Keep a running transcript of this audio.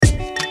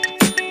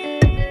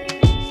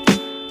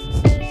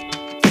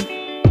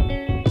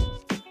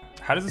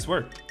how does this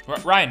work?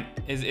 Ryan,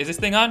 is this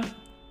thing on?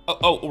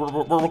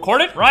 We're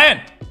recorded?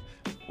 Ryan!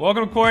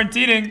 Welcome to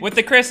Quarantining With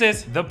the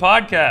Chris's. the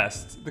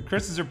podcast. The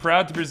Chris's are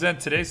proud to present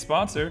today's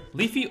sponsor.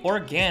 Leafy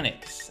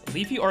Organics.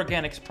 Leafy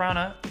Organics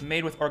prana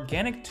made with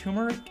organic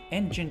turmeric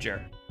and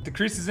ginger.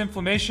 Decreases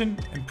inflammation,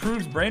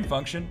 improves brain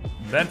function,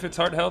 benefits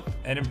heart health,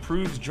 and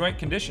improves joint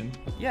condition.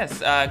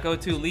 Yes, go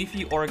to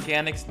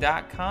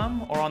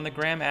leafyorganics.com or on the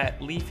gram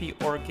at Leafy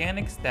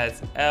Organics.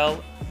 That's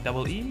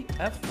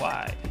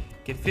LEEFY.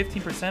 Get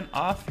 15%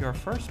 off your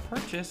first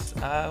purchase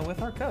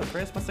with our code.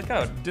 Chris, what's the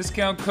code?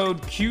 Discount code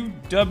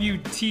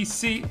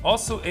QWTC.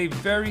 Also, a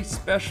very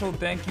special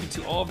thank you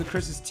to all of the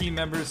Chris's team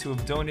members who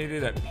have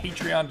donated at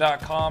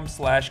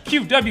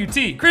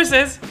patreon.com/QWT.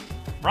 Chris's.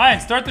 Ryan,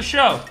 start the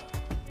show.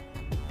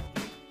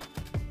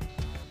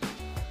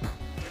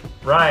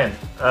 Ryan,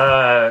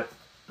 the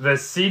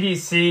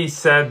CDC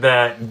said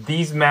that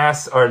these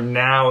masks are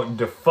now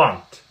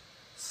defunct.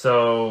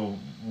 So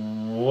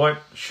what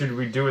should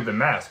we do with the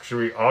mask? Should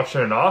we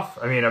auction it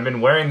off? I mean, I've been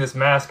wearing this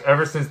mask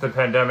ever since the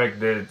pandemic.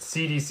 The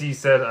CDC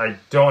said I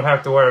don't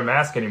have to wear a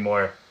mask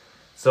anymore.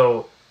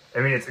 So, I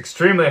mean, it's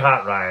extremely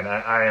hot, Ryan.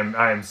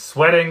 I am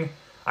sweating.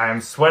 I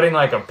am sweating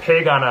like a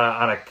pig on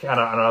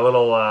a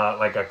little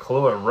like a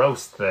Kahlua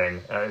roast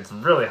thing. It's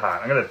really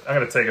hot. I'm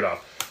gonna take it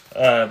off.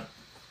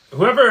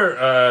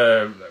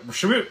 Whoever,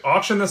 should we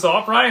auction this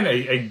off, Ryan?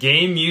 A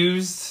game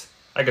used,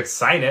 I could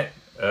sign it.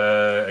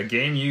 A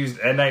game used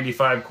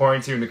N95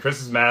 quarantine the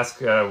Chris's mask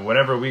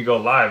whenever we go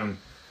live. I'm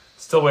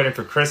still waiting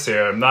for Chris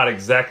here. I'm not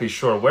exactly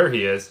sure where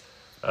he is,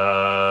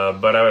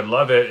 but I would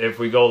love it if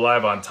we go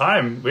live on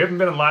time. We haven't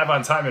been live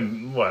on time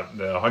in,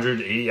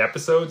 180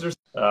 episodes or so?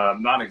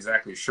 I'm not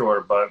exactly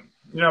sure, but,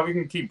 you know, we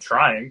can keep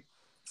trying.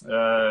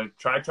 Try.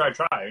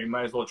 We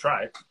might as well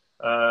try.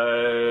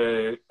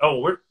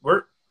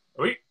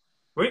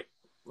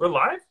 We're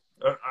live?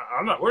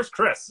 I'm not. Where's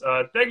Chris?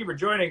 Thank you for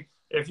joining.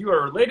 If you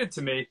are related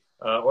to me,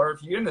 or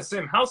if you're in the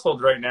same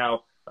household right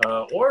now,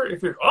 or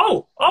if you're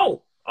wow,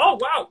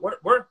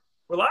 we're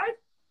live.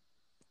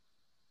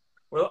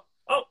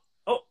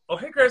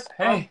 Hey Chris.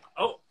 Hey.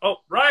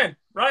 Ryan,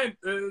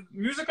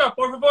 music up,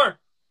 por favor.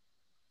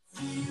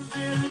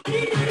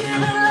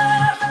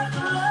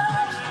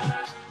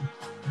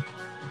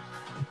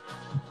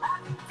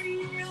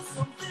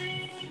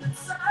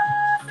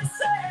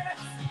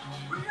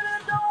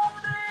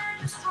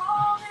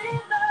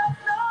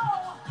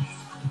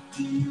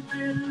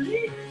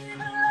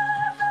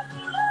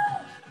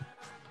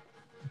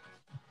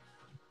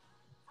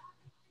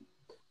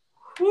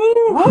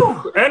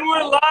 Woo! And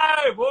we're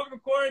live! Welcome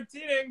to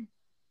Quarantining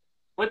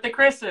With the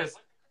Chris's.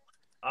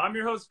 I'm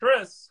your host,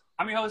 Chris.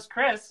 I'm your host,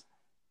 Chris.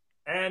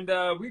 And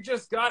we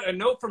just got a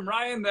note from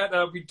Ryan that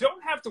we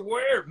don't have to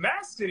wear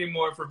masks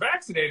anymore for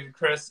vaccinated,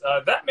 Chris.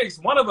 That makes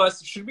one of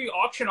us. Should we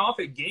auction off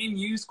a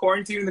game-used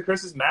Quarantining the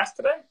Chris's mask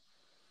today?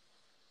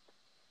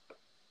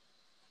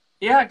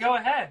 Yeah, go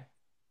ahead.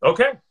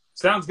 Okay,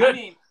 sounds good. I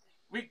mean,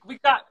 we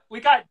got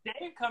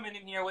Dave coming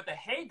in here with the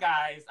hey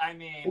guys. I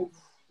mean,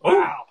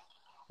 Wow.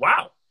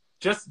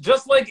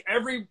 Just like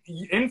every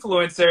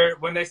influencer,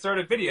 when they start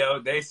a video,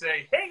 they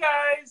say, hey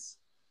guys.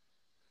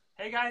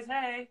 Hey guys,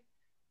 hey.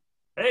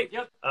 Hey,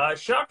 Yep.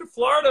 Shout out to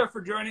Florida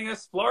for joining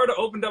us. Florida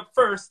opened up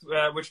first,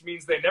 which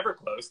means they never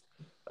closed.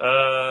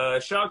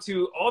 Shout out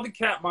to all the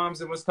cat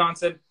moms in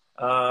Wisconsin,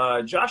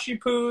 Joshy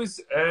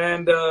Poos,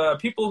 and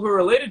people who are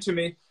related to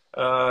me.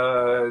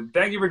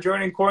 Thank you for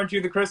joining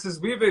Quarantine the Chris's.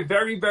 We have a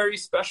very, very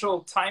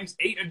special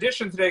 ×8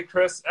 edition today,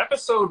 Chris.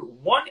 Episode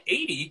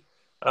 180.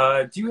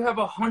 Do you have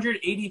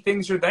 180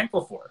 things you're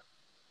thankful for?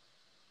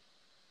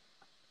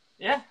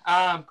 Yeah,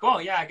 cool.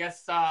 Yeah, I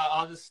guess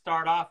I'll just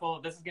start off.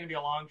 Well, this is going to be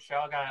a long show.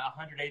 I got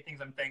 108 things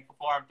I'm thankful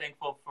for. I'm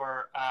thankful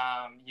for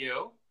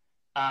you,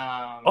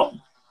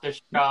 the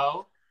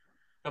show,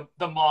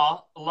 the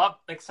mall.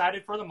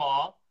 Excited for the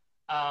mall,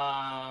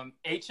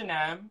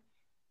 H&M,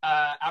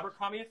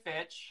 Abercrombie and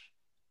Fitch.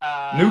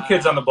 New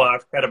Kids on the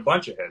Block had a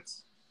bunch of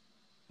hits.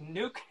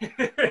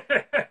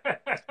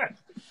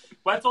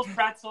 Wetzel's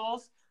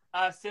Pretzels,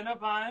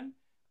 Cinnabon.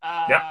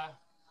 Yep.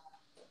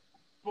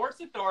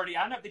 Sports Authority.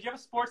 I don't know. Did you have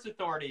a Sports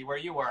Authority where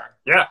you were?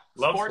 Yeah,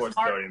 love Sports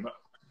Authority.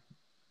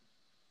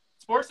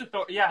 Sports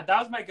Authority. Yeah, that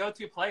was my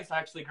go-to place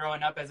actually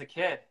growing up as a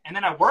kid. And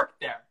then I worked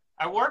there,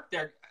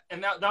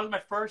 and that was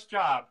my first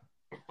job.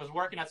 Was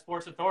working at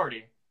Sports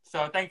Authority.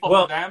 So thankful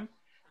for them.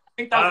 I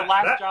think that was the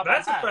last job I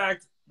had.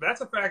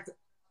 That's a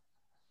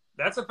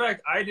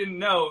fact I didn't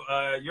know.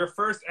 Your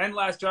first and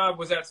last job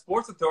was at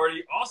Sports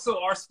Authority,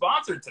 also our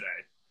sponsor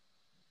today.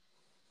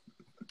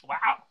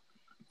 Wow.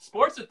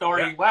 Sports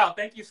Authority. Yeah. Wow.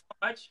 Thank you so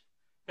much.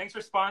 Thanks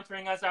for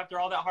sponsoring us after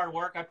all that hard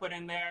work I put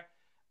in there.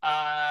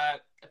 I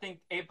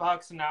think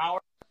 $8 an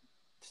hour.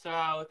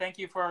 So thank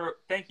you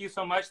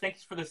so much. Thank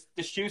you for the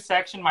shoe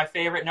section. My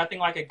favorite. Nothing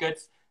like a good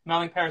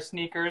smelling pair of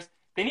sneakers.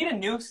 They need a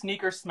new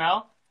sneaker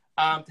smell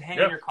to hang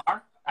in your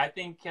car. I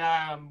think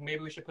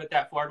maybe we should put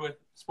that forward with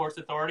Sports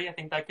Authority. I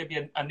think that could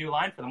be a new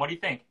line for them. What do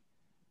you think?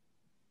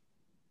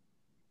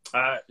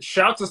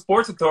 Shout to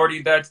Sports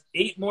Authority. That's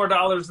 $8 more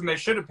than they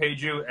should have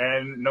paid you,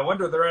 and no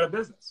wonder they're out of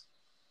business.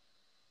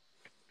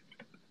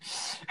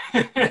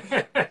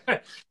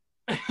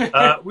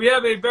 We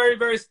have a very,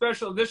 very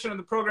special edition of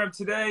the program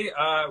today.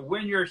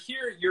 When you're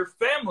here, your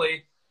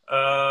family,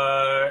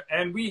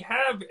 and we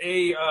have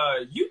a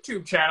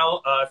YouTube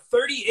channel.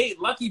 38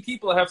 lucky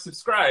people have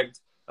subscribed.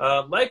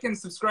 Like and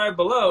subscribe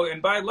below.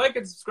 And by like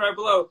and subscribe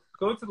below,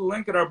 go to the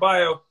link in our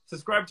bio,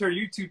 subscribe to our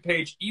YouTube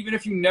page. Even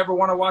if you never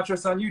want to watch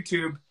us on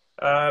YouTube,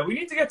 we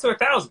need to get to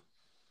 1,000.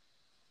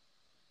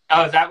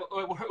 Oh, is that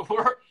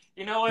we're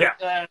you know what?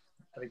 Yeah.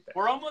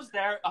 We're almost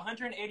there.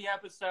 180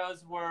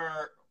 episodes.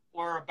 We're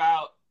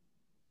about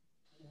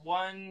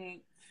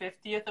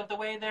 1/50th of the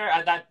way there.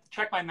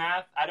 Check my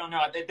math. I don't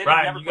know.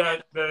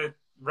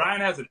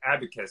 Ryan has an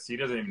abacus. He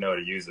doesn't even know how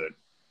to use it.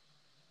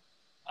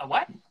 A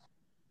what?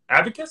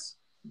 Abacus?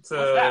 What's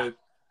that?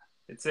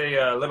 It's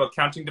a little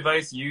counting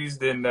device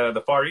used in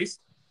the Far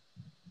East.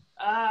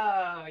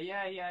 Oh,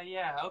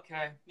 yeah.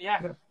 Okay.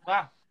 Yeah.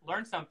 Wow.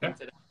 Learned something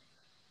today.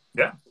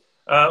 Yeah.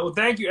 Well,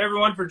 thank you,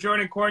 everyone, for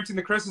joining Quarantine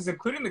the Christmas,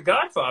 including The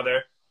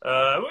Godfather.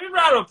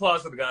 Round of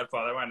applause for The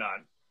Godfather. Why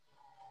not?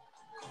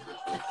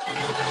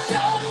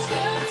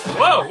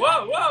 Whoa.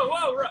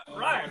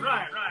 Ryan.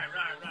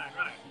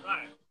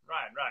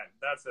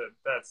 That's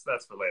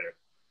for later.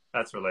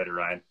 That's for later,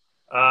 Ryan.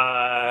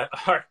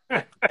 Our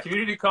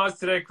community cause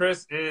today,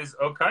 Chris, is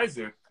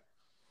Okaizu.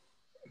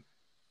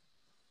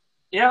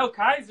 Yeah,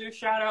 Okaizu.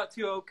 Shout out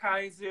to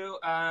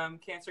Okaizu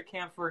Cancer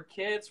Camp for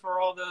Kids,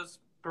 for all those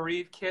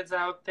bereaved kids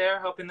out there,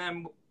 helping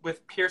them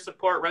with peer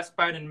support,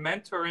 respite, and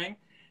mentoring.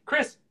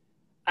 Chris,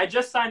 I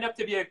just signed up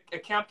to be a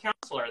camp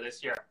counselor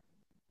this year.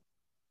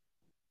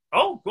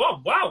 Oh,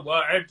 well, wow.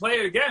 I'd play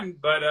it again,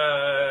 but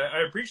I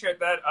appreciate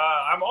that.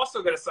 I'm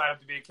also going to sign up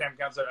to be a camp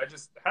counselor. I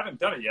just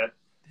haven't done it yet.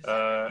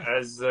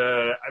 As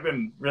I've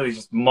been really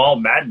just mall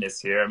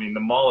madness here. I mean, the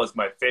mall is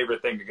my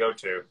favorite thing to go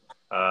to.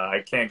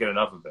 I can't get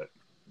enough of it.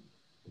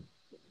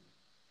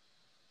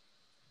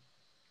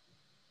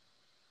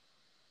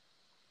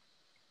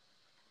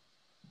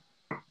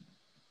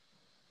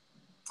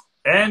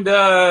 And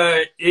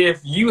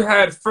if you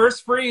had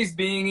first freeze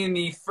being in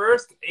the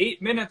first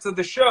 8 minutes of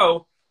the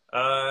show,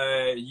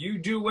 you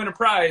do win a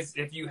prize.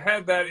 If you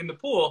had that in the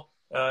pool,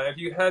 if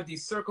you had the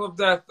circle of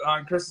death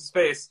on Chris's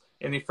face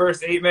in the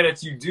first 8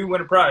 minutes, you do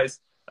win a prize.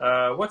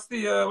 What's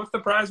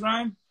the prize,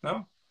 Ryan?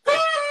 No?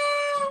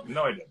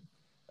 No, I didn't.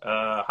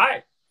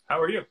 Hi, how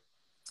are you?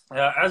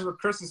 As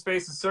Chris's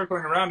face is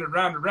circling around and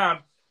round and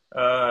round,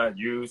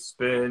 you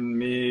spin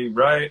me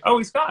right. Oh,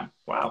 he's gone.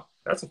 Wow,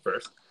 that's a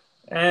first.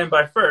 And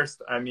by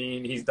first, I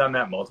mean he's done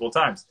that multiple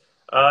times.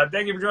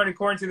 Thank you for joining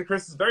Quarantine the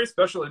Chris's very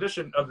special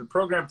edition of the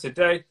program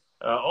today.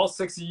 All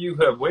 6 of you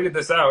have waited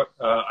this out.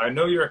 I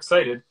know you're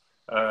excited.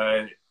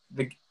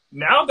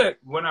 Now that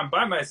when I'm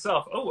by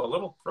myself, a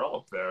little throw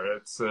up there.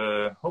 It's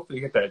hopefully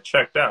you get that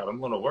checked out. I'm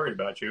a little worried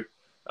about you.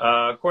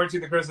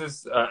 Quarantine the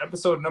Chris's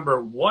episode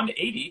number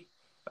 180,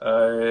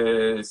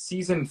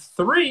 season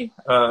 3,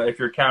 if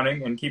you're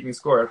counting and keeping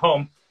score at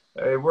home.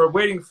 We're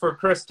waiting for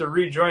Chris to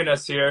rejoin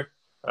us here.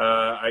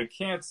 I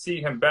can't see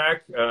him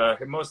back.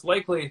 Most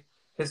likely,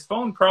 his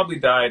phone probably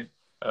died,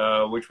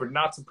 which would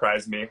not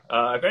surprise me.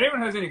 If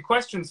anyone has any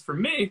questions for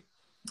me,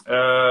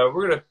 we're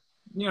going to,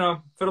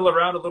 fiddle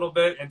around a little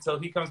bit until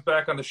he comes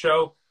back on the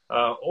show,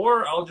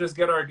 or I'll just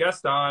get our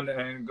guest on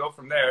and go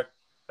from there.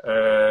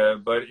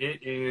 But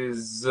it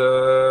is,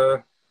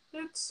 where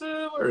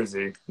is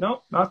he?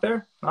 Nope, not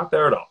there. Not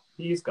there at all.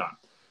 He's gone.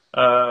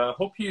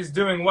 Hope he's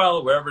doing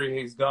well wherever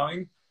he's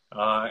going,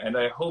 and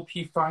I hope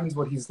he finds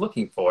what he's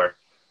looking for.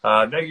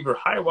 Thank you for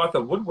Hiawatha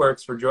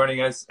Woodworks for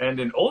joining us. And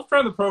an old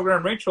friend of the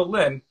program, Rachel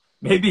Lynn,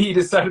 maybe he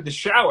decided to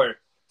shower,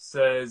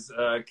 says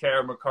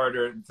Kara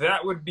McCarter.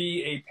 That would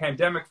be a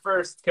pandemic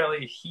first,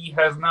 Kelly. He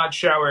has not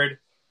showered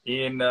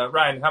in,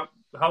 Ryan,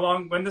 how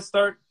long, when did this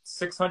start?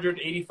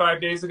 685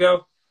 days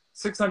ago?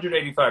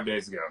 685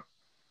 days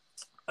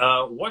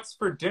ago. What's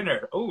for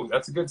dinner? Oh,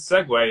 that's a good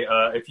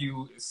segue. If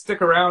you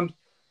stick around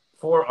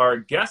for our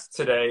guest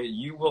today,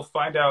 you will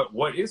find out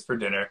what is for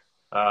dinner.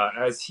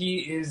 As he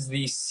is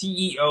the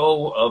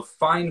CEO of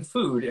Fine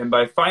Food, and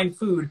by Fine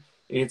Food,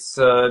 it's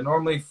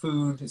normally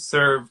food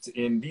served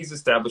in these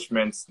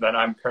establishments that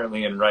I'm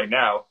currently in right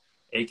now,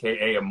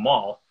 aka a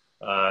mall.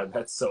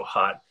 That's so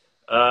hot.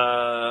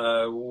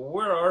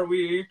 Where are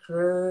we?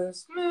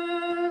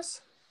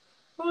 Christmas,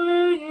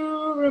 will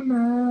you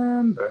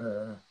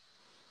remember?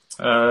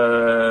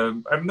 I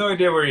have no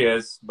idea where he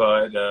is,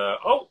 but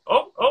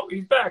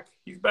he's back.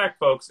 He's back,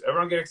 folks.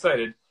 Everyone get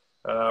excited.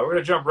 We're going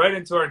to jump right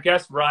into our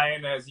guest,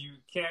 Ryan, as you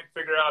can't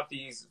figure out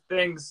these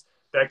things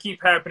that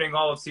keep happening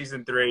all of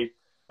season 3.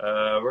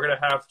 We're going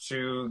to have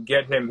to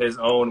get him his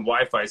own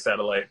Wi-Fi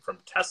satellite from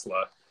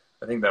Tesla.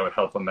 I think that would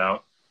help him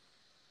out.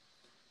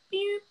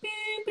 Beep,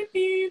 beep,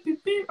 beep,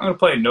 beep, beep. I'm going to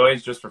play a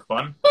noise just for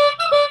fun.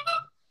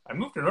 I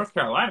moved to North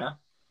Carolina.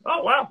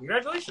 Oh, wow.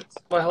 Congratulations.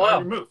 Well, hello.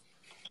 How'd you move?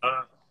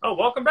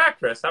 Welcome back,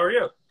 Chris. How are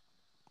you?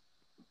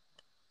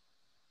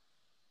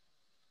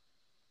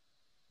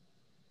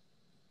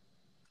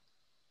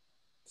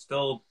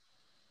 Still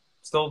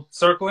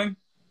circling?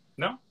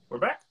 No? We're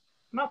back?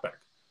 Not back.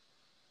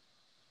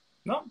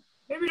 No?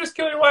 maybe just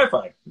kill your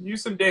Wi-Fi.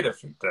 Use some data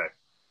from today.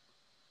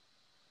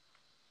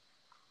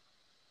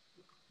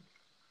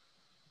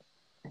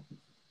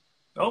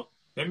 Oh,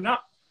 maybe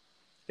not.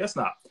 Guess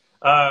not.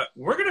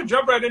 We're going to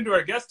jump right into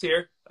our guest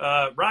here.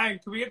 Ryan,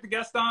 can we get the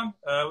guest on?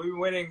 We've been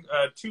waiting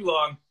too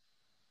long.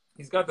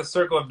 He's got the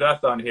Circle of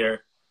Death on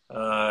here.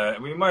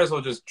 We might as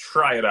well just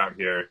try it out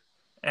here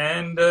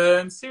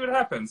and see what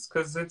happens,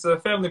 because it's a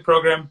family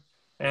program,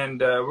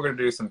 and we're going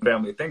to do some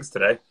family things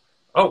today.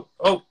 Oh.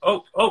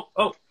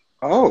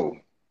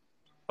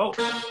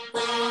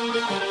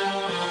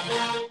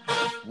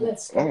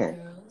 Let's go, girls.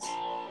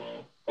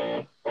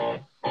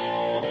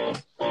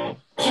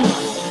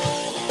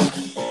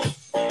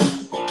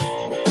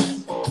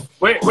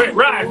 Wait,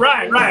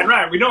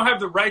 Ryan. We don't have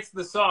the rights to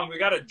the song. We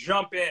got to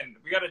jump in.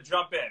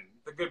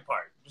 The good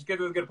part. Just get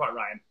to the good part,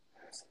 Ryan.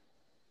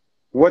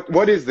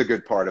 What is the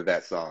good part of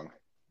that song?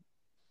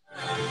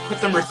 Put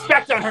some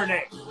respect on her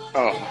name.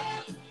 Oh.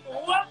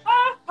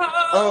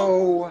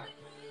 Oh.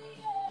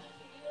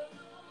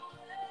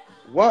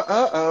 What?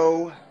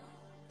 Uh-oh.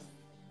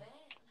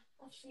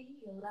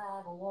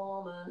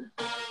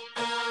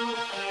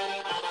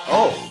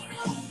 Oh.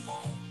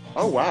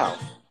 Oh, wow.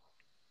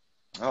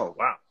 Oh.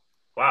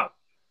 Wow.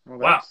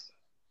 Well,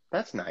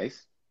 that's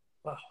nice.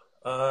 Wow.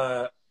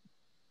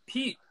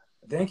 Pete,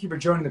 thank you for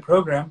joining the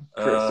program.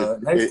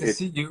 Chris, nice to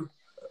see you.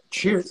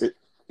 Cheers.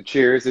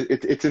 Cheers.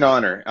 It's an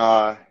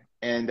honor.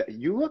 And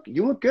you look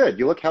good.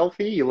 You look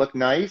healthy. You look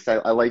nice.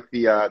 I like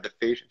the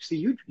facial.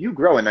 See, you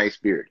grow a nice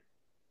beard.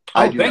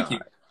 Oh, thank you.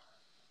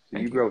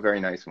 You grow a very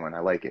nice one. I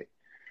like it.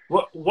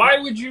 Well, why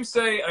would you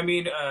say? I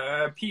mean,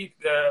 Pete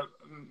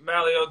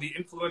Malio, the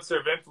influencer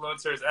of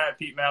influencers at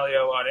Pete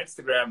Malio on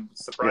Instagram,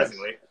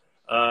 surprisingly.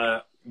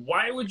 Yes.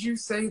 Why would you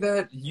say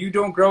that you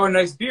don't grow a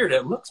nice beard?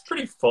 It looks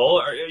pretty full.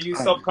 Are you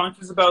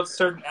self-conscious about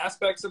certain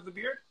aspects of the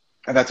beard?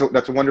 That's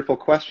a wonderful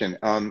question.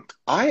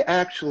 I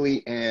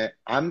actually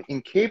I'm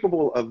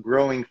incapable of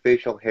growing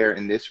facial hair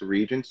in this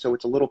region, so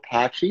it's a little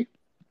patchy.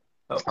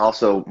 Oh.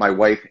 Also, my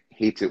wife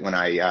hates it when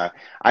I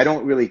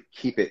don't really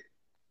keep it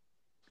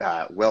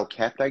well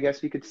kept, I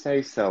guess you could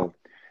say. So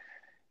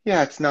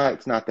yeah, it's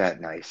not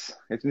that nice.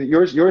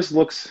 Yours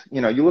looks,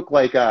 you look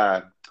like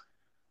a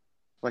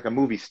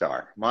movie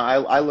star.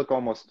 I look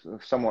almost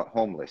somewhat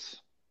homeless.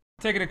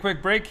 Taking a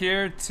quick break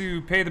here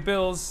to pay the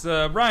bills.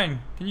 Ryan,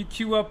 can you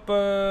cue up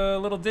a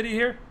little ditty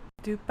here?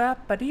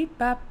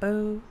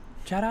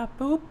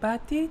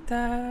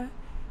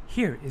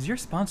 Here is your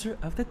sponsor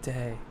of the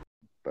day.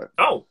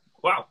 Oh,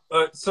 wow.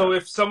 So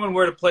if someone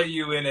were to play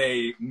you in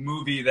a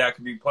movie that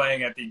could be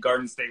playing at the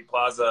Garden State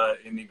Plaza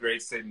in the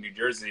great state of New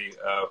Jersey,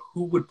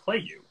 who would play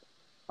you?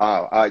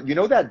 You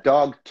know that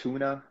dog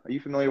Tuna? Are you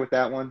familiar with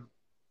that one?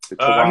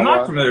 I'm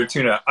not familiar with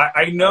Tuna.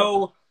 I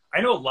know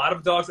a lot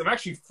of dogs. I'm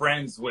actually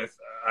friends with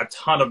a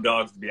ton of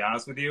dogs, to be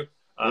honest with you.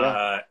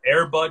 Yeah.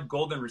 Airbud,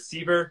 Golden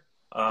Retriever.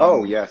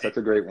 Oh, yes, that's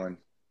a great one.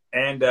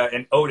 And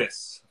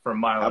Otis from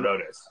Milo and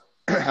Otis.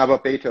 How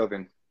about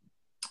Beethoven?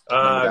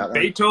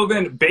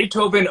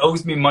 Beethoven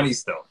owes me money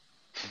still.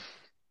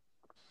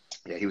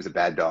 Yeah, he was a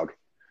bad dog.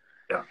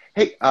 Yeah.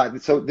 Hey,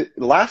 so the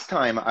last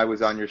time I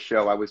was on your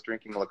show, I was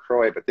drinking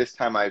LaCroix, but this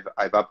time I've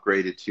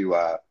upgraded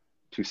to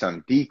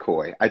some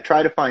Decoy. I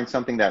try to find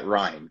something that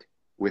rhymed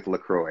with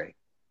LaCroix.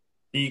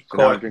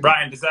 Decoy. So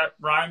Ryan, does that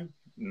rhyme?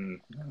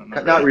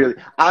 Not really.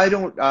 I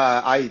don't.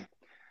 Yeah,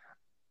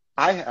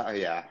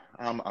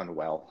 I'm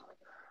unwell.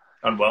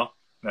 Unwell?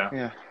 No.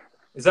 Yeah.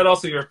 Is that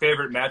also your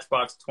favorite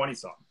Matchbox 20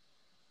 song?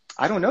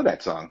 I don't know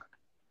that song.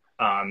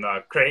 I'm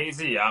not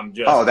crazy. I'm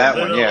just that a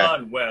little one, yeah.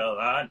 unwell.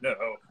 I know.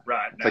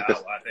 Right now,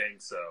 I think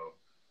so.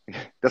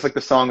 That's like the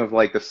song of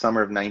like the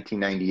summer of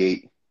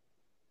 1998.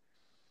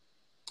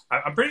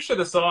 I'm pretty sure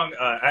the song,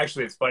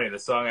 actually, it's funny. The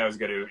song I was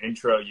going to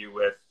intro you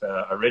with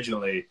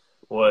originally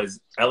was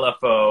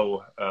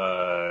LFO,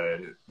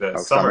 the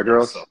Summer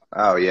Girls. Song.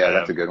 Oh, yeah,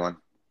 that's a good one.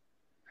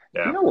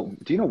 Yeah. Do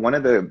you know one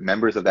of the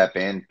members of that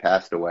band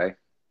passed away?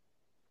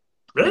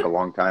 Really? Like a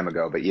long time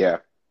ago, but yeah.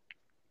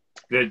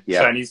 Did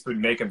Chinese food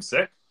make him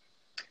sick?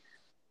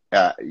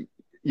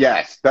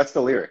 Yes, that's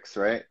the lyrics,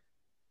 right?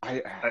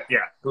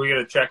 Yeah. Can we get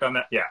a check on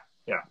that? Yeah.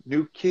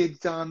 New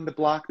Kids on the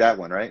Block, that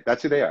one, right?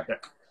 That's who they are.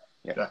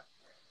 Yeah.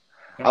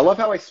 I love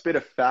how I spit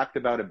a fact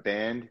about a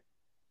band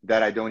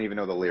that I don't even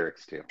know the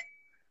lyrics to.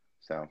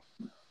 So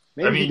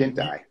maybe he didn't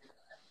die.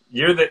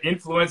 You're the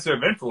influencer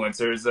of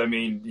influencers. I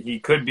mean, he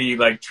could be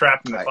like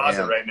trapped in the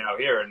closet right now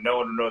here, and no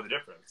one would know the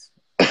difference.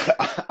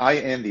 I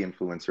am the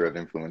influencer of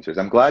influencers.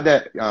 I'm glad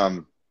that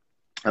I'm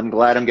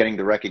getting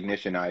the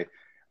recognition I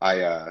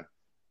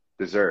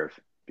deserve,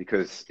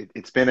 because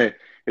it's been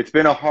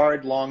a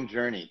hard, long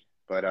journey,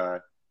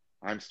 but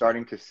I'm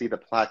starting to see the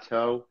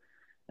plateau,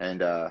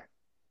 and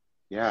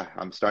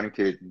I'm starting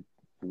to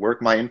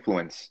work my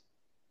influence,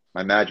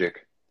 my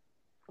magic.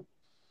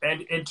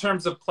 And in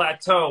terms of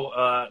plateau,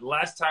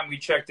 last time we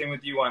checked in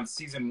with you on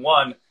season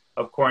 1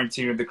 of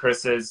Quarantine with the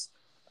Chris's,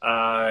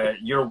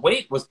 your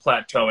weight was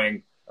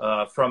plateauing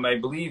from, I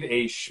believe,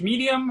 a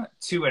medium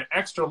to an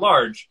extra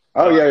large.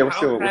 Oh, yeah.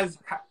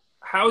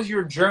 How's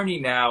your journey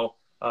now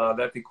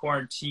that the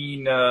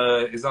quarantine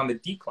is on the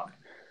decline.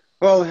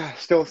 Well,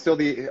 still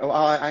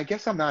I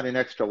guess I'm not an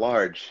extra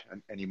large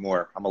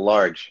anymore. I'm a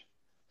large.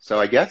 So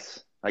I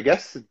guess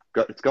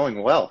it's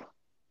going well.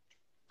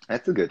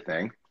 That's a good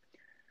thing.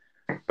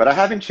 But I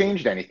haven't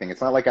changed anything.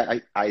 It's not like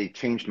I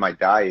changed my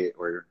diet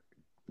or,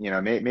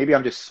 maybe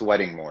I'm just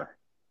sweating more.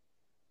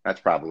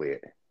 That's probably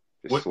it.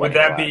 Would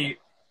that be,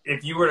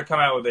 if you were to come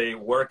out with a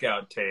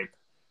workout tape,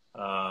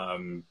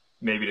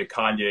 maybe to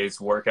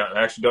Kanye's workout?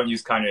 Actually, don't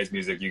use Kanye's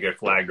music. You get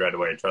flagged right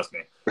away. Trust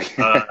me.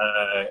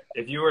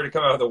 If you were to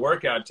come out with a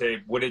workout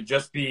tape, would it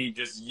just be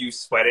you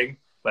sweating,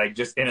 like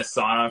just in a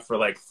sauna for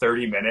like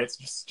 30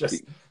 minutes,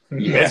 just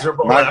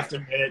miserable after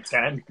minute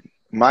 10?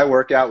 My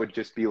workout would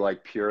just be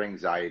like pure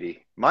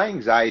anxiety. My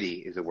anxiety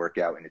is a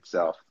workout in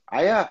itself.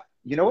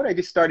 You know what? I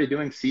just started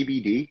doing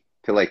CBD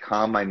to like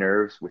calm my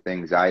nerves with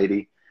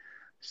anxiety.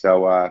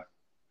 So,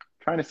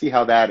 trying to see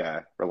how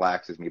that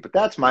relaxes me. But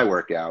that's my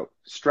workout,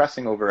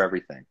 stressing over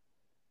everything.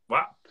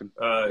 Wow.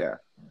 Yeah.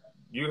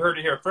 You heard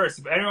it here first.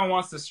 If anyone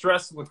wants to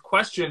stress with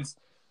questions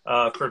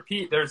for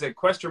Pete, there's a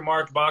question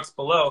mark box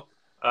below.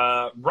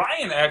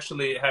 Ryan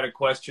actually had a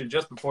question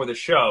just before the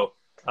show.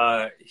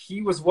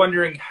 He was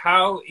wondering,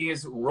 how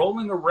is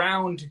rolling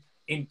around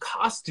in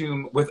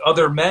costume with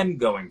other men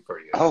going for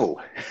you?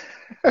 Oh,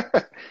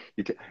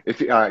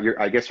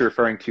 I guess you're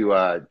referring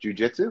to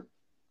jiu-jitsu?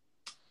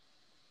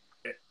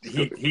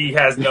 He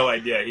has no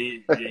idea.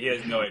 He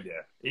has no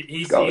idea.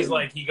 He's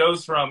like he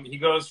goes from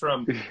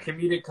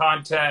comedic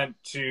content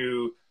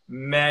to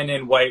men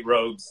in white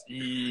robes.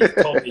 He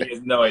told me he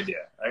has no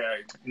idea.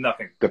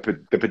 Nothing.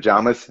 The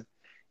pajamas.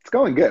 It's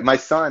going good. My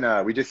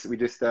son, we just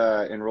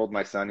enrolled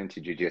my son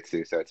into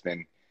jiu-jitsu, so it's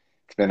been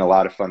a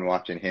lot of fun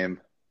watching him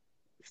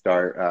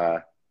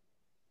start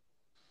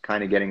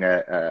kind of getting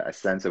a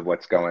sense of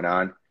what's going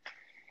on.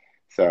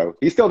 So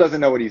he still doesn't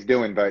know what he's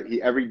doing, but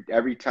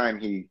every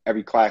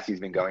class he's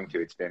been going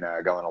to, it's been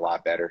going a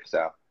lot better.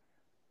 So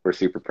we're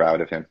super proud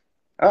of him.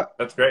 Oh,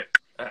 that's great.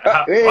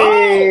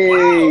 Hey,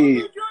 wow,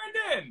 you joined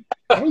in.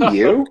 Hey,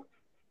 you.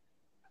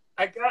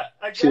 I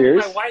got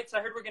Cheers. my whites.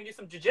 I heard we're gonna do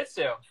some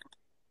jiu-jitsu.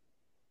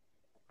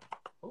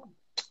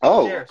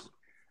 Oh, cheers.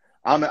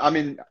 I'm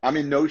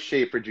in no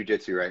shape for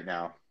jiu-jitsu right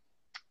now.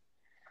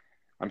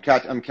 I'm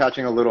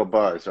catching a little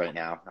buzz right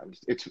now.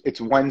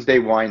 It's Wednesday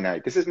wine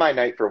night. This is my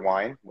night for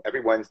wine. Every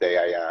Wednesday,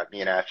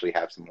 me and Ashley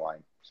have some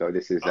wine. So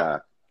this is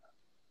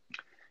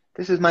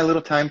my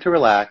little time to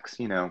relax.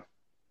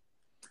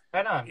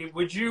 Right on.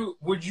 Would you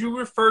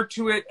refer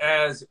to it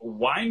as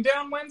Wine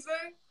Down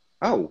Wednesday?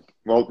 Oh,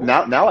 well,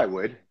 now I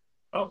would.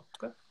 Oh,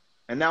 okay.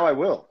 And now I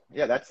will.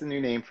 Yeah, that's the new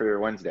name for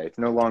Wednesday. It's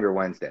no longer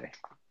Wednesday.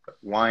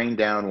 Wine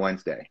Down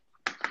Wednesday.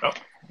 Oh,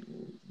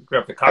 we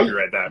have to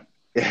copyright that.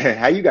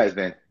 How you guys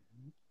been?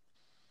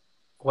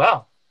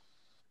 Well,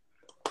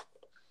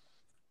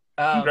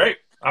 great.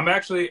 I'm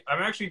actually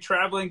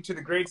traveling to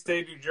the great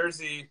state of New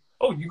Jersey.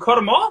 Oh, you caught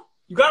them all?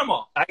 You got them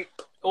all?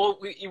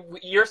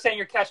 You're saying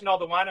you're catching all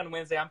the wine on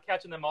Wednesday. I'm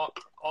catching them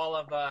all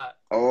of the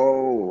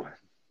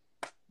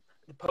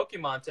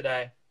Pokemon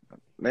today.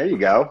 There you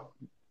go.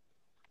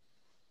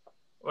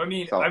 I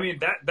mean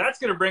that's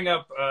going to bring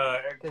up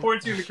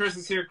quarantine to Chris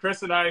is here.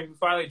 Chris and I, who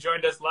finally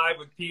joined us live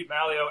with Pete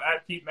Malio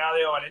at Pete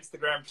Malio on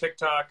Instagram,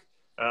 TikTok,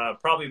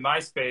 probably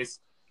MySpace.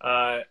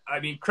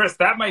 Chris,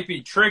 that might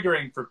be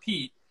triggering for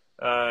Pete,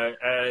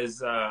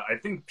 as I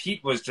think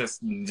Pete was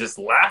just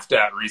laughed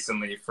at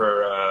recently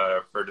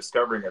for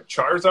discovering a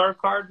Charizard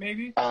card,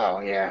 maybe. Oh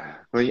yeah.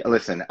 Well,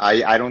 listen,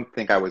 I don't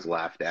think I was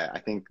laughed at. I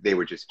think they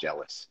were just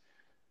jealous.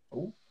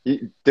 Ooh.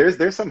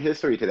 There's some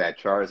history to that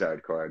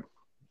Charizard card.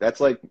 That's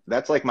like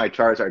my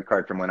Charizard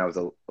card from when I was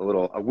a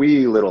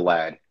wee little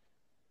lad,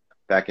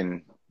 back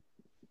in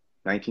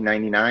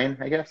 1999,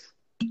 I guess.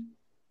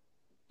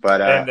 But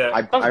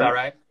sounds about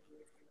right.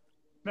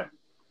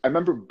 I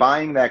remember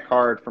buying that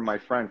card from my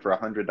friend for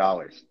 $100.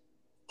 $100?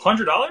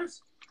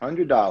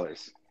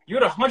 $100. You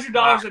had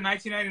 $100 in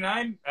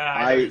 1999?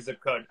 I know the zip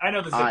code. I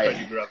know the zip code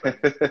you grew up in.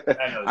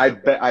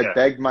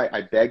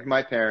 I begged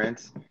my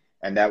parents,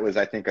 and that was,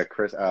 I think,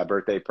 a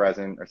birthday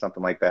present or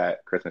something like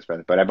that, Christmas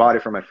present. But I bought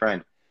it for my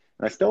friend,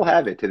 and I still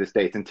have it to this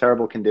day. It's in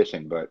terrible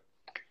condition, but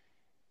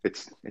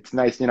it's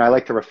nice. I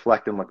like to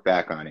reflect and look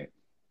back on it.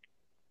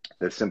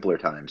 The simpler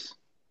times.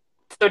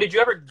 So did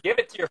you ever give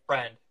it to your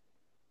friend?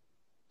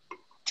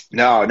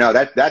 No,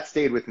 that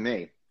stayed with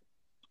me.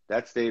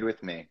 That stayed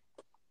with me.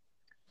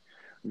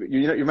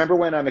 You remember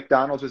when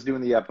McDonald's was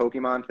doing the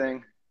Pokemon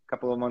thing a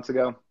couple of months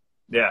ago?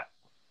 Yeah.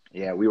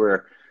 Yeah,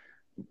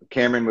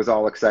 Cameron was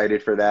all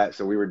excited for that,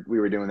 so we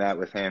were doing that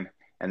with him,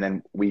 and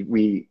then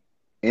we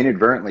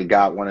inadvertently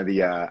got one of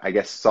the I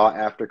guess sought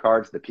after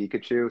cards, the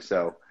Pikachu.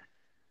 So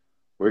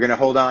we're gonna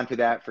hold on to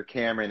that for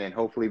Cameron, and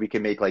hopefully we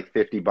can make like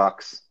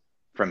 $50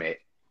 from it.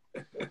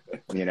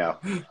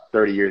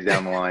 30 years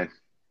down the line.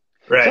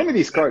 Right. Some of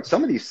these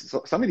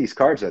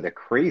cards are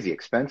crazy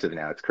expensive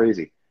now. It's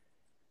crazy.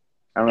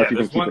 I don't know if you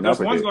can keep up with it. There's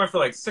one's going for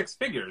like 6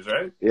 figures,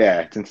 right?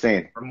 Yeah, it's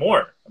insane. Or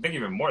more. I think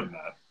even more than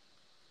that.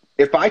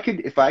 If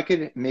I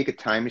could make a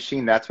time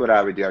machine, that's what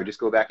I would do. I would just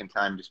go back in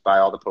time, just buy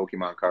all the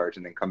Pokemon cards,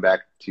 and then come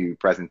back to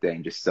present day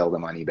and just sell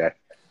them on eBay.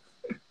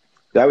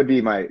 That would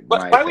be my.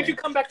 But why would you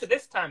come back to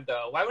this time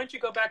though? Why wouldn't you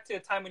go back to a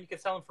time when you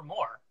could sell them for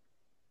more?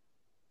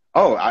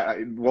 Oh,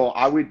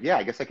 I would. Yeah,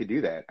 I guess I could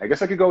do that. I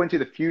guess I could go into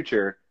the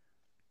future,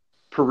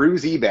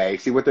 peruse eBay,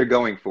 see what they're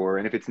going for,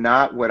 and if it's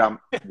not what I'm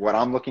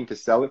looking to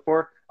sell it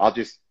for, I'll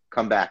just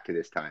come back to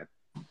this time.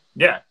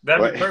 Yeah,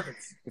 that'd be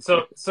perfect.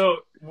 So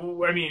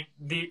I mean,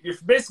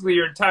 if basically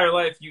your entire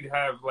life you'd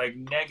have like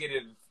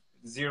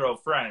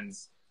 -0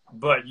 friends,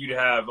 but you'd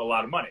have a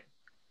lot of money.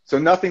 So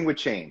nothing would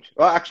change.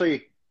 Well,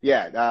 actually,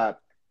 yeah.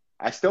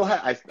 I still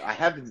have I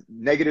have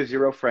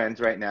 -0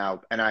 friends right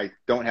now, and I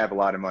don't have a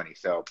lot of money.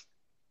 So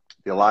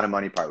the a lot of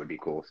money part would be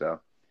cool. So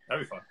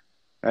that'd be fun.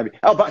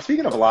 But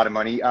speaking of a lot of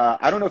money,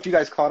 I don't know if you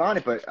guys caught on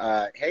it, but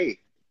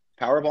hey,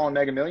 Powerball and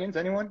Mega Millions,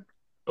 anyone?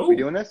 Ooh. Are we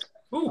doing this?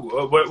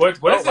 Ooh,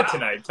 what is it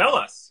tonight? Tell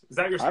us. Is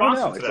that your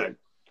sponsor today?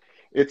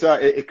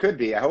 It could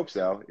be. I hope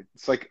so.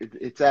 It's like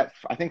it's at.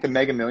 I think the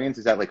Mega Millions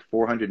is at like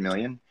 400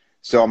 million.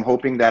 So I'm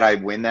hoping that I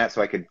win that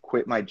so I could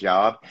quit my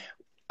job.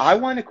 I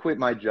want to quit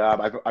my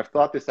job. I've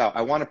thought this out.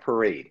 I want a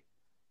parade.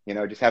 You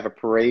know, just have a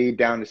parade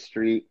down the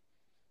street.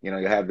 You know,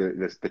 you have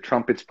the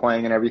trumpets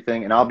playing and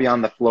everything, and I'll be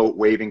on the float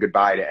waving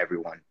goodbye to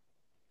everyone.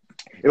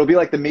 It'll be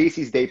like the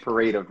Macy's Day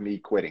Parade of me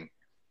quitting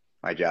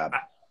my job.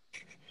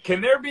 Can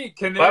there be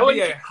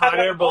a hot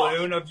air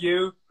balloon of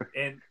you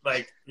in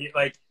like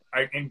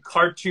in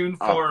cartoon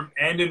form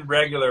and in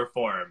regular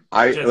form?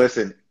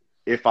 Listen.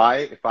 If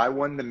I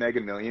won the Mega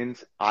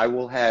Millions,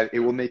 it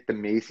will make the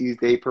Macy's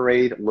Day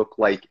Parade look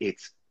like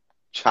it's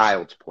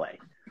child's play.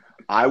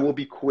 I will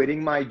be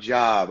quitting my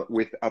job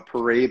with a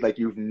parade like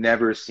you've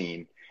never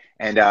seen,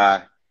 and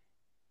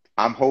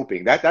I'm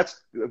hoping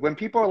that's when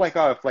people are like,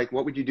 oh,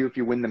 what would you do if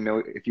you win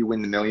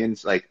the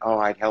millions? Like, oh,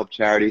 I'd help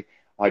charity,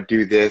 I'd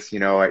do this, you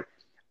know.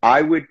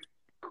 I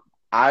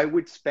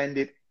would spend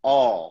it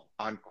all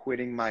on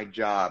quitting my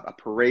job. A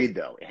parade,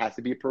 though. It has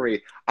to be a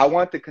parade. I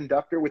want the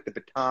conductor with the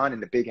baton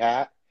and the big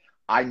hat.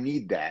 I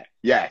need that.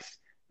 Yes,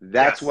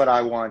 that's what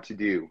I want to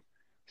do.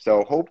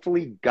 So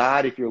hopefully,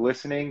 God, if you're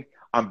listening,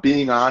 I'm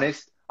being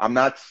honest. I'm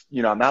not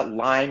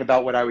lying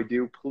about what I would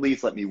do.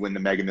 Please let me win the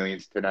Mega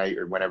Millions tonight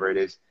or whenever it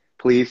is.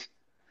 Please.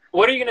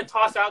 What are you going to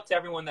toss out to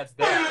everyone that's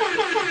there?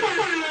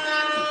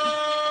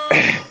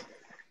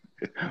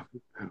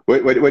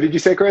 What did you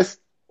say, Chris?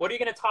 What are you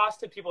going to toss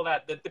to people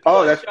that the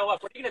people that show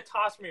up? What are you going to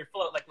toss from your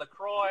float? Like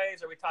LaCroix?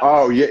 Are we talking?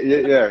 Oh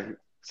yeah.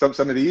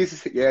 Some of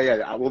these,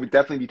 yeah. I will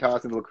definitely be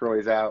tossing the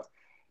LaCroix out.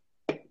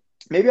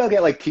 Maybe I'll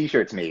get like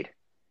T-shirts made.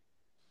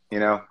 You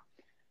know.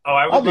 Oh,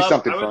 I would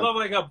love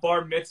like a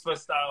bar mitzvah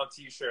style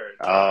T-shirt.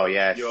 Oh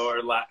yes.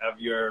 Of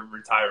your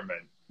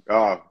retirement.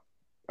 Oh,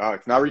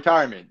 it's not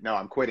retirement. No,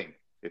 I'm quitting.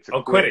 It's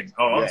quitting.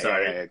 Oh, I'm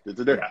sorry. Yeah.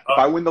 If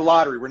I win the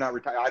lottery, we're not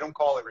retiring. I don't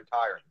call it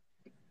retiring.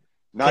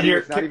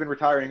 It's not even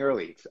retiring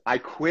early. I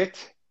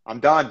quit. I'm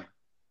done.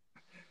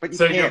 But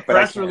your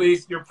press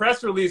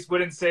release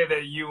wouldn't say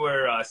that you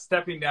were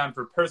stepping down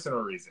for personal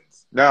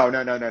reasons. No.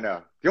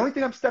 The only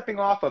thing I'm stepping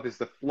off of is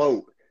the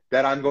float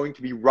that I'm going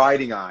to be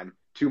riding on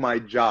to my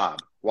job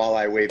while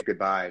I wave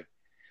goodbye.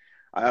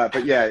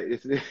 But yeah,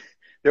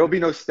 there will be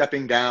no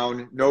stepping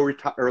down, no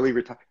early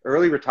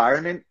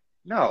retirement.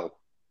 No.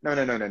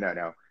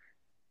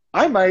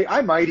 I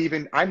might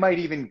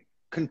even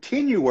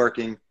continue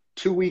working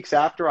 2 weeks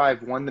after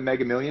I've won the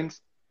Mega Millions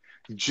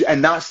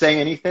and not say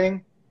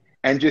anything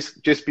and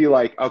just be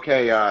like,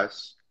 okay,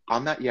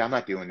 I'm not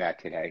doing that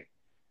today.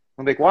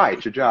 I'm like, why?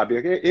 It's your job. Be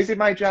like, is it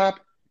my job?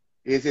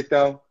 Is it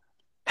though?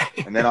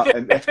 And then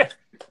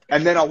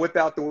I'll whip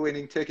out the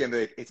winning ticket and be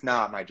like, it's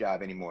not my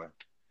job anymore.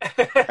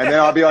 And then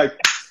I'll be like,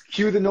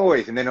 cue the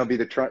noise, and then it'll be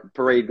the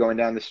parade going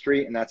down the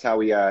street, and that's how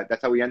we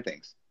end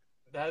things.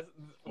 I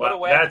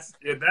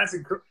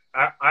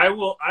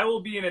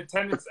will be in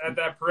attendance at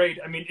that parade.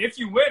 I mean, if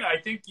you win, I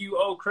think you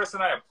owe Chris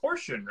and I a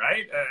portion,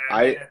 right?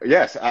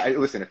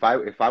 Listen. If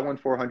I won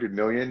 400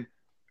 million,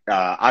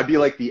 I'd be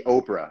like the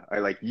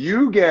Oprah.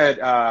 You get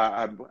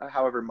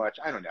however much.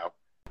 I don't know.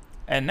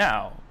 And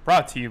now,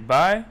 brought to you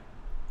by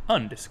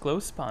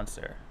undisclosed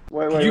sponsor.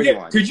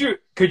 Could you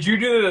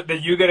do the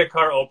you get a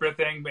car Oprah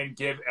thing and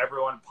give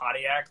everyone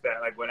Pontiac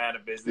that like went out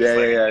of business?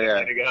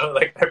 Ago?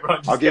 Like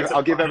everyone just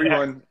I'll give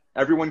everyone.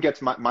 Everyone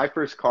gets my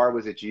first car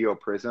was a Geo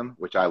Prism,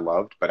 which I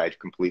loved, but I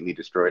completely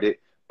destroyed it.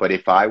 But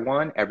if I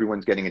won,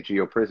 everyone's getting a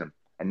Geo Prism,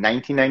 a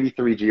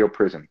 1993 Geo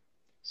Prism.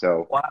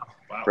 So wow.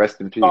 Rest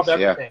in peace.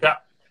 Yeah.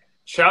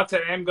 Shout to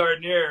Anne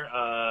Gardner.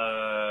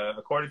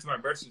 According to my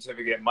birth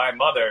certificate, my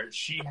mother,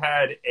 she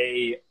had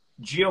a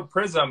Geo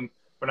Prism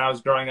when I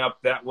was growing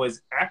up that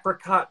was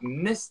apricot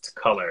mist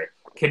color.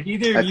 Can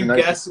either of you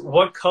guess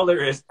what color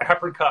is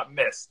apricot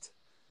mist?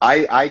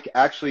 I'm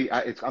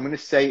going to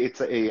say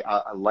it's a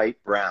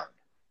light brown.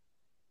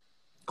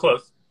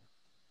 Close.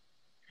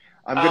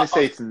 I'm going to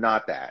say it's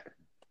not that.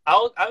 I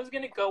was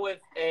going to go with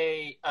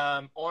a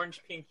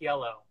orange, pink,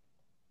 yellow.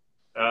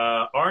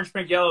 Orange,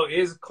 pink, yellow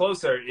is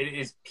closer. It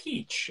is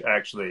peach,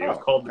 actually. It was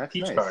called the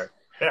peach car.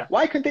 Yeah.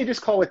 Why couldn't they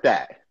just call it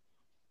that?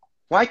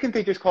 Why couldn't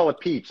they just call it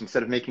peach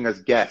instead of making us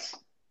guess?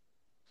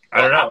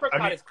 I don't know.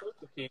 Apricot is close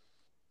to peach.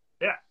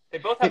 Yeah. They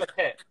both have a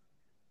pit.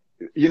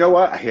 You know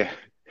what? Yeah.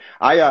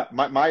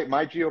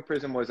 My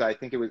geoprism was, I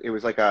think it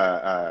was like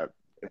a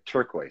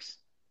turquoise.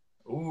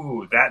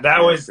 Ooh, that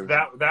was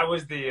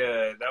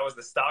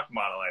the stock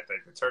model, I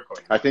think, the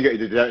turquoise. I think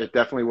it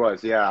definitely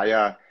was.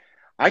 Yeah,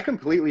 I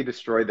completely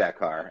destroyed that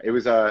car. It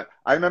was I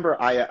remember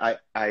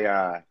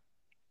I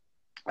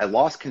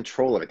lost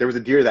control of it. There was a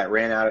deer that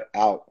ran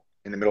out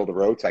in the middle of the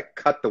road, so I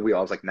cut the wheel.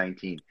 I was like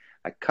 19.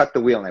 I cut the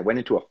wheel and I went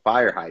into a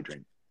fire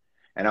hydrant,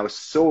 and I was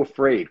so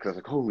afraid because I was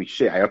like, holy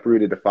shit! I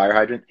uprooted the fire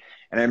hydrant,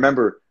 and I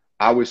remember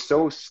I was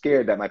so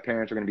scared that my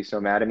parents were going to be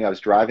so mad at me. I was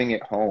driving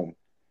it home.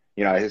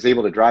 You know, I was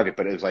able to drive it,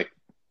 but it was like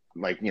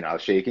you know, I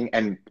was shaking,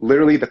 and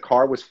literally the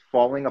car was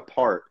falling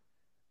apart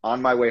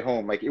on my way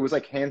home. Like, it was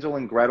like Hansel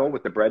and Gretel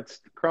with the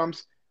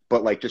breadcrumbs,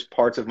 but like just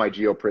parts of my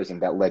geoprism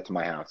that led to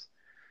my house.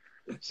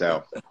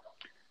 So,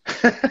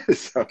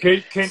 so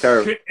they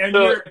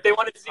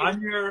want to see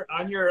on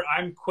your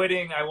I'm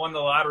quitting, I won the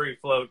lottery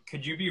float.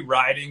 Could you be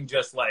riding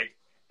just like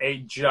a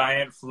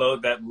giant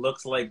float that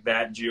looks like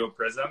that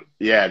geoprism?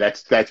 Yeah,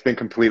 that's been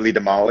completely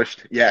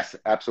demolished. Yes,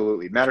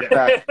 absolutely. Matter of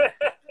fact,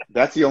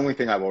 that's the only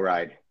thing I will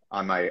ride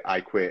on my I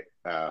Quit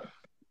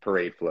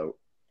parade float.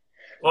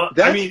 Well,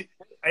 I mean,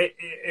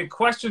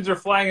 questions are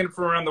flying in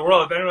from around the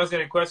world. If anyone has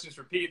any questions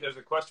for Pete, there's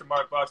a question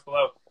mark box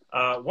below.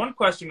 One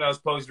question that was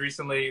posed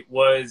recently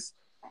was,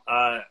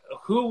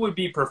 who would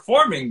be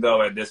performing,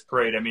 though, at this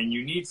parade? I mean,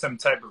 you need some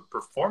type of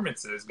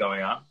performances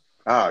going on.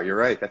 Oh, you're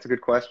right. That's a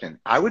good question.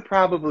 I would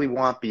probably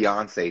want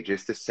Beyonce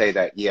just to say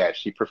that, yeah,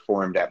 she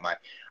performed at my...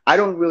 I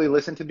don't really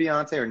listen to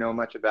Beyonce or know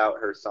much about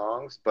her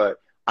songs, but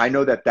I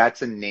know that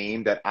that's a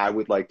name that I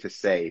would like to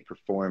say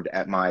performed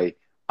at my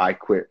I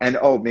Quit. And,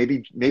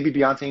 maybe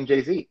Beyonce and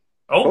Jay-Z.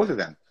 Oh. Both of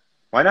them.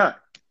 Why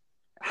not?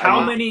 How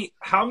many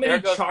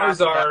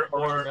Charizard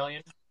or...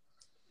 million?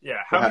 Yeah,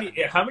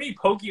 how many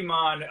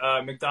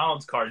Pokemon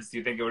McDonald's cards do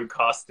you think it would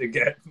cost to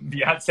get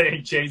Beyonce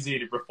and Jay-Z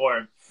to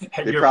perform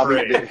at your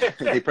parade?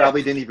 They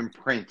probably didn't even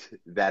print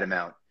that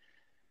amount.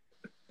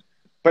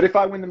 But if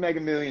I win the Mega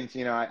Millions,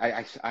 you know,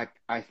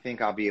 I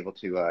think I'll be able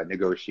to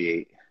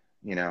negotiate.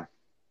 You know,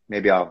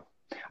 maybe I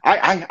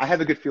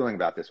have a good feeling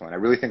about this one. I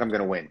really think I'm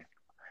going to win.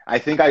 I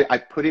think I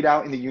put it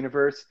out in the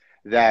universe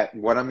that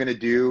what I'm going to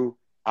do,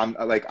 I'm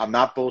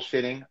not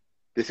bullshitting.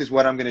 This is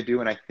what I'm going to do,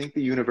 and I think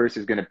the universe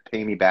is going to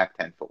pay me back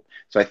tenfold.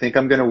 So I think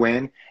I'm going to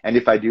win, and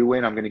if I do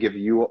win, I'll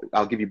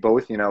give you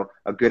both, you know,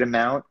 a good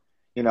amount.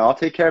 You know, I'll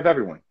take care of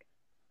everyone.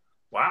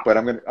 Wow. But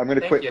I'm going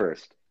to quit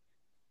first.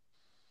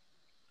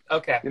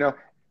 Okay. You know,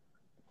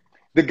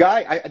 the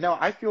guy I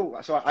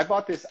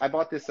bought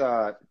this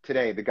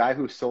today. The guy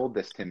who sold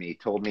this to me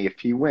told me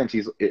if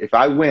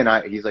I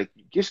win, he's like,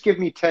 just give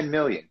me 10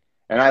 million.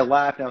 And I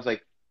laughed and I was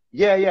like,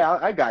 yeah,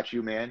 I got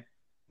you, man.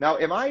 Now,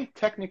 am I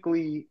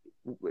technically...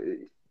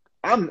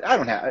 I'm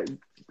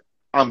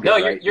good. No,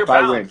 right? you're if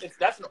I bound. win,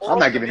 That's an oral I'm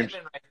not giving him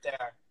right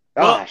there.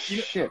 Well,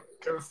 shit.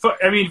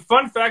 I mean,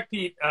 fun fact,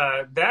 Pete.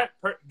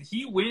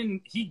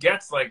 He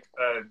gets like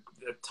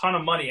a ton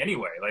of money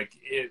anyway. Like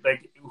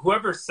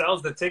whoever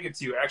sells the ticket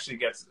to you actually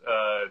gets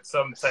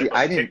some type of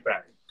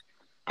kickback.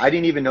 I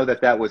didn't even know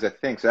that was a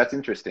thing. So that's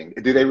interesting.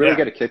 Do they really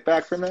get a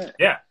kickback from that?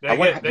 Yeah,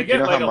 they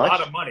get like a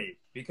lot of money,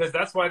 because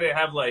that's why they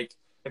have, like,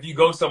 if you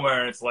go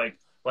somewhere and it's like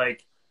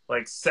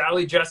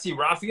Sally Jesse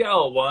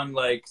Raphael won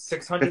like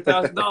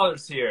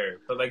 $600,000 here,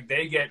 but like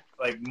they get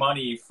like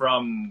money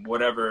from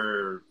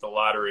whatever the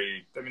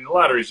lottery. I mean, the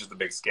lottery is just a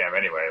big scam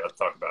anyway. Let's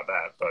talk about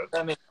that.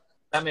 But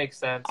that makes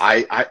sense.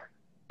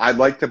 I'd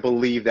like to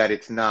believe that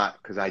it's not,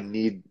 because I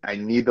need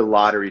the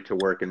lottery to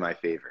work in my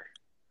favor.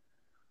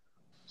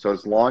 So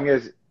as long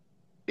as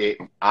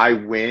I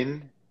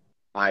win,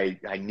 I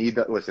need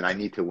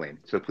to win.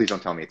 So please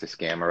don't tell me it's a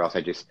scam, or else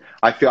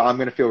I'm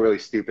going to feel really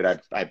stupid.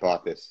 I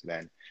bought this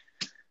then.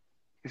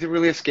 Is it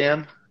really a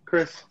scam,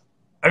 Chris?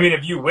 I mean,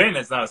 if you win,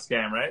 it's not a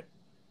scam, right?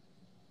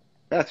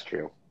 That's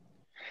true.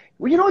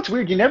 Well, you know what's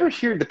weird? You never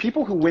hear the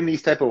people who win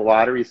these type of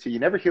lotteries, so you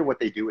never hear what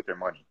they do with their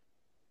money.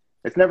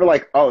 It's never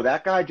like, oh,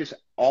 that guy just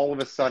all of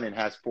a sudden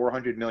has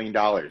 $400 million.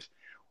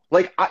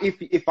 Like,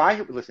 if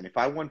I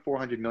won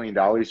 $400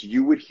 million,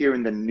 you would hear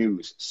in the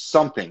news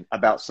something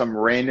about some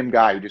random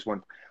guy who just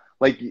won.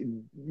 Like,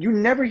 you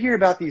never hear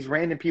about these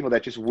random people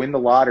that just win the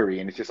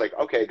lottery, and it's just like,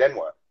 okay, then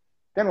what?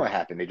 Then what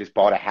happened? They just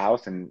bought a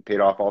house and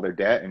paid off all their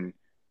debt, and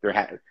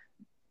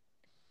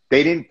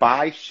they didn't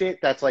buy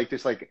shit. That's like,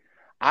 just like,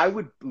 I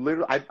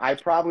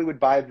probably would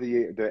buy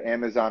the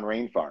Amazon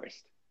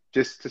rainforest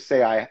just to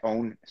say I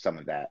own some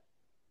of that.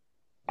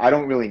 I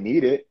don't really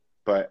need it,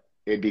 but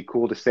it'd be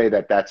cool to say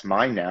that that's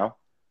mine now.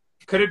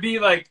 Could it be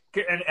like,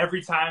 and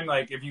every time,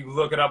 like, if you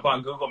look it up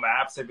on Google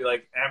Maps, it'd be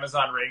like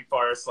Amazon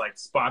rainforest, like,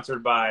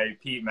 sponsored by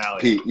Pete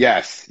Malley. Pete,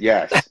 yes.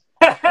 Yeah.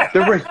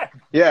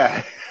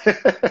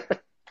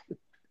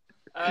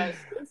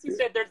 Since you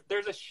said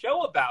there's a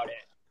show about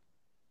it.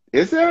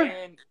 Is there?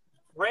 And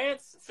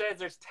France says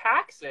there's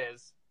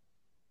taxes.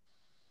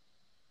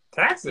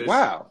 Taxes?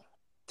 Wow.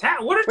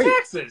 What are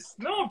taxes?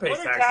 No one pays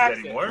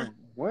taxes anymore.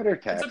 What are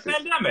It's taxes? a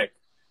pandemic.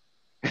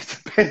 It's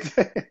a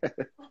pandemic.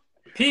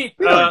 Pete,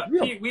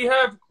 we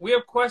have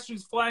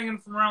questions flying in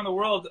from around the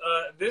world.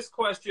 This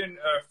question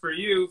for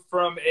you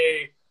from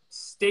a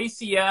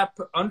Stacy App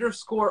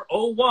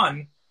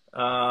 _01.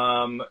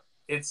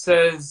 It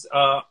says,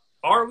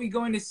 "Are we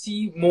going to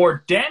see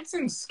more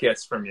dancing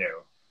skits from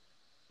you?"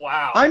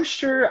 Wow. I'm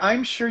sure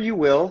you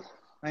will.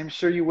 I'm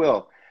sure you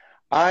will.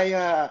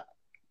 I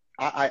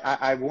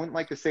wouldn't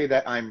like to say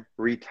that I'm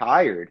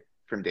retired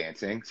from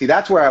dancing. See,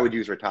 that's where I would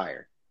use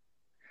retired,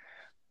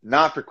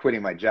 not for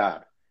quitting my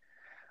job.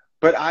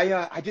 But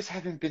I just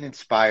haven't been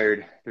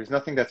inspired. There's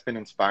nothing that's been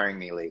inspiring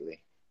me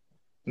lately.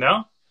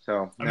 No?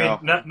 So I no.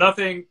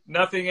 mean,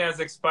 nothing as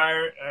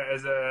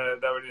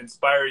that would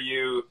inspire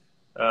you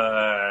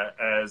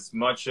as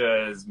much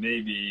as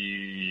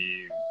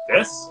maybe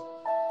this.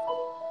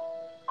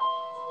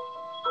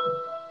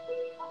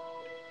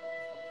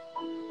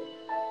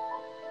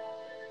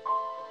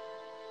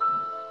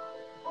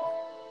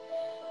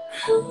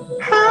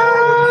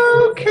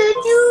 How can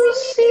you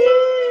see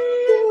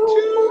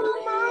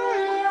into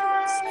my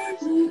eyes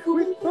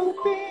with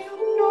open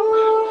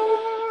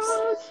doors?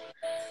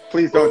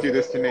 Please don't do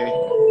this to me.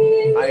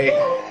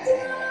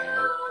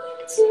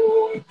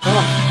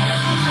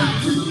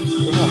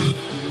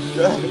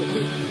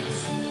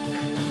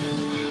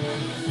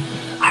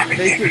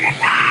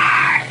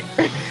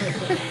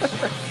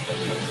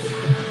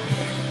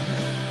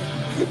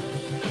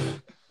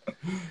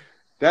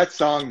 That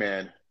song,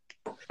 man.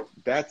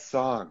 That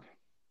song.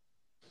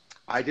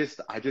 I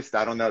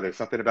don't know. There's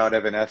something about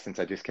Evanescence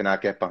I just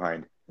cannot get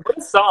behind.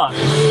 Good song.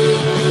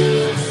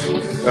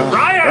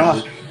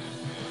 Ryan!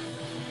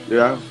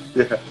 Yeah.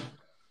 And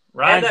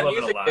Ryan's that living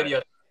music alive.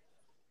 video.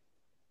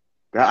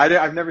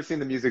 I've never seen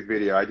the music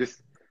video.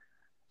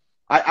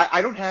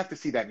 I don't have to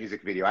see that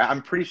music video.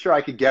 I'm pretty sure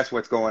I could guess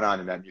what's going on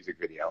in that music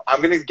video.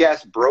 I'm going to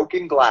guess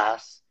broken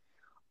glass,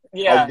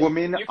 Yeah. a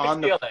woman you can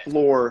on the feel it.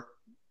 floor.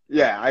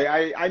 Yeah,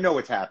 I know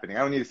what's happening. I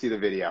don't need to see the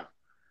video.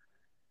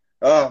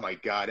 Oh my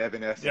God,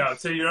 Evanescence. Yeah,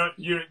 so you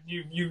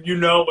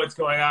know what's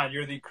going on.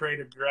 You're the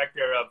creative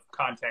director of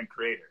content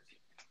creators.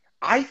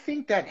 I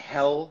think that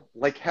Hell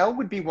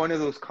would be one of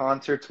those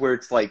concerts where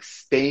it's like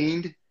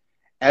Stained,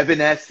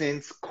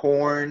 Evanescence,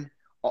 Korn,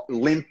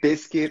 Limp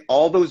Bizkit,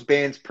 all those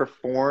bands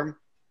perform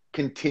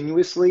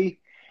continuously,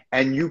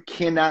 and you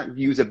cannot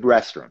use a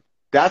restroom.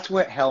 That's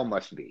what Hell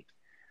must be.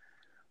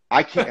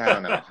 I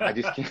don't know. I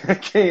just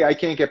can't. I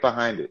can't get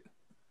behind it.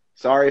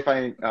 Sorry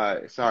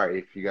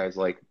if you guys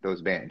like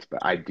those bands, but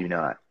I do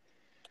not.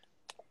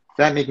 Does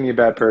that make me a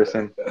bad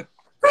person?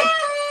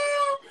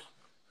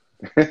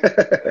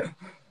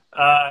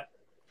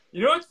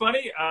 You know what's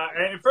funny?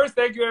 And first,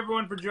 thank you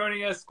everyone for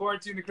joining us.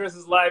 Quarantine the Chris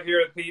is live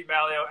here with Pete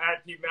Malio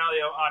at Pete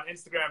Malio on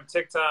Instagram,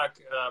 TikTok,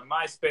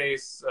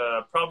 MySpace,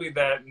 probably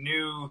that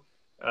new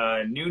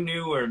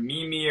or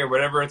Mimi or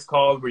whatever it's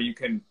called, where you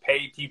can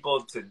pay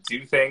people to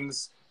do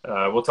things.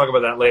 We'll talk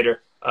about that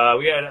later.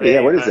 We had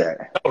what is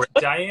that?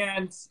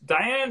 Diana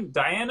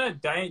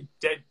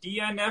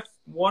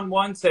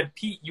DNF11 said,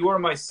 "Pete, you are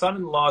my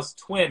son-in-law's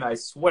twin, I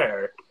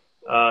swear."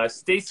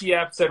 Stacy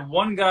App said,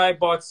 "One guy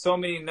bought so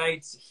many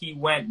nights he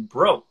went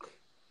broke."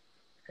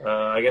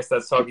 I guess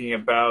that's talking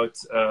about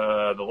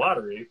the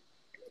lottery.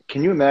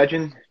 Can you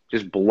imagine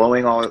just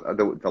blowing all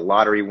the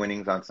lottery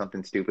winnings on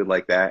something stupid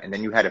like that, and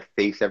then you had to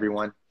face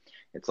everyone?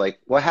 It's like,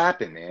 what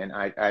happened, man?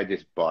 I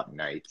just bought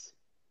nights.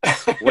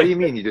 What do you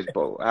mean you just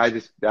bought? I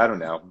don't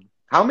know.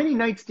 How many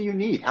nights do you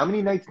need? How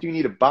many nights do you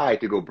need to buy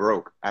to go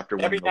broke after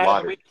winning the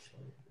lottery?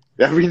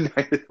 Every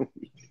night of the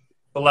week.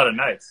 A lot of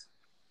nights.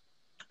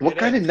 What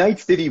kind of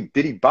nights did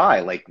he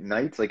buy? Like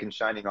nights like in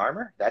Shining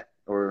Armor?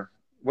 Or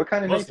what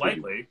kind of Most nights?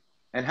 likely.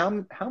 And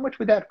how much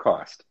would that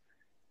cost?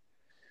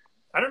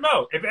 I don't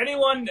know. If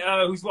anyone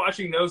who's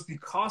watching knows the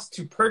cost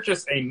to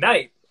purchase a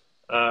night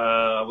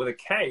with a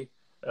K,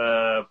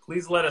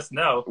 please let us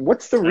know.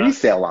 What's the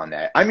resale on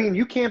that? I mean,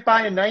 you can't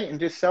buy a night and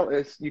just sell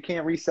it. You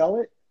can't resell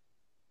it?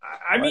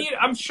 I mean,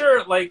 I'm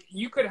sure like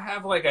you could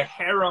have like a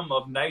harem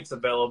of nights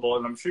available,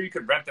 and I'm sure you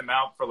could rent them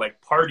out for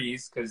like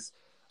parties, because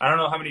I don't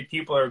know how many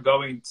people are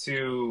going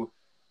to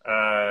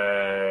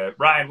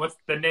Ryan, what's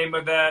the name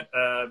of that?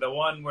 The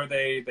one where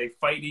they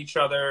fight each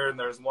other, and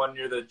there's one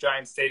near the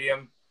Giant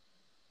Stadium.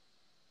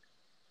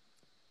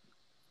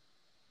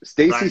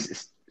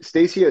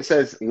 Stacy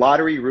says,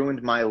 "Lottery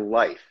ruined my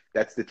life."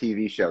 That's the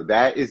TV show.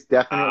 That is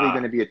definitely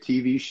going to be a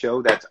TV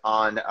show that's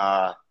on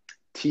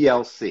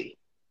TLC.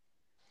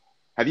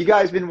 Have you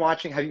guys been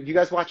watching? Have you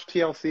guys watched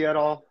TLC at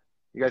all?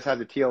 You guys have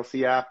the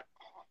TLC app?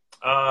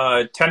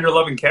 Tender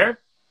Love and Care?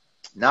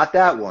 Not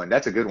that one.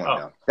 That's a good one,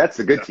 though. That's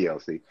the good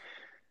TLC.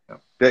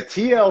 No. The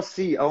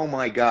TLC, oh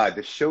my God,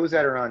 the shows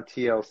that are on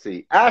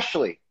TLC.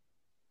 Ashley,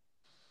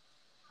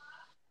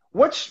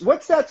 what's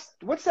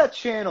that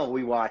channel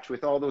we watch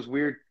with all those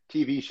weird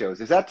TV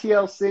shows? Is that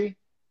TLC?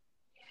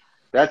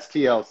 That's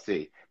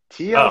TLC.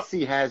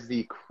 TLC has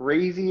the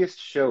craziest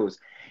shows.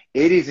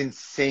 It is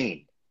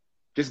insane.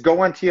 Just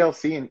go on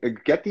TLC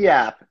and get the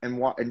app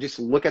and just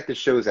look at the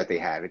shows that they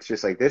have. It's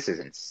just like, this is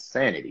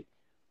insanity.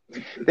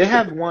 They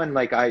have one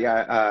like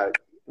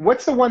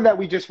what's the one that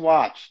we just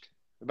watched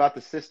about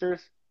the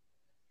sisters?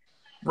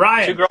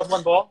 Ryan. Two girls,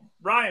 one ball.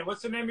 Ryan,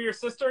 what's the name of your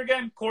sister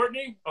again?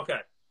 Courtney? Okay.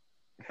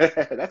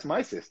 That's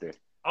my sister.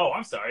 Oh,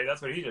 I'm sorry.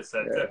 That's what he just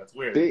said. Yeah. That's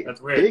weird. Big,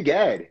 That's weird. Big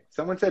Ed.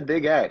 Someone said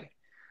Big Ed.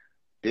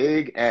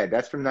 Big Ed.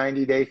 That's from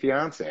 90 Day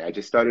Fiance. I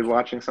just started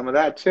watching some of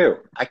that too.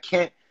 I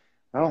can't.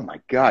 Oh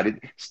my God.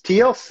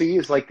 TLC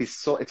is like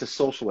this. It's a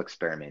social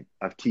experiment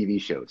of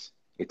TV shows.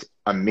 It's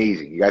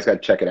amazing. You guys got to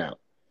check it out.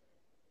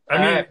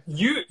 I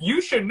mean,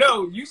 you should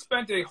know. You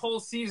spent a whole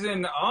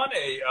season on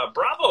a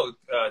Bravo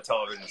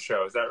television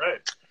show. Is that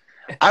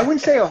right? I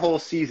wouldn't say a whole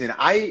season.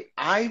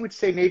 I would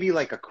say maybe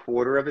like a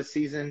quarter of a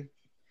season.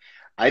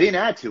 I didn't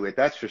add to it,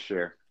 that's for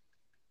sure.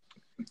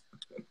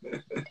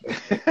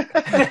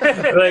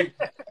 Like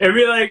it'd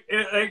be like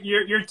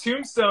your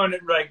tombstone,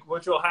 like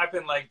which will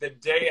happen like the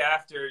day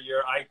after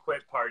your I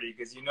quit party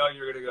because you know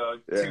you're gonna go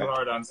too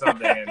hard on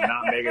something and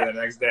not make it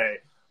the next day.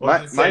 We'll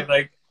just say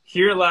like,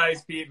 here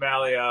lies Pete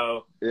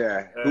Malio.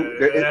 Yeah.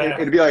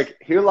 It'd be like,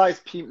 here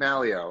lies Pete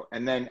Malio,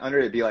 and then under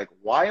it'd be like,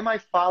 why am I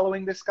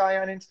following this guy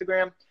on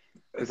Instagram?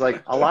 It's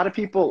like a lot of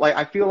people, like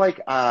I feel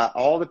like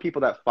all the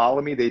people that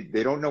follow me,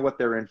 they don't know what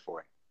they're in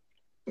for.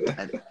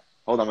 And,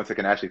 hold on one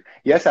second, Ashley.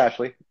 Yes,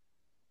 Ashley.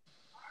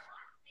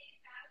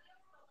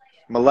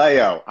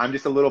 Maleo. I'm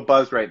just a little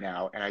buzzed right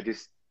now, and I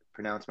just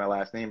pronounced my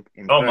last name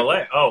incorrectly. Oh,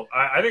 Maleo. Oh,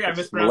 I think I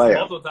mispronounced it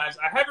multiple times.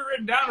 I have it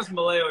written down as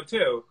Maleo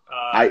too.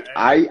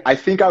 I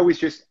think I was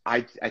just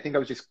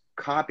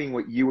copying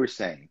what you were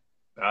saying.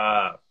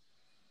 Because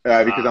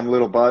I'm a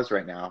little buzzed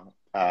right now.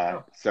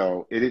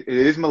 So it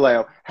is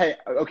Maleo. Hey,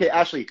 okay,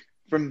 Ashley,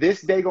 from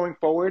this day going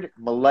forward,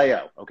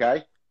 Maleo,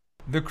 okay?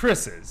 The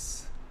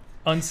Chris's,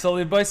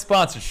 unsullied by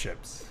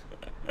sponsorships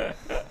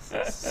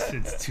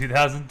since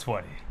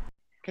 2020.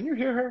 Can you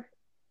hear her?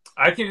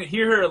 I can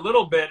hear her a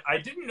little bit. I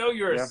didn't know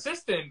your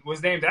assistant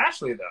was named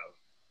Ashley, though.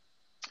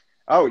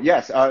 Oh,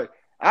 yes.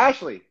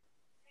 Ashley,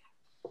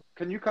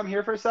 can you come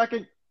here for a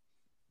second?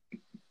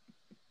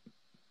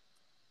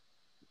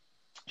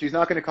 She's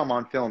not going to come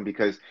on film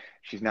because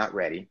she's not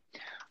ready.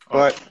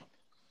 But,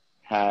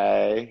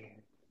 hey.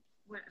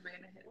 What am I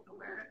going to hit?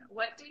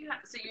 What do you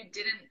have? So you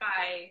didn't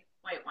buy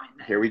white wine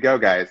then? Here we go,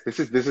 guys. This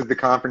is the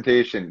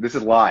confrontation. This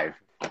is live.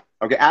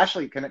 Okay,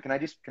 Ashley, can I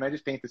just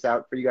paint this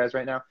out for you guys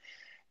right now?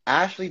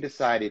 Ashley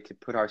decided to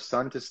put our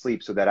son to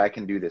sleep so that I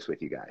can do this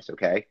with you guys,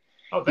 okay?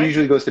 Oh, he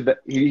usually goes to bed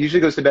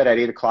at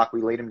 8 o'clock.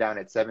 We laid him down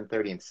at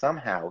 7:30, and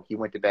somehow he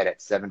went to bed at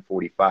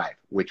 7:45,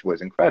 which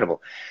was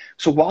incredible.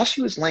 So while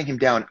she was laying him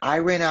down, I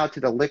ran out to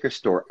the liquor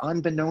store,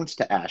 unbeknownst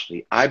to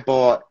Ashley. I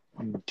bought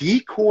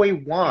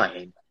Decoy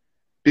wine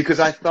because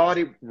I thought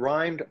it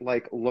rhymed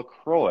like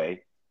LaCroix.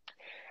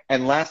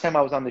 And last time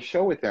I was on the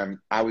show with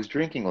them, I was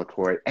drinking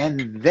LaCroix.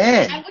 And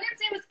then I wouldn't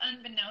say it was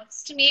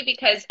unbeknownst to me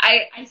because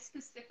I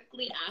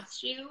specifically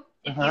asked you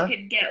if you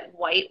could get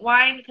white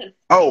wine because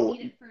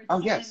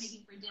yes,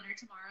 making for dinner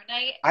tomorrow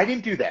night. I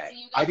didn't do that. So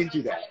I didn't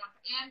do that.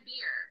 And beer.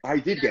 I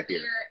did get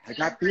beer. I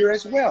got beer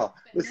as well.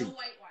 Listen, no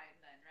white wine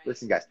then, right?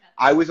 Listen, guys.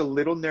 I was a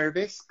little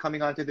nervous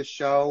coming onto the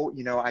show.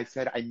 You know, I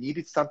said I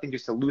needed something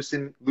just to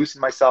loosen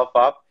myself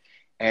up,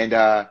 and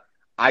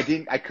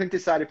I couldn't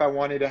decide if I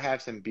wanted to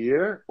have some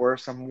beer or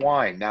some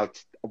wine. Now,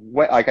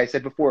 like I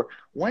said before,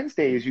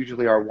 Wednesday is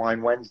usually our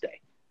wine Wednesday,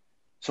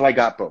 so I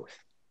got both.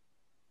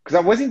 Because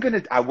I wasn't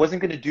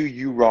gonna do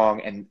you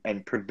wrong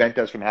and prevent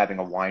us from having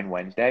a wine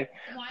Wednesday.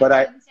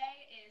 Wednesday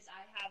is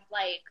I have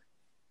like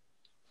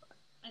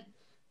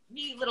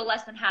maybe a little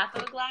less than half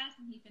of a glass,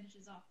 and he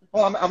finishes off with.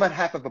 Well, I'm at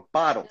half of a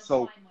bottle, so.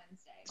 Wine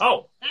Wednesday.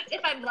 Oh. That's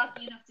if I'm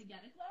lucky enough to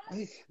get a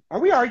glass. Are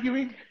we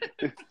arguing?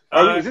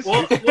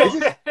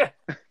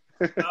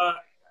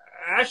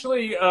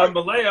 Ashley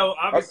Maleo,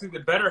 obviously the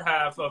better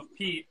half of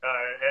Pete.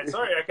 And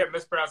sorry, I kept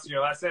mispronouncing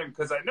your last name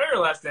because I know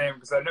your last name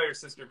because I know your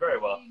sister very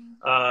well.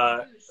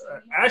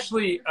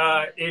 Ashley,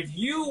 if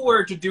you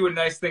were to do a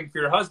nice thing for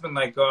your husband,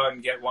 like go out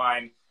and get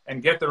wine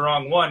and get the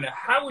wrong one,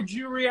 how would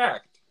you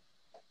react?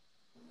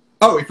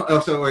 So if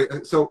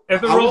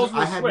the roles were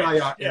I had switched,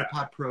 my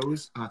AirPod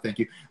Pros. Thank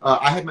you.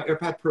 I had my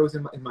AirPod Pros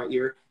in my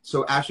ear,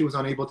 so Ashley was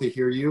unable to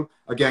hear you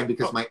again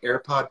because my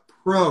AirPod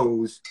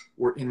Pros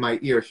were in my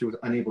ear. She was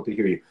unable to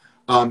hear you.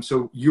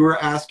 So you were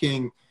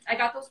asking. I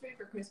got those for you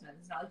for Christmas.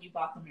 It's not like you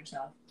bought them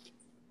yourself.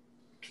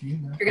 You're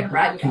gonna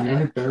brag about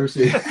it. Embarrass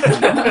it.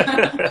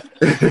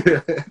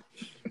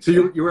 So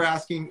you were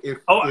asking if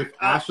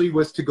Ashley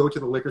was to go to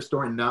the liquor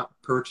store and not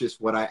purchase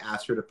what I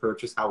asked her to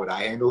purchase, how would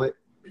I handle it?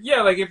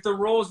 Yeah, like if the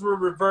roles were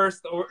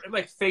reversed or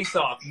like face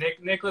off,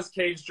 Nicolas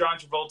Cage, John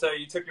Travolta,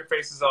 you took your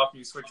faces off and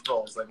you switched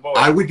roles. Like, whoa.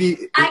 I would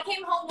be I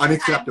came home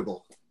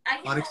unacceptable. I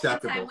came home one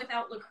time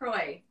without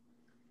LaCroix.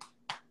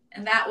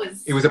 And that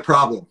was It was a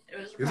problem. It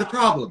was a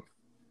problem.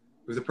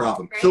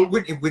 Right? So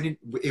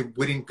it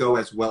wouldn't go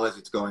as well as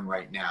it's going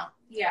right now.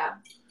 Yeah.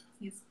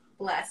 He's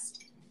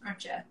blessed,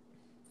 aren't you?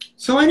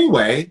 So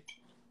anyway,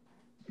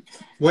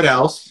 what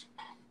else?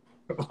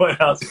 What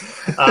else?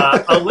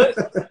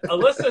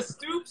 Alyssa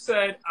Stoop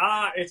said,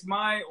 it's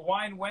my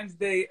Wine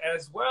Wednesday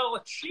as well.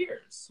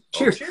 Cheers.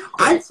 Cheers. Cheers.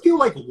 I feel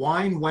like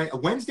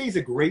Wednesday is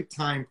a great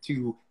time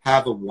to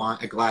have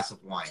a glass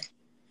of wine.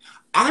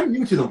 I'm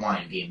new to the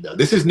wine game, though.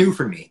 This is new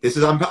for me.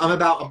 I'm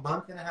about a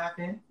month and a half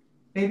in,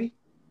 maybe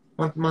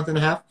month and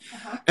a half,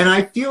 and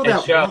I feel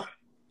that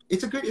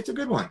it's a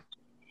good one.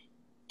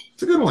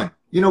 It's a good one.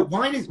 You know,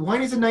 wine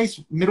is a nice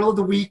middle of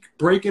the week.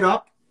 Break it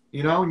up,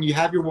 you know, and you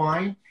have your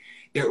wine.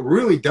 It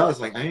really does.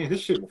 Like, I mean,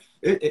 this shit.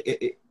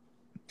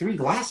 3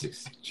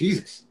 glasses.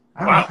 Jesus.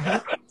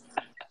 Wow.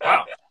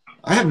 Wow.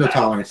 I have no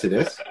tolerance to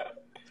this.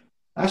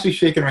 Actually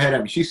shaking her head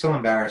at me. She's so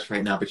embarrassed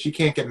right now, but she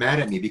can't get mad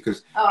at me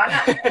because. Oh, I'm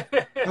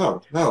not.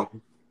 Oh no.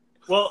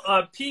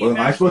 Well, Pete and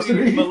Ashley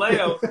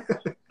Maleo.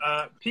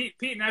 Pete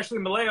and Ashley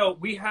Maleo,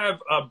 we have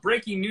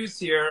breaking news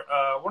here.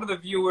 One of the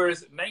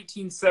viewers,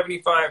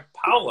 1975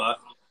 Paula,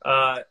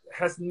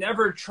 has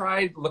never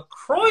tried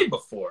LaCroix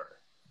before.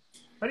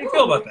 How do you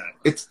feel about that?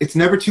 It's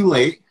never too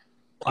late.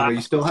 Wow.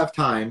 You still have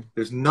time.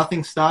 There's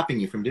nothing stopping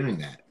you from doing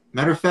that.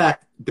 Matter of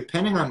fact,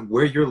 depending on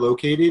where you're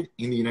located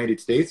in the United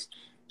States,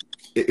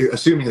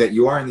 assuming that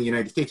you are in the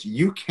United States,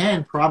 you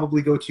can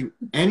probably go to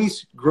any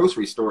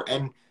grocery store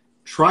and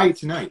try it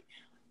tonight.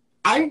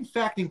 I, in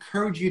fact,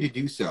 encourage you to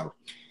do so.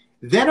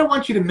 Then I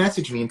want you to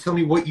message me and tell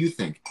me what you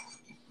think.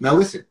 Now,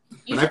 listen.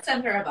 You should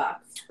send her a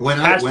box.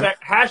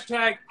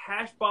 Hashtag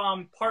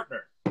Hashbomb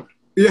partner.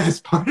 Yes,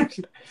 partner.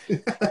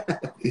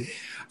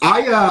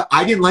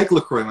 I didn't like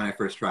LaCroix when I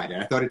first tried it.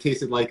 I thought it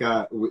tasted like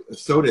a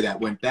soda that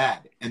went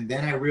bad. And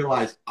then I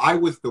realized I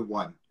was the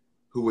one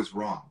who was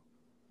wrong.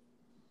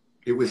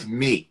 It was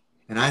me.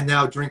 And I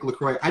now drink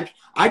LaCroix.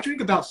 I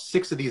drink about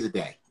 6 of these a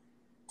day.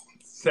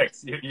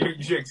 6. You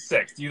drink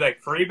 6. Do you like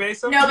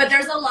freebase them? No, but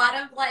there's a lot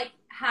of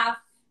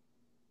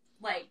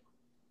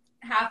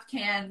half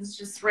cans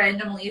just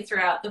randomly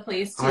throughout the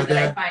place too that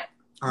I find.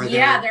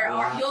 There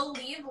are. You'll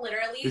leave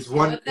literally is 2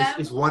 one of them.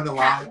 is one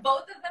alive?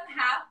 Both of them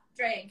half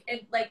drank and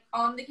like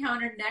on the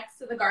counter next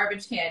to the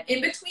garbage can,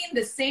 in between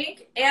the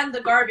sink and the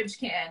garbage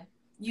can.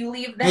 You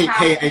leave the half.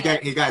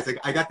 Hey guys!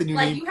 I got the new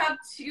name. You have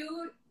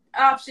 2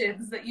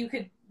 options that you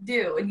could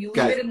do, and you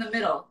leave it in the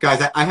middle.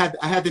 Guys, I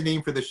had the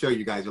name for the show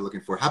you guys are looking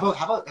for. How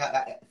about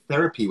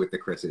therapy with the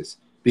Chris's?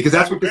 Because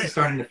that's what this is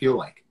starting to feel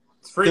like.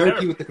 It's free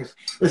therapy with the Chris.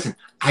 Listen,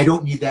 I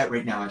don't need that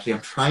right now. Actually,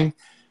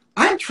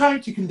 I'm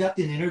trying to conduct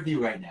an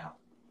interview right now.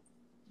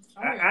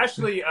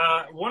 Ashley,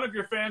 one of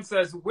your fans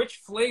says, which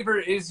flavor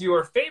is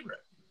your favorite?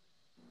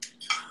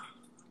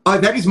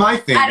 That is my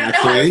fan,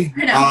 actually.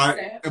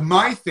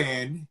 My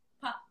fan.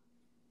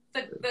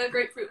 The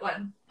grapefruit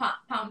one.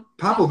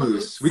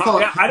 Pamplemousse. We call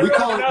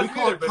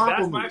it but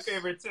that's my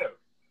favorite too.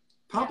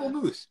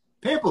 Pamplemousse.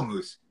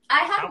 Pamplemousse.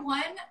 I had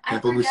one. I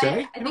think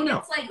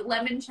it's like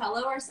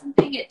limoncello or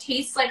something. It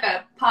tastes like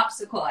a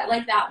popsicle. I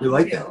like that one.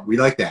 We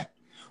like that.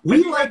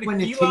 We like when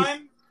it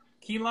tastes.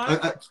 Key lime?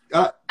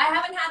 I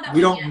haven't had that.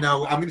 We don't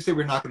know. I'm going to say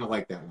we're not going to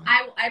like that one.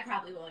 I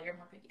probably will. You're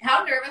more picky.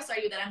 How nervous are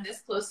you that I'm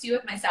this close to you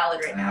with my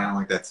salad right now? I don't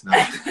like that smell.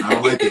 I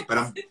don't like it, but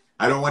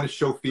I don't want to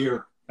show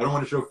fear. I don't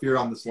want to show fear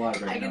on the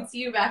slide right now. I can see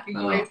you backing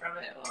away from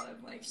it while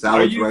I'm like.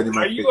 Salad's right in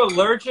my face. Are you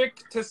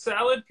allergic to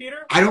salad,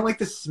 Peter? I don't like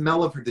the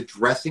smell of the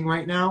dressing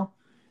right now,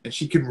 and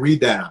she can read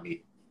that on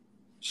me.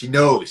 She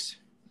knows.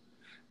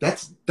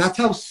 That's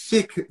how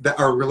sick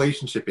our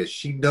relationship is.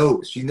 She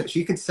knows.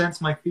 She can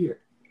sense my fear.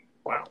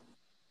 Wow.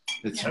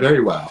 It's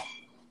very well.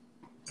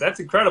 That's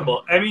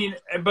incredible. I mean,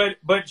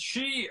 but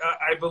she,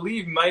 I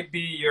believe, might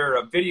be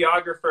your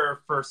videographer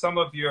for some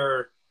of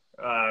your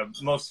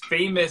most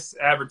famous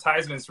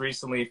advertisements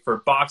recently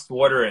for boxed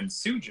water and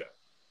Suja.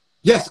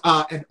 Yes,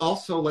 and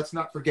also let's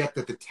not forget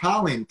that the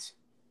talent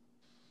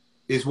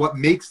is what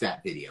makes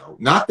that video,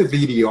 not the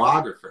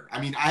videographer. I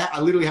mean, I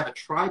literally have a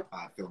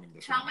tripod filming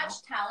this. How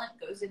much talent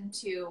goes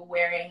into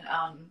wearing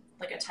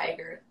like a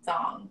tiger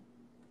thong?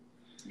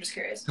 I'm just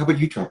curious. How about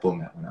you try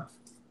pulling that one off?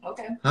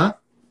 Okay. Huh?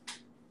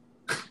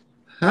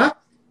 Huh?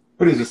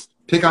 What is this?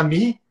 Pick on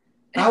me,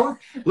 Howard?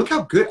 Look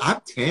how good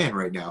I'm tan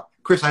right now.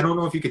 Chris, I don't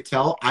know if you could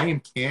tell. I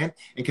am tan.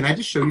 And can I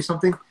just show you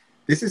something?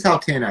 This is how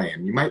tan I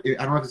am. I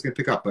don't know if it's going to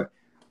pick up, but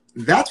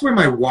that's where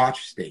my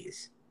watch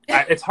stays.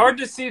 It's hard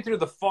to see through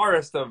the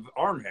forest of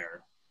arm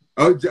hair.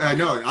 Oh, I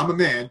know. I'm a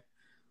man.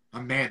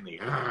 I'm manly.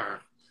 You're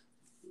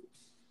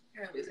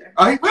a loser.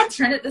 What?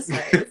 Turn it this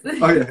way.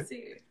 Oh, yeah.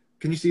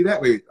 Can you see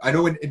that? Wait, I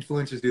know when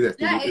influencers do that.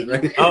 Yeah,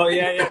 right? Oh,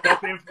 yeah.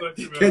 That's the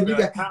influencer. Can you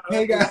guys,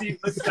 hey, guys, can you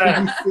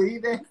see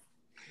that?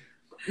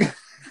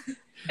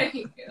 Thank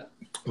you.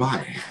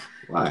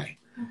 Why?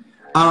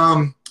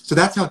 So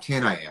that's how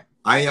tan I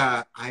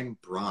am. I'm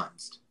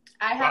bronzed.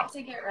 I have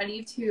to get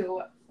ready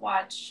to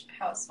watch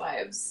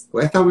Housewives.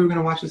 Well, I thought we were going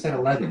to watch this at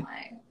 11.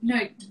 No,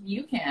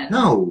 you can.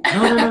 No.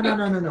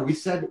 We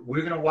said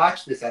we're going to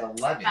watch this at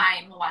 11.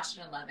 Fine, we'll watch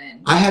it at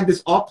 11. I had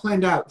this all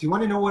planned out. Do you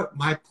want to know what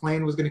my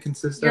plan was going to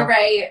consist of? You're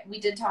right. We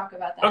did talk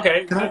about that.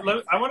 Okay.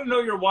 I want to know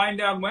your Wind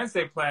Down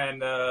Wednesday plan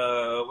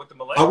with the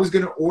millennials. I was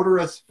going to order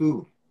us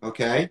food,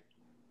 okay?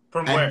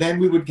 From where? And then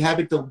we would have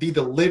it be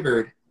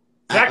delivered.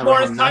 Zach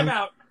Morris,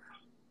 timeout.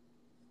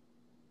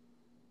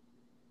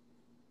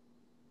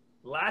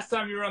 last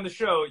time you were on the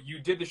show, you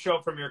did the show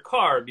from your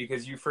car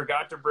because you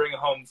forgot to bring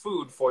home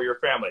food for your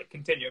family.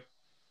 Continue.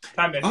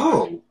 Time in.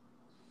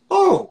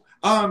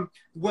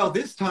 Well,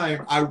 this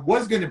time I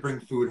was going to bring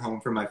food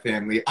home for my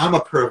family. I'm a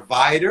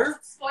provider.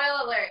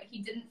 Spoiler alert, he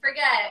didn't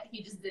forget.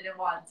 He just didn't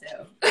want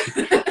to.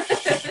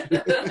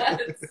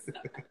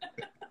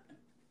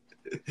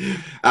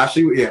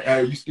 Ashley, yeah,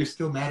 you're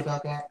still mad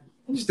about that?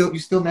 You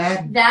still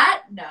mad?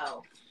 That?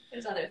 No.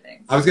 There's other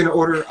things. I was gonna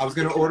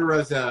order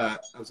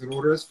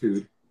us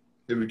food.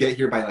 It would get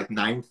here by like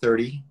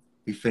 9:30.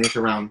 We finish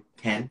around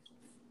 10.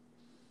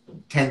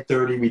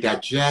 10:30, we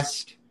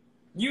digest.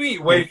 You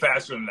eat way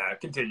faster than that.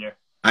 Continue.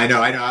 I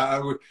know.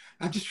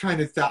 I'm just trying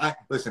to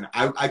listen.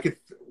 I could.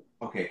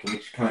 Okay,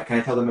 can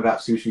I tell them about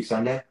Sushi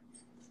Sunday?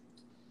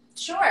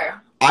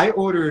 Sure. I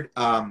ordered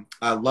a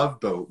Love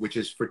Boat, which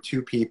is for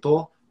 2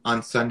 people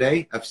on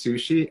Sunday of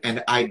sushi,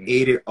 and I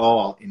ate it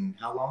all in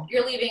how long?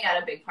 You're leaving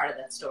out a big part of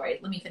that story.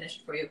 Let me finish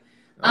it for you.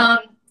 Oh.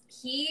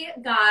 He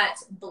got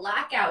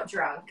blackout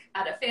drunk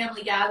at a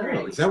family gathering.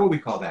 Oh, is that what we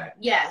call that?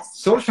 Yes.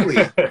 Socially.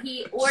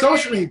 He ordered,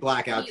 Socially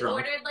blackout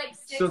drunk. He ordered like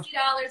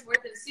 $60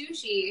 worth of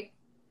sushi,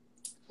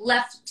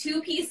 left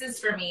 2 pieces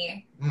for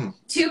me.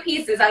 2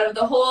 pieces out of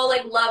the whole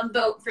like Love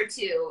Boat for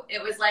 2.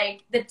 It was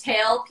like the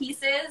tail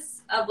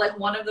pieces of like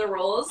one of the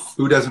rolls.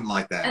 Who doesn't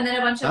like that? And then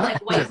a bunch of like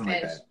whitefish.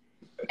 Like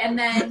and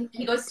then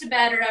he goes to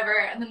bed or whatever.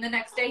 And then the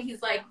next day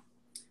he's like,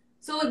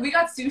 so like, we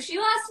got sushi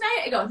last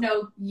night? I go,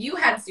 no, you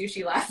had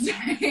sushi last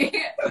night.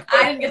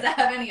 I didn't get to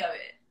have any of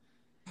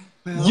it.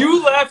 Well,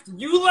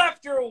 You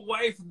left your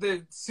wife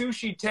the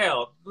sushi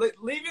tail.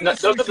 Leaving the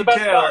Those are the sushi best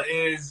tail part.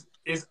 is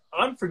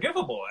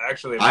unforgivable,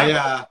 actually.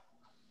 I'm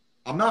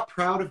not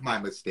proud of my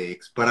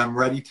mistakes, but I'm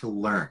ready to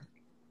learn.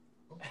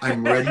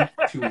 I'm ready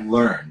to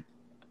learn.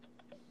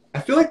 I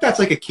feel like that's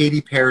like a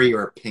Katy Perry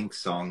or a Pink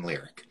song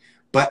lyric,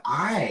 but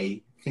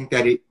I think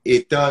that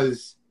it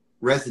does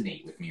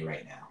resonate with me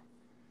right now.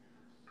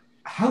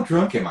 How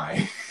drunk am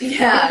I?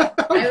 Yeah.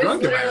 How I was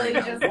drunk am I literally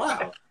right just now?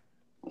 Wow.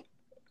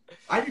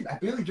 I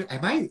barely drink.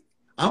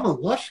 I'm a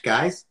lush,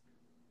 guys.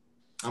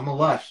 I'm a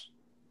lush.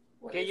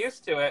 Get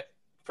used to it.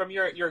 From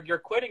your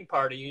quitting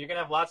party, you're gonna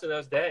have lots of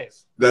those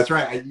days. That's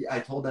right. I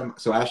told them.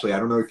 So Ashley, I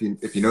don't know if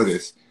you know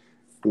this.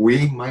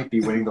 We might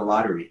be winning the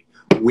lottery.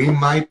 We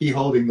might be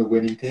holding the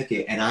winning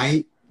ticket. And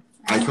I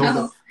told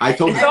them. It's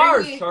Every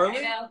ours, week, Charlie.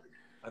 I know.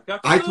 I've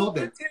got I the told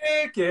them.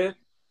 ticket.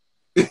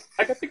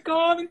 I got the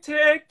golden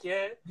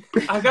ticket.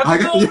 I got I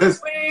the got- golden yes.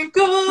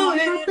 twinkle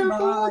in my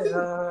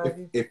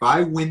eye. If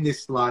I win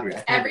this lottery,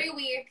 Every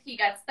week he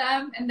gets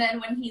them, and then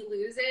when he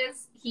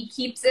loses, he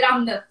keeps it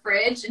on the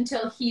fridge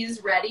until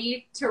he's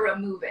ready to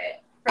remove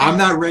it. I'm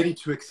not ready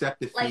to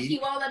accept defeat. Like, he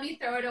won't let me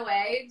throw it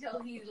away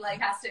until he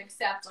like has to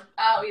accept, like,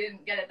 oh, we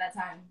didn't get it that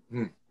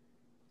time.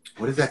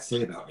 What does that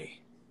say about me?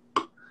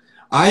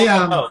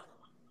 Oh.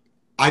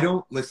 I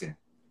don't listen.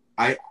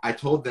 I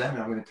told them,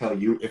 and I'm going to tell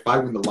you, if I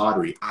win the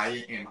lottery,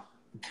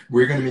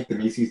 we're going to make the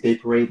Macy's Day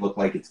Parade look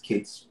like it's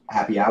kids'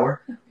 happy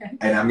hour, Okay.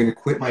 and I'm going to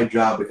quit my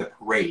job with a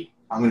parade.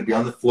 I'm going to be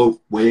on the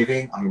float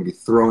waving. I'm going to be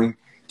throwing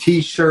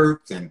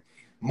T-shirts and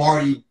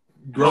Mardi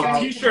Gras.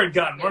 T-shirt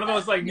gun. One of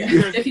those like New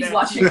Year's If he's Eve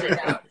watching t-shirt right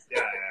now. guns.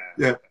 Yeah.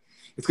 Yeah,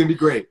 it's going to be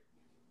great.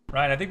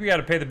 Ryan, I think we got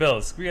to pay the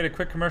bills. Can we get a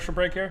quick commercial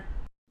break here?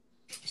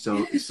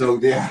 So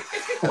yeah.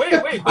 Wait,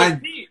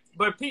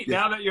 but Pete,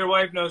 Yeah. now that your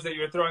wife knows that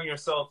you're throwing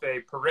yourself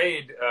a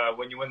parade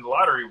when you win the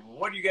lottery,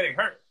 what are you getting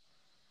hurt?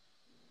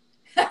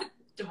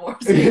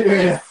 Divorce.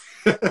 Yeah.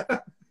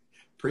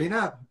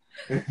 Prenup.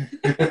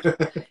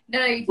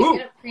 No, you Ooh. can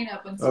get a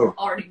prenup when Oh.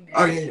 already married.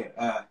 Oh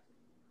yeah.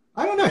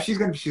 I don't know. She's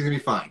gonna be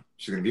fine.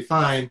 She's gonna be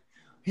fine.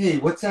 Hey,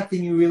 what's that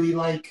thing you really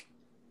like?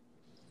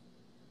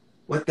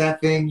 What's that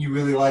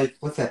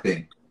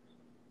thing?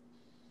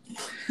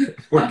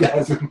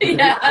 Orgasm.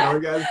 Yeah.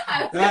 Orgasm.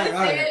 I was Ah, gonna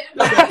all say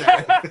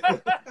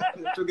right.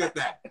 it. She'll get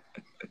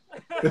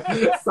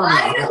that.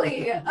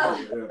 Finally.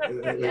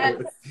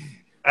 Yes.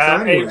 So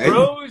anyway.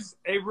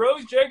 A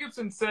Rose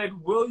Jacobson said,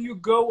 "Will you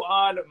go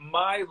on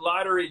My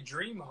Lottery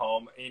Dream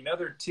Home,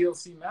 another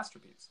TLC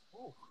masterpiece?"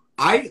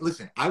 I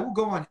will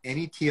go on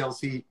any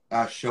TLC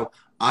show.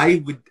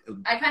 I would.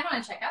 I kind of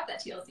want to check out that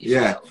TLC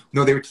Yeah. show.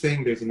 No, they were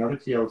saying there's another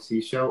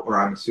TLC show, or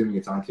I'm assuming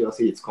it's on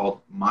TLC. It's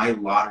called My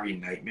Lottery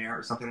Nightmare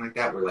or something like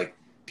that, where like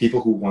people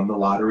who won the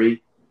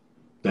lottery,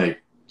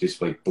 like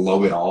just like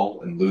blow it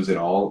all and lose it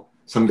all.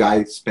 Some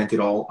guy spent it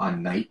all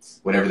on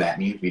knights, whatever that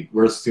means.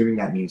 We're assuming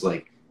that means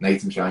like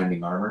knights in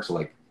shining armor. So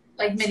like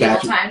Medieval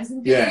Statue. times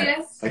and Yeah.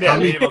 enthusiasts. Like Yeah, how,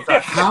 many, medieval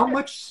times. how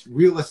much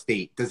real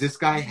estate does this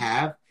guy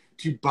have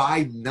to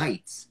buy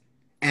knights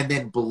and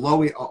then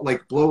blow it,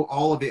 like blow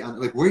all of it on?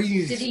 Like, where do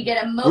you? Did he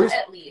get a moat where's-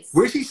 at least?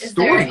 where's he Is there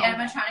storing an all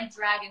that? animatronic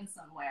dragon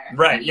somewhere?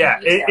 Right, We yeah.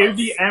 need It'd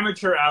be details.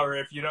 amateur hour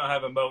if you don't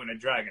have a moat and a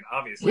dragon,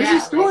 obviously. Where's Yeah, he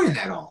storing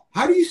that all?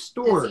 How do you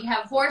store? Does he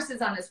have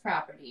horses on his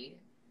property?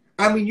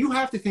 I mean, you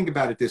have to think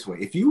about it this way: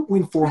 if you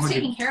win Who's 400,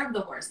 taking care of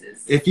the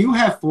horses? if you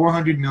have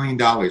 $400 million,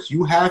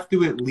 you have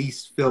to at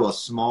least fill a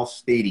small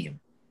stadium,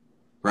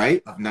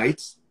 right, of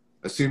knights,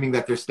 assuming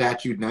that they're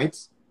statued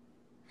knights.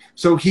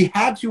 So he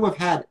had to have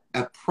had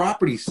a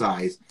property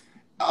size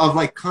of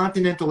like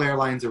Continental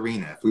Airlines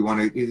Arena, if we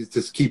want to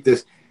just keep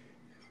this.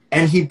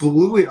 And he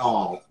blew it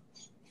all.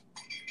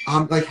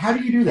 Like, how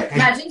do you do that?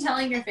 Imagine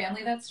telling your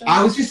family that story.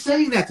 I was just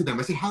saying that to them.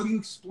 I said, how do you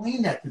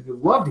explain that to the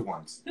loved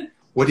ones?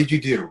 What did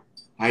you do?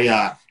 I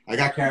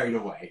got carried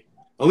away.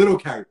 A little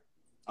carried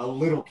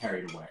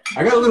away.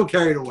 I got a little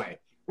carried away.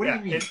 What do you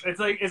mean? It's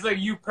like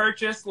you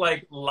purchased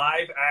like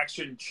live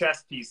action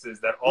chess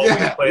pieces that always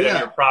played on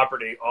your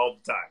property all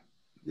the time.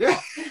 Yeah.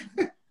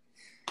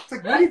 It's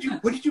like,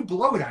 what did you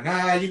blow it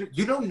on?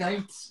 You know,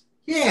 knights.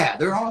 Yeah,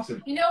 they're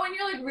awesome. You know when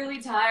you're like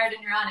really tired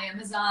and you're on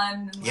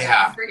Amazon and like,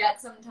 you forget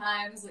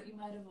sometimes what you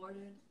might have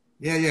ordered.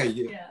 Yeah.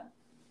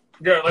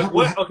 Yeah, like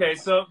what? Okay,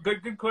 so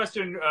good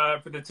question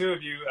for the two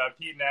of you,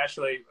 Pete and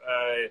Ashley.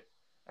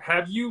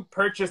 Have you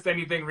purchased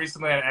anything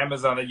recently on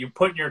Amazon that you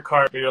put in your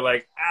cart, but you're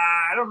like,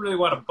 I don't really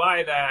want to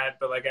buy that,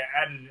 but like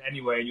I added it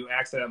anyway, and you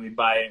accidentally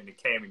buy it and it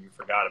came and you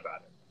forgot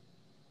about it?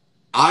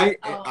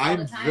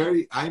 I'm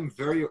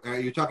very.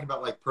 You're talking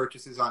about like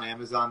purchases on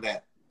Amazon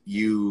that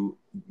you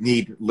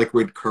need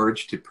liquid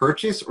courage to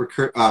purchase, or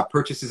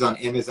purchases on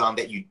Amazon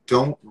that you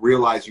don't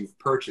realize you've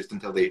purchased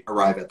until they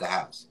arrive at the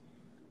house?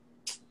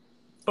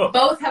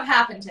 Both have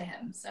happened to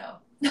him, so.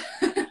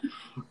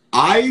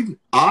 I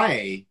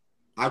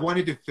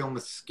wanted to film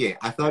a skit.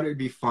 I thought it would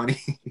be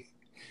funny.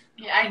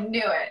 Yeah, I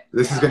knew it.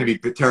 This is going to be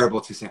terrible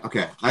to say.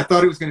 Okay. I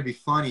thought it was going to be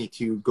funny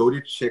to go to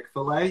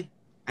Chick-fil-A,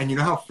 and you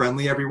know how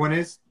friendly everyone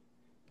is?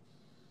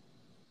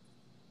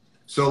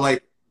 So,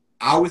 like,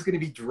 I was going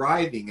to be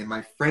driving, and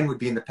my friend would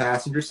be in the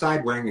passenger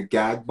side wearing a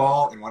gag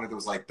ball and one of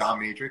those, like,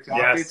 dominatrix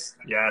outfits.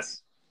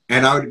 Yes.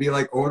 And I would be,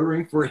 like,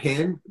 ordering for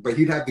him, but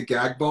he'd have the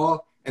gag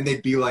ball, and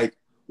they'd be like,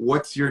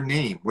 what's your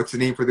name? What's the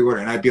name for the order?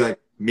 And I'd be like,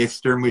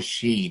 Mr.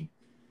 Machine.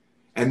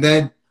 And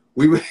then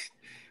we'd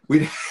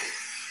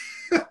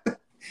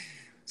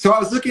so I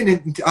was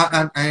looking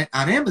on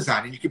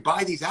Amazon, and you could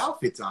buy these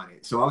outfits on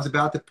it. So I was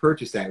about to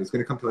purchase that. It was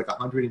going to come to like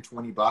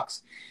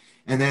 $120.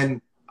 And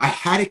then I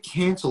had to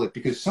cancel it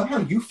because somehow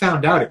you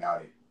found out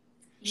about it.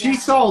 Yeah. She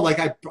saw, like,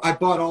 I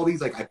bought all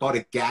these, like, I bought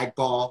a gag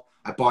ball.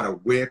 I bought a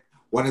whip,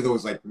 one of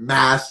those, like,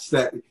 masks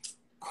that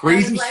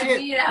crazy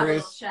shit.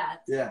 Chris.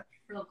 Yeah.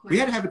 Real quick. We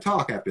had to have a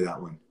talk after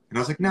that one. And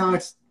I was like, no,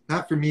 it's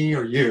not for me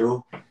or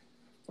you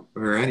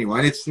or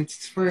anyone.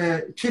 It's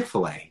for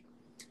Chick-fil-A.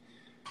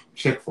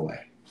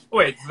 Chick-fil-A.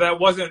 Wait, that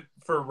wasn't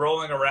for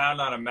rolling around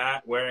on a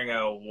mat wearing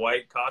a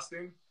white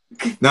costume?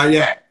 Not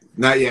yet.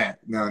 No.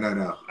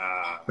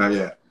 Not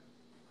yet.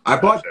 I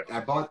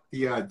bought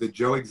the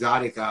Joe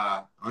Exotic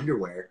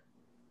underwear,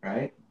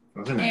 right?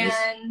 Those are nice.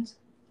 And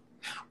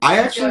I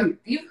actually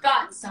you've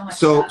got so much.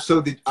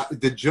 So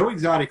the Joe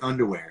Exotic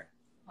underwear.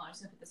 Oh, I'm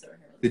just gonna put this over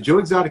here. The Joe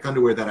Exotic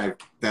underwear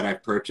that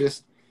I've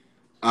purchased.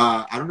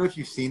 I don't know if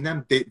you've seen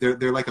them.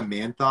 They're like a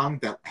man thong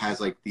that has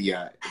like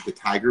the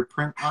tiger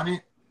print on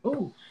it.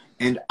 Oh.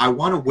 And I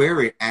want to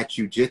wear it at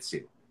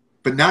jiu-jitsu,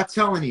 but not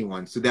tell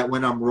anyone, so that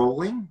when I'm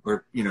rolling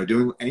or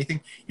doing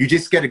anything, you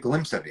just get a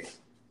glimpse of it.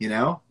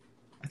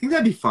 I think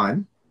that'd be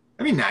fun.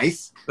 That'd be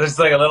nice. There's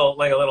like a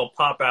little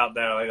pop out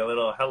there, like a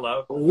little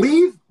hello.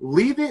 Leave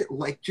it,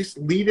 like, just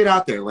leave it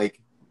out there. Like,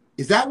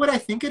 is that what I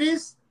think it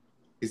is?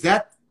 Is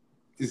that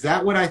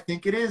what I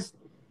think it is?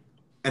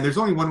 And there's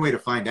only one way to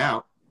find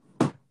out.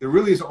 There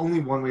really is only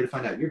one way to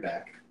find out. You're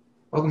back.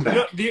 Welcome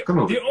back. Come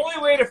over. The only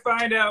way to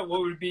find out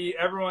what would be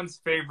everyone's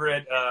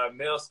favorite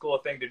middle school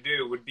thing to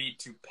do would be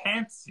to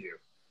pants you.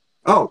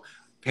 Oh,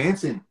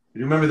 pantsing.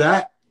 You remember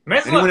that?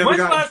 When's the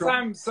last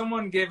time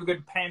someone gave a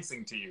good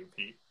pantsing to you,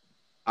 Pete?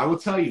 I will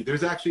tell you.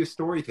 There's actually a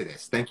story to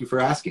this. Thank you for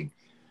asking.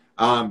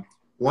 One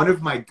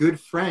of my good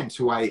friends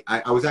who I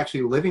was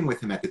actually living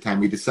with him at the time,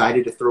 we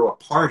decided to throw a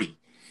party,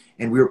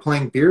 and we were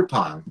playing beer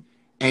pong,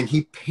 and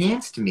he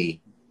pantsed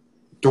me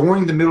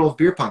during the middle of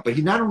beer pong. But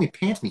he not only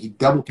pantsed me, he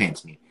double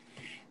pantsed me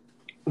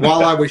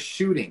while I was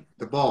shooting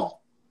the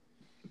ball.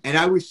 And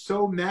I was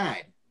so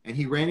mad. And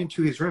he ran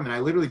into his room, and I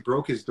literally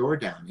broke his door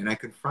down, and I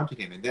confronted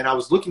him. And then I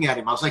was looking at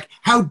him. I was like,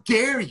 how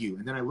dare you?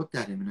 And then I looked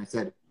at him, and I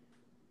said,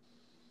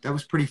 that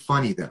was pretty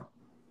funny, though.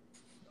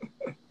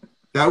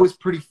 That was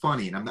pretty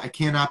funny, and I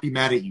cannot be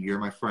mad at you. You're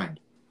my friend.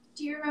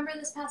 Do you remember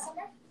this past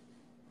summer?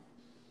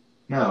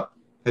 No,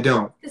 I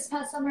don't. This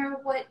past summer,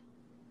 what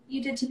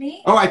you did to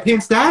me? Oh, I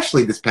pantsed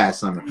Ashley this past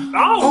summer.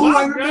 Oh,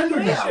 I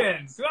remember now. Wow,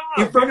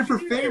 in front of her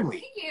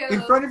family. Thank you.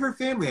 In front of her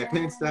family, I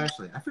pantsed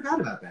Ashley. I forgot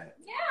about that.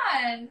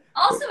 Yeah, and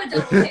also a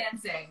double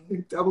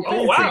pantsing. Double pantsing.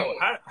 Oh, wow.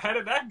 How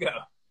did that go?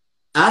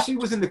 Ashley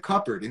was in the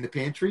cupboard in the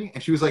pantry,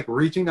 and she was like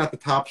reaching at the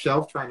top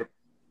shelf trying to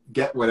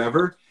get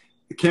whatever.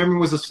 Cameron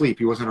was asleep.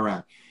 He wasn't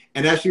around.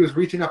 And as she was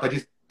reaching up, I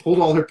just pulled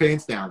all her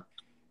pants down.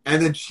 And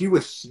then you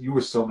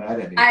were so mad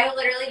at me. I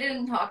literally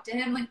didn't talk to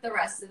him like the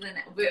rest of the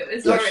night. It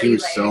was already she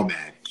was late. so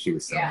mad. She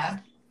was so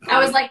mad. I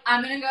was like,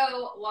 I'm going to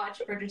go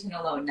watch Bridgerton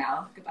alone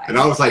now. Goodbye. And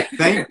I was like,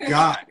 thank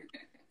God.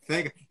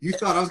 You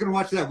thought I was going to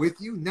watch that with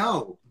you?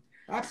 No,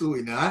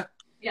 absolutely not.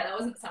 Yeah, that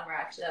wasn't summer,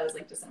 actually. That was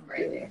like December,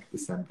 I think.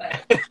 December.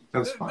 But that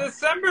was fun.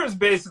 December is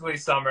basically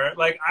summer.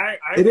 Like, I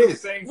it was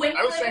is. saying, when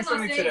I was you saying lived in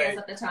something Las today. Vegas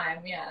at the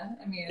time, yeah.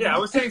 I mean, yeah, I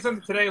was saying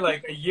something today,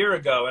 like a year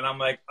ago, and I'm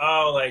like,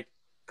 oh, like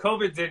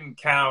COVID didn't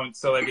count,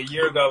 so like a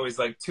year ago is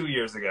like 2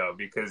 years ago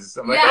because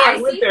I'm like, Yeah, oh, I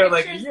I went see there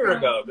like a pictures year from-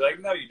 ago. Be like,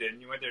 no, you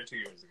didn't. You went there 2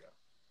 years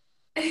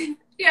ago.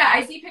 Yeah,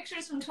 I see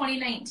pictures from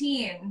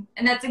 2019,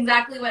 and that's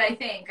exactly what I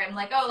think. I'm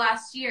like, oh,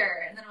 last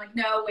year, and then I'm like,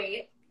 no,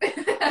 wait.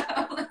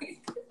 Like,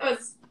 it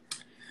was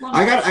long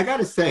I ago.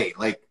 gotta say,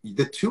 like,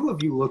 the two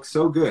of you look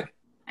so good.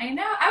 I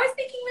know. I was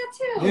thinking that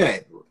too. Yeah,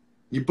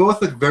 you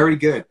both look very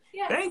good.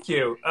 Yeah. Thank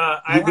you.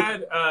 I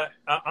had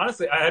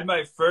honestly, I had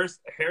my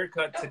first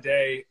haircut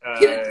today.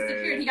 He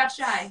disappeared. He got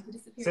shy. He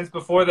disappeared. Since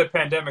before the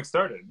pandemic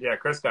started. Yeah,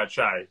 Chris got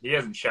shy. He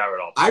hasn't showered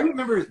all. I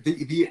remember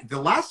the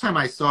last time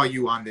I saw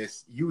you on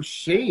this, you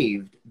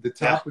shaved the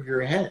top of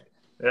your head,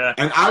 Yeah.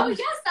 and Oh yes,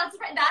 that's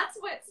right. That's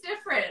what's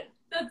different.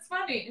 That's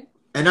funny.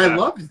 and I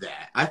loved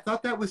that. I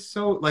thought that was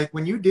so, like,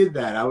 when you did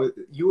that,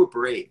 you were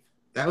brave.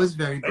 That was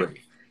very brave.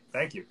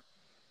 Thank you.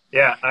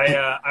 Yeah,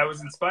 I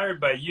was inspired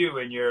by you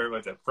and your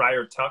what's it,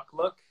 Friar Tuck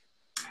look.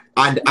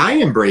 And I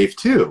am brave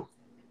too.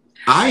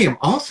 I am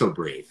also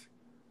brave.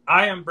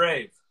 I am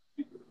brave.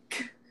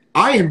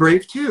 I am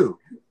brave too.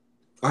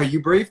 Are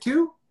you brave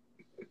too?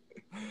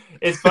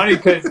 It's funny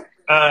because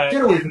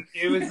Get away from-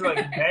 it was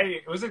like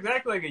May. It was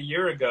exactly like a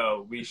year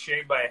ago. We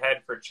shaved my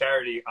head for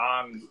charity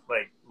on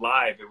like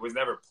live. It was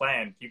never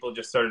planned. People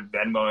just started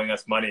Venmoing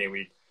us money, and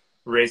we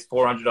raised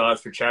 $400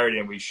 for charity,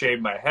 and we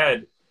shaved my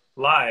head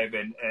live.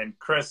 And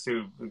Chris,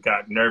 who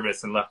got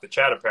nervous and left the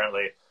chat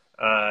apparently,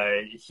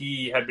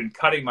 he had been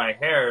cutting my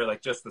hair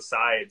like just the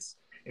sides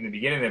in the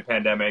beginning of the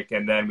pandemic,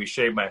 and then we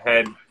shaved my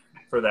head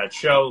for that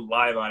show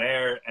live on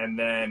air. And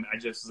then I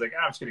just was like,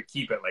 I'm just gonna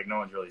keep it, like no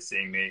one's really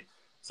seeing me.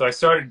 So I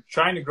started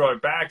trying to grow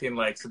it back in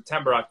like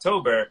September,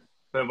 October.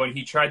 But when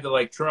he tried to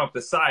like trim up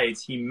the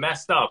sides, he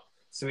messed up.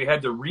 So he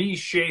had to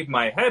reshave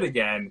my head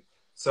again.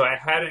 So I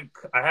haven't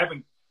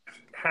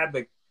had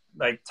the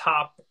like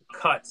top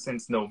cut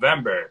since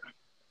November.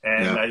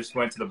 And Yeah. I just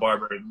went to the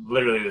barber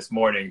literally this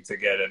morning to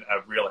get a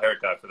real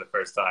haircut for the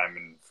first time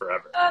in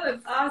forever. Oh,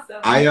 that's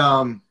awesome. I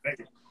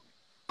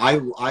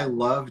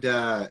loved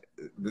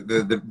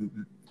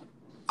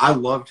I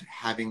loved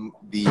having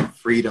the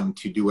freedom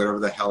to do whatever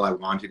the hell I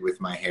wanted with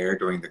my hair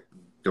during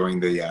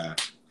the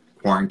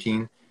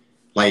quarantine.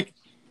 Like,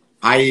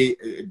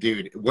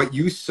 dude, what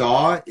you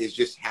saw is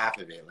just half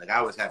of it. Like,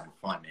 I was having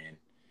fun, man.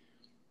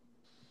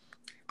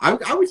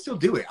 I would still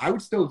do it. I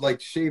would still like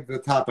shave the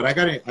top, but I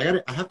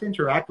have to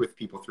interact with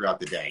people throughout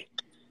the day.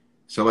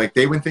 So like,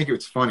 they wouldn't think it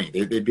was funny.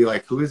 They'd be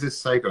like, who is this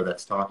psycho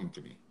that's talking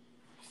to me?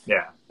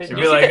 Yeah. Did And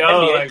you you're see like, the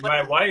oh, NBA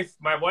like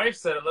my wife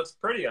said it looks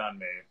pretty on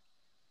me.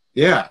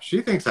 Yeah,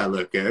 she thinks I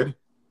look good.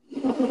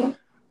 There's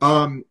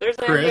an NBA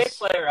Chris,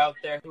 player out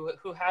there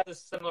who has a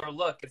similar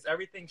look. It's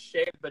everything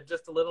shaved, but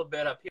just a little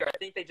bit up here. I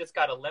think they just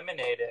got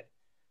eliminated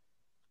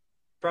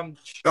from oh, is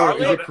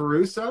Charlotte. it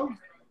Caruso?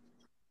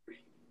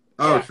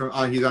 Oh, Yeah.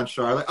 from he's on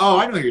Charlotte. Oh,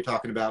 I know who you're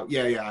talking about.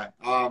 Yeah.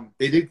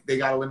 They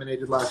got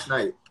eliminated last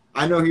night.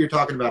 I know who you're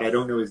talking about. I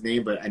don't know his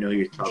name, but I know who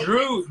you're talking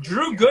about.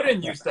 Drew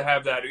Gooden used to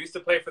have that. He used to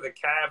play for the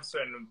Cavs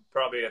and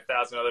probably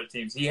 1,000 other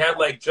teams. He had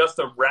like just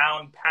a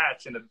round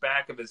patch in the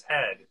back of his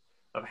head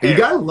of hair. You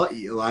gotta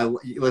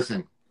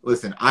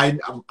listen.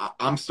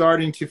 I'm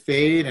starting to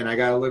fade, and I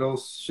got a little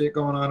shit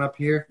going on up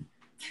here.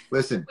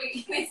 Listen.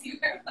 Wait, can I see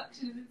your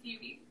reflection in the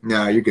TV?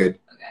 No, you're good.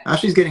 Okay. Now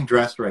she's getting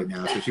dressed right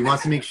now, so she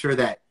wants to make sure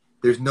that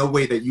there's no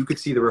way that you could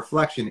see the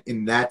reflection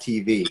in that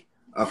TV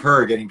of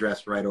her getting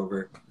dressed right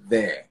over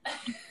there.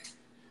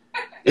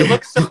 It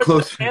looks similar to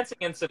Close. the dancing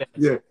incident.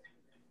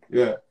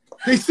 Yeah.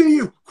 They see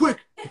you. Quick.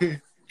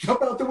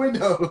 Jump out the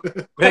window.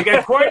 Like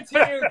at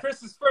quarantine,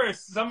 Chris is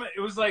first. It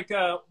was like,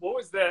 what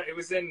was that? It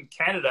was in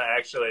Canada,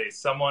 actually.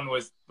 Someone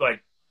was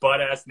like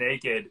butt-ass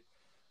naked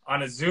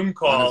on a Zoom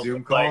call. On a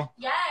Zoom call?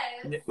 Yes.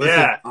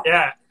 Listen,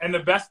 Yeah. And the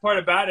best part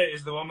about it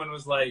is the woman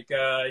was like,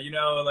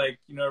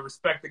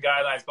 respect the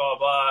guidelines, blah, blah,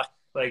 blah.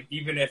 Like,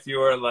 even if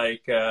you're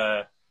like,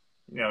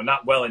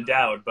 not well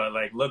endowed, but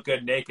like look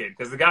good naked.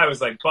 Because the guy was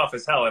like buff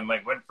as hell and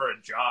like went for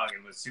a jog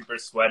and was super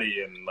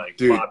sweaty and like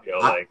Dude,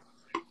 flabby.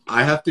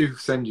 I have to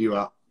send you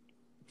up.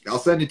 I'll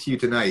send it to you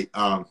tonight.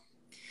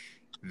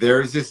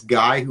 There's this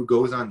guy who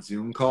goes on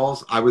Zoom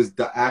calls.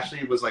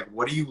 Ashley was like,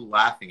 what are you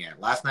laughing at?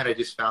 Last night I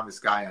just found this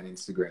guy on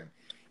Instagram.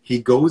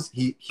 He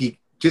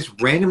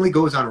just randomly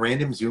goes on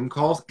random Zoom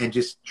calls and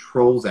just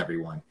trolls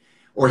everyone.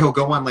 Or he'll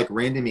go on like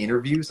random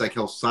interviews. Like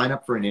he'll sign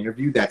up for an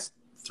interview that's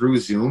through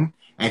Zoom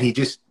and he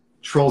just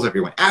trolls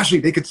everyone. Ashley,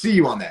 they could see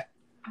you on that.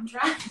 I'm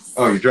dressed.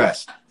 Oh, you're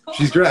dressed.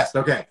 She's dressed.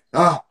 Okay.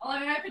 Ah, Oh,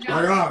 I'm in my oh my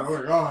pajamas. God. Oh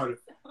my God.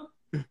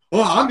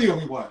 Oh, I'm the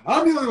only one.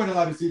 I'm the only one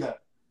allowed to see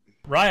that.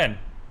 Ryan,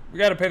 we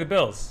got to pay the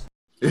bills.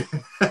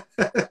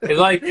 It's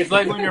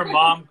like when your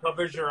mom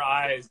covers your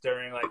eyes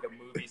during like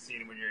a movie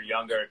scene when you're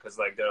younger because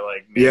like they're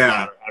like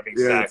having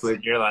Yeah, sex it's like-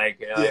 and you're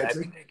like, I it's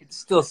think I can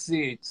still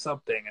see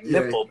something, a Yeah,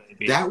 nipple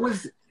maybe.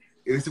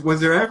 Was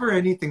there ever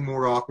anything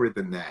more awkward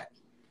than that?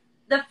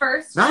 The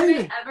first Not time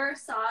even- I ever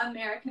saw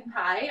American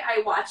Pie,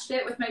 I watched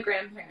it with my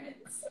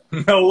grandparents.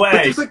 No But way.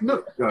 there's like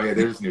no. Oh yeah,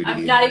 there's nudity.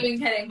 I'm not even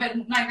kidding, but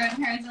my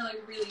grandparents are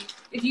like really.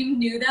 If you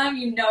knew them,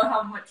 you know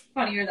how much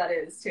funnier that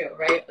is too,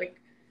 right? Like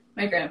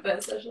My grandpa,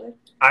 especially.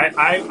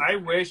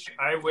 I wish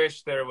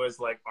there was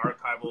like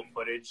archival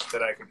footage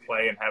that I could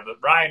play and have it.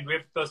 Ryan, do we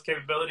have those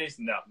capabilities?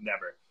 No,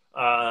 never.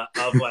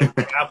 Of like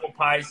the apple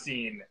pie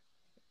scene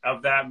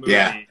of that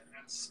movie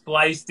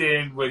spliced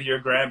in with your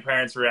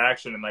grandparents'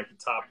 reaction in like the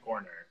top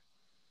corner.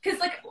 Because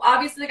like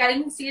obviously like I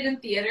didn't see it in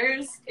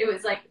theaters. It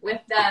was like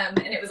with them,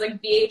 and it was like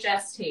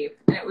VHS tape,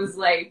 and it was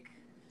like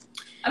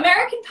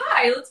American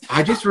Pie.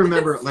 I just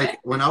remember like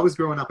when I was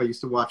growing up, I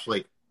used to watch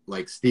like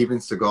Steven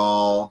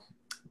Seagal,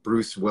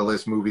 Bruce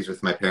Willis movies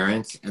with my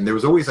parents, and there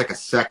was always like a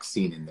sex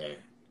scene in there.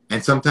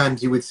 And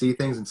sometimes you would see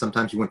things and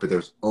sometimes you wouldn't, but there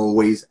was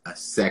always a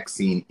sex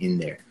scene in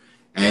there.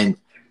 And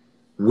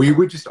we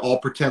would just all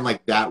pretend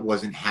like that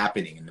wasn't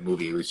happening in the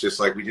movie. It was just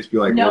like, we'd just be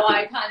like, no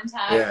eye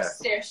contact,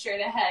 stare straight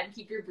ahead,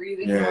 keep your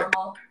breathing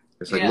normal.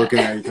 It's like looking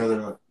at each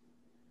other.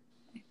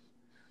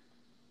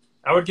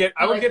 I would get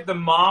the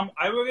mom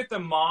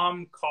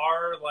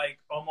car, like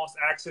almost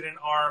accident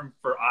arm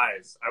for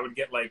eyes. I would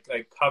get like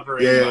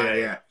covering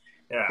Yeah.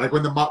 Like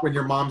when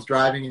your mom's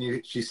driving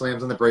and she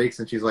slams on the brakes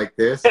and she's like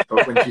this,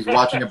 but when she's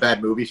watching a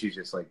bad movie, she's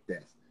just like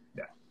this.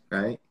 Yeah.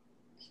 Right?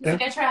 She's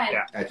like, I tried.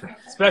 Yeah. I tried.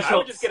 I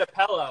would just get a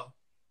pillow.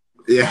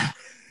 Yeah.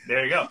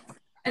 There you go.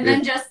 And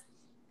then just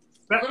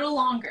a little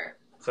longer.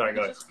 Sorry,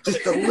 go ahead.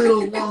 Just a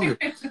little longer.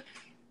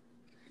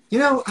 You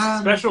know,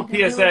 special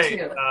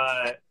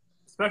PSA.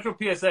 Special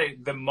PSA.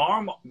 The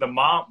mom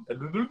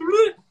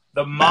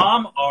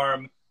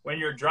arm when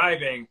you're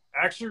driving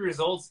actually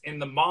results in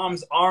the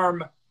mom's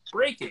arm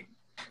breaking.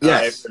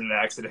 Yes. In an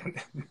accident.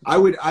 I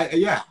love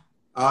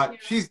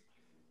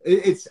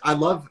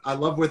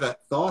where the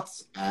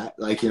thoughts at.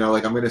 Like, you know,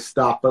 like I'm gonna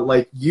stop, but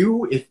like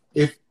if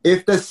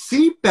the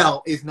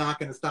seatbelt is not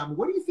gonna stop me,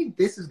 what do you think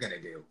this is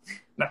gonna do?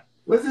 No.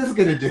 What's this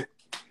gonna do?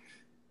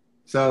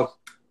 So,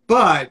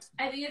 but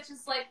I think it's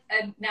just like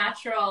a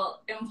natural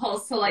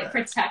impulse to like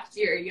protect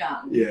your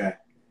young. Yeah.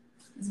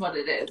 Is what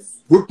it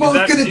is. We're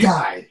both gonna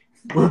die.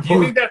 Do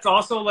you think that's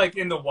also like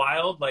in the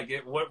wild? Like,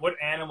 what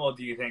animal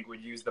do you think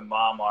would use the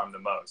mom arm the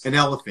most? An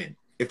elephant.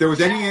 If there was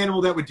any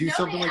animal that would do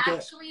something like that,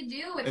 actually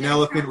do. An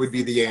elephant would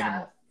be the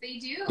animal. They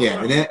do.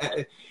 Yeah,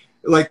 and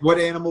like what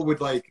animal would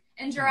like?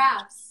 And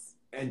giraffes.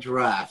 And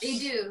giraffes. They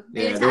do.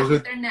 They attack those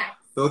with their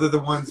necks. Those are the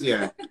ones.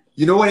 Yeah.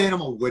 You know what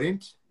animal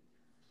wouldn't?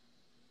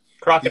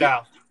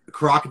 Crocodile.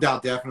 Crocodile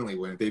definitely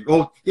wouldn't.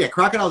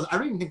 Crocodiles. I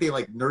don't even think they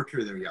like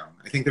nurture their young.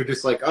 I think they're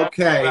just like,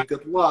 okay,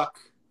 good luck.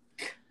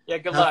 Yeah,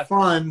 good Have luck.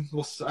 fun.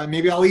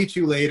 Maybe I'll eat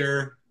you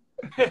later.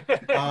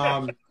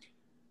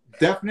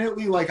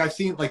 Definitely, like I've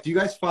seen. Like, do you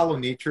guys follow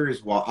Nature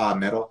is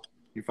Metal?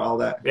 You follow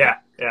that? Yeah.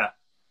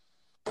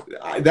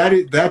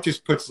 That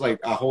just puts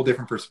like a whole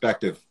different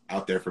perspective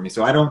out there for me.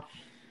 So I don't.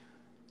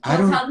 Tell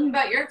them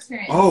about your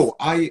experience. Oh,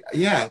 I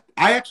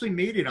actually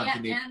made it onto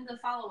Nature. And the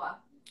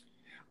follow-up.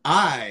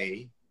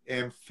 I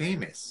am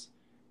famous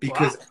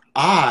because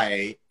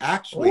I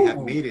actually have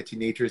made it to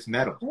Nature's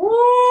Metal. Just say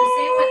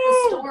what the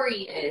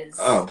story is.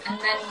 Oh. And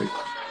then...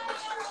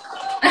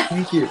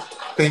 Thank you.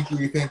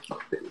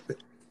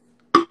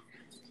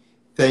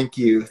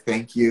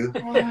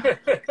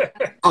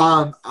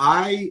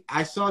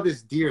 I saw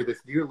this deer.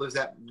 This deer lives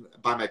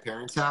by my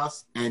parents'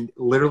 house, and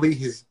literally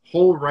his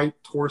whole right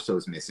torso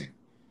is missing.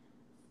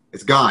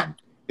 It's gone.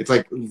 It's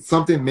like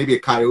something, maybe a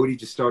coyote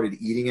just started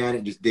eating at it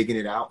and just digging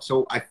it out.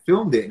 So I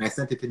filmed it and I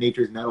sent it to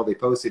Nature's Metal. They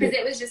posted it.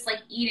 Because it was just like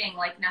eating,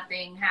 like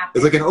nothing happened.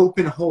 It's like an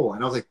open hole.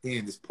 And I was like,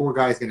 damn, this poor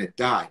guy's going to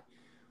die.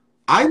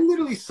 I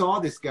literally saw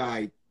this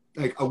guy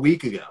like a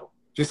week ago.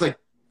 Just like,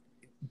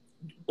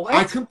 what?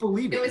 I couldn't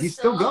believe it. It was He's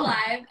still still going.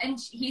 alive. And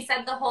he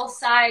said the whole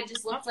side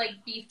just looked like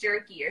beef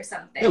jerky or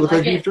something. Yeah, it looked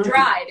like beef jerky.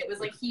 Dried. It was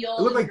like healed.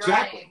 It looked like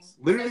drying. Jacklings.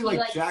 Literally so he,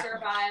 like Jacklings.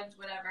 Survived,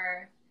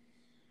 whatever.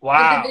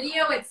 Wow. But the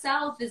video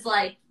itself is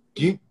like...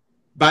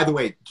 By the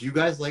way, do you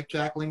guys like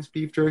Jacklings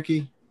beef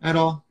jerky at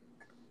all?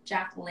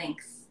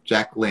 Jacklings.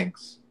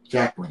 Jacklings.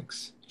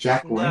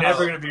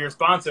 Never going to be your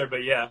sponsor,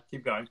 but yeah,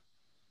 keep going.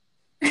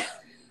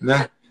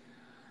 Nah.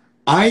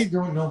 I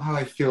don't know how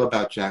I feel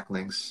about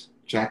Jacklings.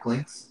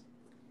 Jacklings.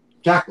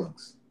 Jack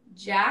Links.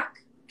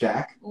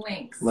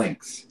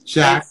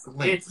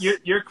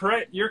 You're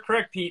correct. You're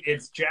correct, Pete.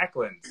 It's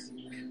Jacklins.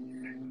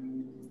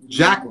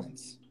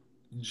 Jacklings.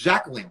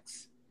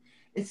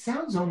 It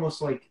sounds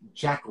almost like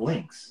Jack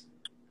Links.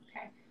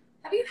 Okay.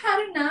 Have you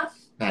had enough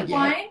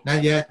wine?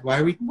 Not yet. Why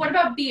are we? What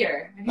about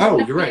beer?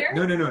 You're right.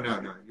 No.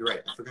 You're right.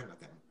 I forgot about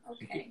that.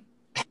 Okay.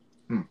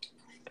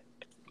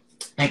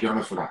 Thank you. I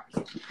almost forgot.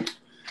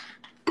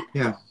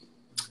 Yeah.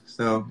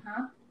 So.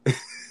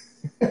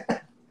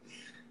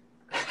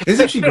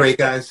 Isn't she great,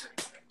 guys?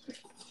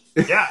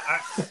 Yeah.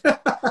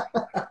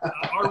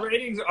 Our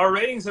ratings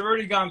have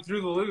already gone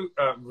through the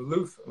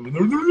roof.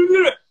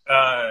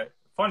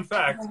 Fun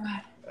fact.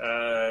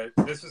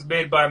 This was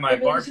made by my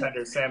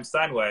bartender, Sam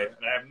Steinway,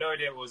 and I have no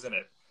idea what was in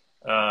it.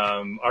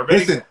 Our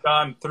ratings have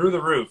gone through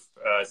the roof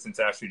since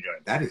Ashley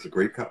joined. That is a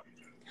great cup.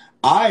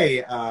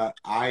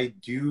 I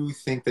do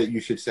think that you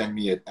should send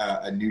me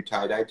a new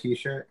tie-dye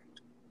t-shirt.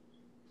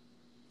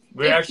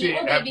 We actually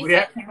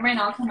Cameron,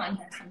 I'll come on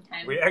here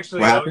sometime. We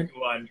actually owe you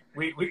one.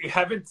 We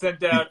haven't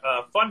sent out.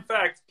 Fun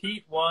fact: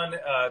 Pete won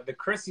the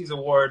Christie's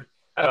Award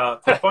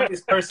for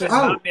funniest person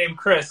not named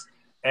Chris,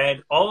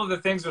 and all of the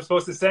things we're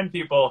supposed to send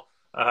people.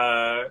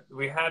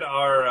 We had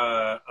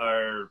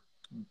our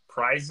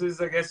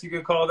prizes, I guess you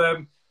could call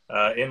them,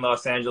 in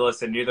Los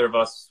Angeles, and neither of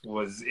us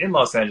was in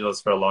Los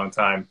Angeles for a long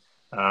time.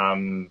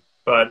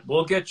 But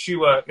we'll get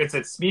you.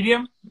 It's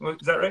medium.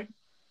 Is that right?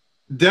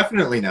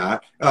 Definitely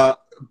not.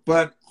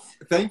 But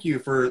thank you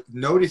for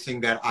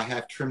noticing that I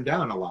have trimmed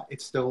down a lot.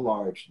 It's still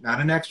large,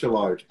 not an extra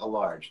large, a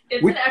large.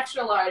 It's an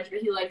extra large, but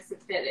he likes it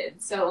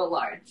fitted, so a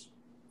large.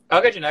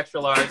 I'll get you an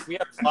extra large. We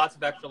have lots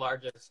of extra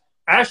larges.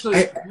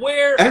 Ashley,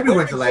 where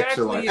everyone's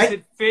exactly is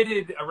it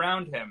fitted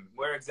around him?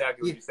 Where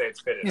exactly would you say it's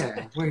fitted?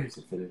 Yeah, where is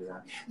it fitted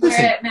around?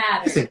 Listen, where it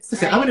matters. Listen,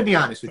 right? I'm going to be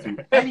honest with you.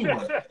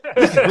 Anyone.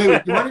 Listen,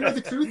 wait, you want to know the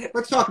truth?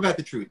 Let's talk about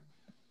the truth.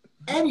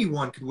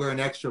 Anyone could wear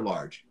an extra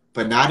large,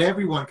 but not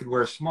everyone could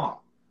wear a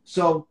small.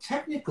 So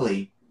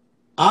technically,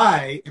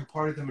 I am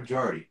part of the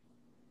majority.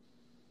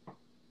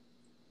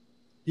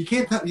 You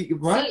can't what?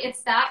 See,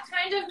 it's that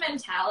kind of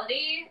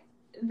mentality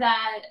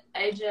that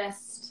I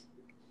just...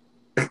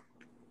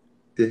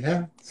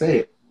 Yeah, say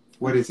it.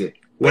 What is it?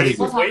 What is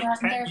it? Wait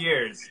 10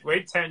 years.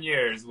 Wait 10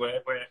 years when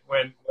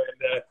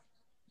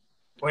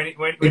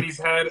he's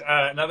had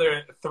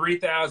another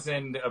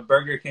 3,000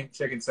 Burger King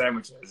chicken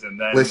sandwiches, and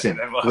then listen.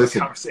 We'll have a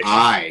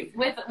conversation.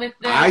 With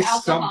the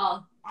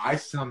alcohol. I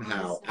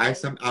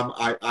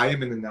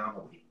am an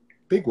anomaly.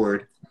 Big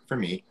word for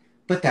me,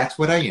 but that's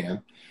what I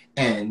am,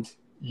 and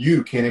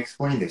you can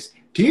explain this.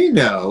 Do you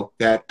know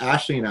that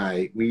Ashley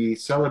and we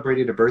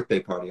celebrated a birthday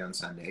party on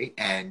Sunday,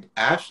 and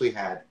Ashley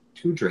had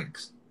 2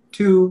 drinks.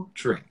 2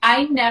 drinks.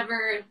 I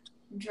never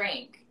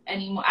drank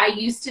anymore. I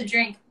used to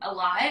drink a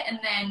lot, and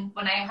then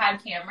when I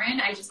had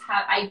Cameron,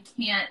 I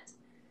can't,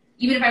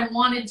 even if I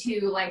wanted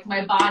to, like,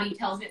 my body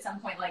tells me at some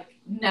point, like,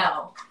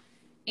 no.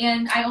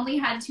 And I only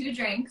had 2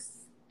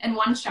 drinks and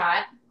 1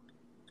 shot.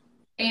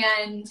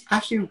 And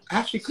Ashley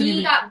couldn't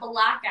he got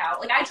blackout.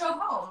 Like, I drove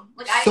home.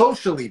 Like,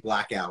 socially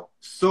blackout.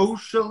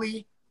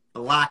 Socially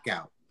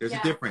blackout. There's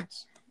a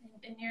difference.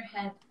 In your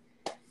head.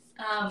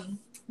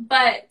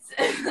 But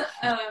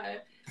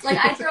like,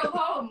 I drove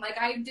home. Like,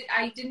 I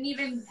didn't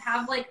even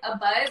have like a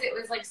buzz. It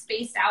was like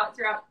spaced out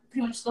throughout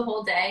pretty much the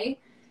whole day.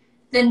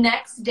 The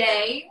next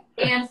day,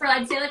 and for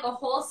I'd say like a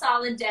whole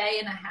solid day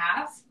and a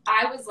half,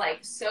 I was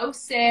like so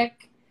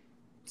sick.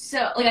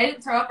 So like, I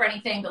didn't throw up or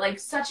anything, but like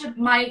such a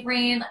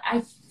migraine.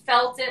 I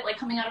felt it like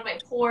coming out of my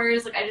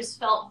pores. Like, I just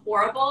felt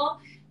horrible.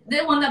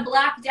 The one that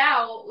blacked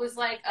out was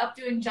like up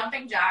doing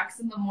jumping jacks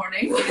in the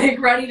morning, like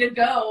ready to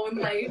go and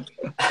like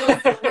go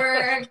to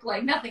work.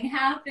 Like, nothing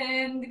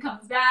happened. He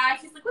comes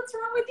back. He's like, "What's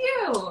wrong with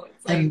you?"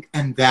 It's like,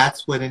 and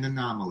that's what an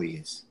anomaly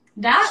is.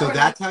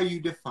 That's how you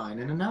define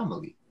an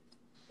anomaly.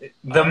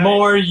 The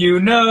more you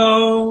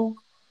know.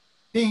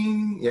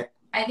 Ding. Yeah.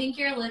 I think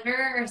your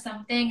liver or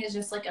something is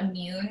just like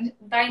immune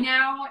by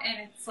now,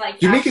 and it's like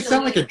you make it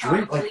sound like a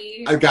drink. Like,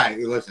 a guy,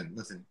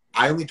 listen.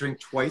 I only drink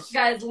twice.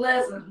 Guys,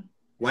 listen.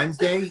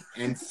 Wednesday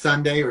and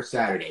Sunday or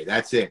Saturday.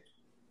 That's it.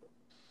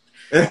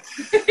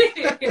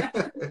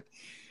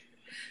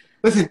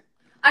 Listen.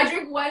 I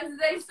drink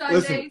Wednesday,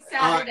 Sunday,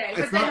 Saturday,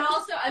 but then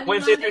also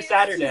Wednesday through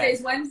Saturday.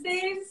 Tuesdays,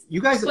 Wednesdays.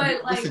 You guys,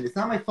 listen. It's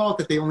not my fault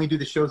that they only do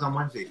the shows on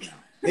Wednesdays now.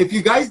 If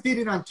you guys did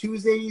it on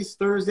Tuesdays,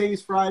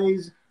 Thursdays,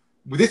 Fridays,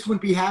 this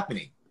wouldn't be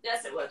happening.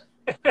 Yes, it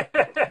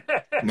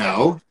would.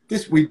 No,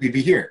 this week we'd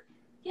be here.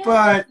 Yeah.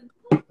 But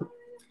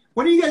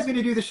when are you guys going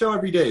to do the show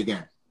every day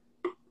again?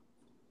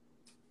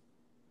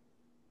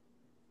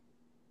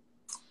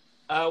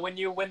 When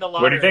you win the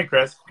lottery. What do you think,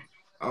 Chris?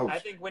 Oh. I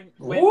think when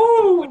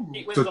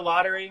he wins the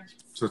lottery.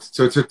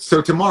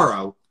 So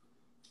tomorrow.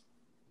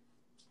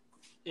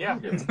 Yeah.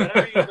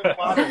 Whenever you win the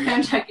lottery.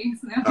 I'm checking.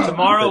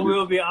 Tomorrow we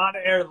will be on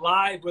air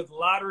live with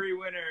lottery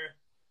winner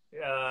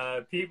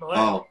Pete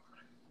Millett.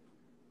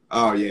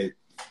 Oh yeah.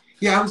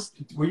 Yeah,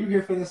 were you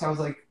here for this? I was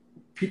like,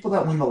 people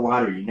that win the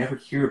lottery you never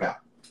hear about.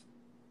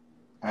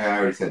 I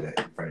already said that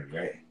in front of you,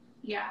 right?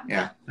 Yeah.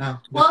 Yeah. Oh.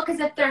 Well, because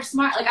if they're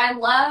smart, like, I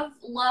love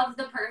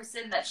the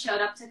person that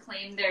showed up to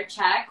claim their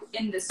check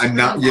in the Scream.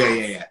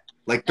 Yeah.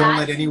 Like, don't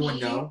let anyone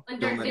know. Like,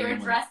 they were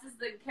dressed as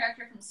the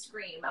character from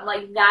Scream. I'm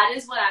like, that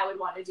is what I would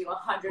want to do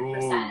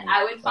 100%.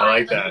 I would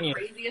find the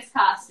craziest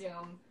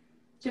costume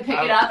to pick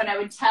it up, and I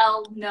would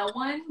tell no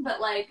one,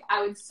 but like,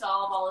 I would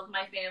solve all of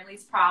my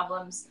family's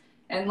problems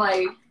and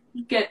like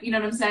get, you know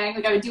what I'm saying?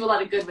 Like, I would do a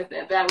lot of good with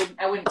it, but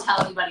I wouldn't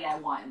tell anybody I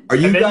won.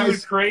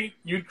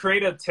 You'd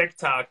create a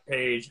TikTok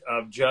page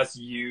of just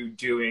you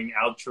doing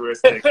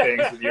altruistic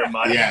things with your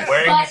money,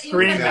 wearing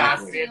Scream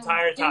masks the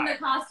entire time. In the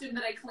costume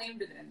that I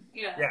claimed it in.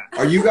 Yeah.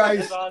 Are you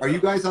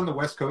guys on the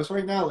West Coast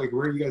right now? Like,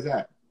 where are you guys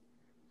at?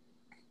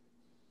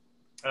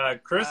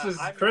 Chris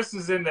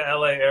is in the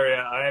LA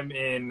area. I'm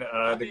in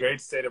the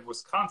great state of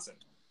Wisconsin.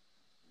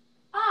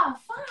 Oh,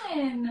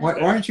 fun. Why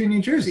aren't you in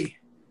New Jersey?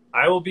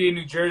 I will be in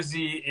New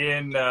Jersey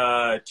in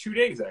 2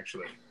 days,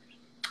 actually.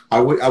 I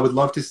would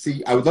love to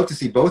see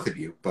both of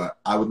you, but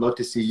I would love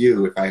to see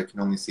you if I can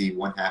only see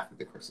one half of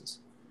the Chris's.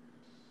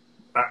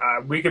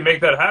 We can make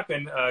that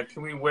happen.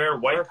 Can we wear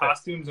white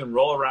costumes and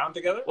roll around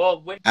together?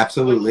 Well,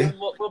 Absolutely.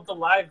 We'll have the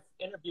live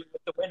interview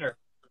with the winner.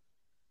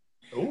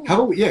 Ooh.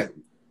 How about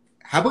you?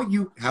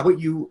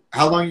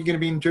 How long are you going to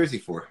be in Jersey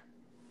for?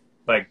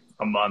 Like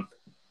a month.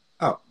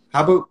 Oh,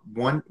 how about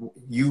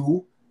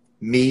you,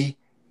 me,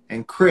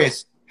 and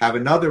Chris have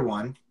another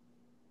one,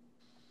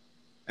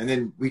 and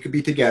then we could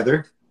be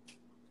together.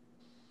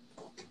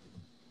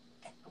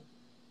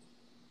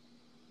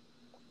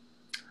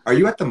 Are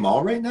you at the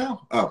mall right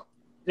now? Oh.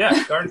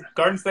 Yeah,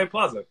 Garden State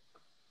Plaza.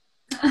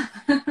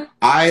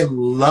 I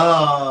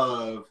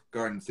love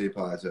Garden State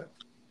Plaza.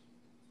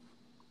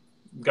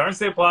 Garden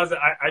State Plaza.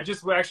 I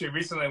just actually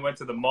recently went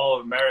to the Mall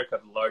of America,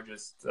 the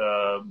largest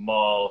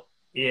mall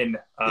in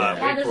there's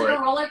like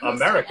a roller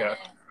coaster America. in it.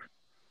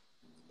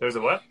 There's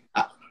a what?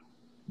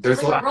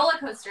 There's like a roller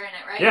coaster in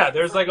it, right? Yeah,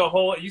 there's like a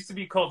whole. It used to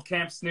be called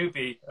Camp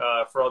Snoopy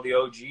for all the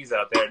OGs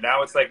out there.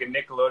 Now it's like a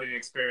Nickelodeon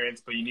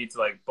experience, but you need to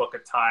like book a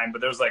time. But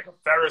there's like a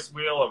Ferris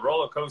wheel, a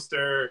roller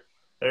coaster.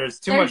 There's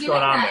too much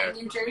going on there. In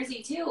New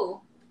Jersey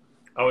too.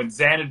 Oh, in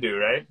Xanadu,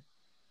 right?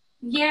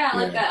 Yeah,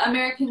 like the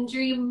American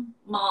Dream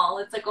Mall.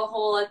 It's like a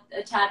whole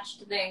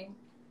attached thing.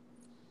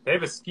 They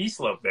have a ski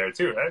slope there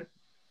too, right?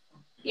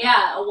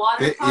 Yeah, a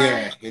water park.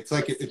 Yeah, it's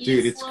like,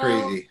 dude, it's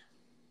crazy.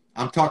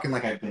 I'm talking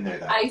like I've been there.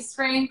 Though. Ice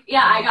rink.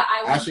 Yeah,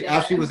 I went there.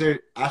 Ashley was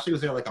there. Ashley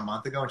was there like a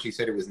month ago, and she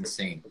said it was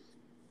insane.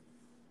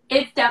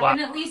 It's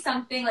definitely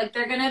something like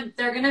they're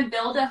gonna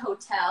build a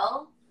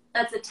hotel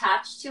that's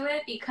attached to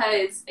it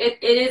because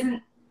it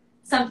isn't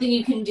something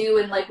you can do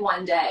in like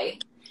one day.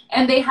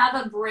 And they have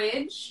a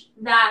bridge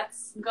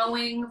that's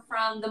going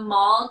from the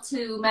mall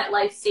to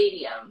MetLife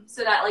Stadium,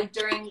 so that like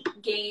during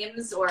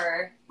games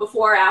or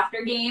before or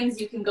after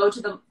games, you can go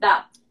to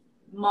that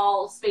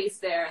mall space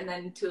there and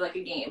then to like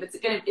a game.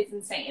 It's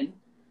insane.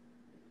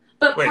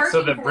 But wait,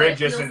 so the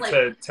bridge isn't like...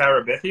 to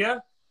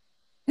Terabithia?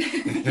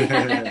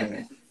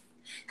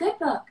 Good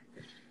book.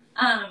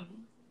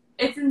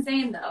 It's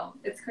insane though.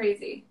 It's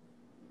crazy.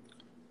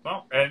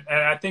 Well, and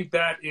I think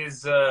that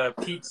is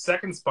Pete's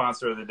second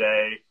sponsor of the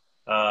day,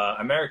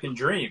 American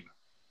Dream.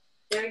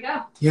 There you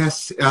go.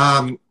 Yes.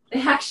 They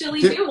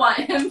actually do want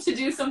him to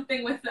do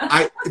something with them.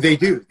 They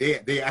do.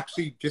 They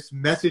actually just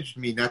messaged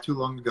me not too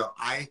long ago.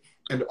 I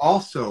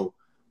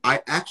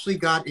actually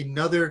got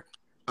another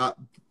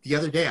the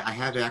other day. I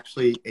have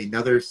actually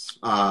another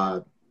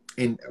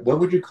in what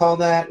would you call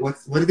that? What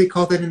do they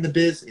call that in the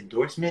biz?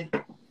 Endorsement?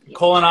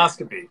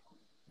 Colonoscopy.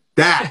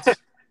 That's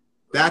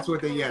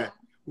what they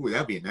Ooh,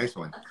 that'd be a nice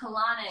one. A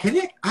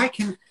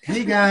colonic.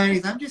 Hey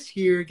guys, I'm just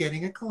here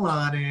getting a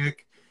colonic.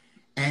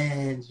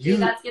 And Dude,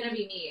 that's gonna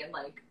be me in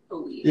like a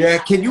week. Yeah,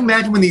 can you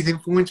imagine when these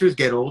influencers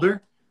get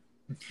older?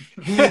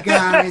 Hey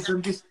guys,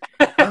 I'm just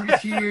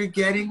here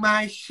getting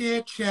my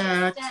shit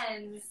checked.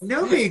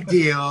 No big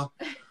deal.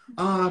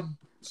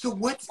 So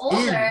what's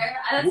older?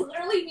 That's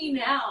literally me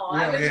now.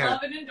 I would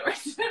love an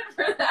endorsement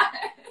for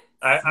that.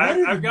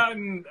 I've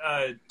gotten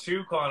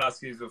 2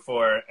 colonoscopies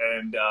before,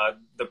 and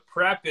the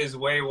prep is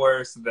way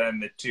worse than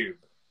the tube.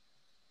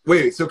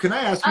 Wait, so can I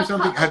ask you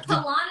something? A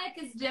colonic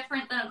is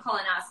different than a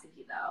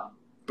colonoscopy, though.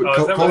 But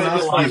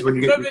colonoscopy is when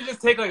you get... They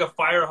just take like a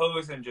fire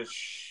hose and just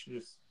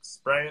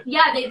spray it?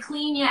 Yeah, they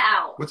clean you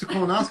out. What's a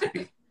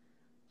colonoscopy?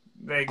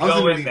 They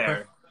go in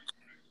there.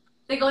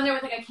 They go in there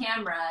with like a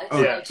camera.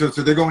 Oh, yeah. So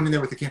they're going in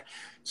there with a camera.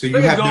 So you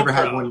have never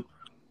had one.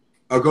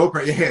 A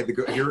GoPro, yeah.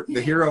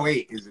 The Hero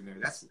 8 is in there.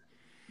 That's.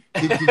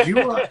 Did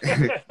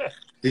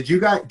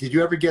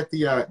you ever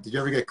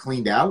get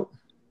cleaned out?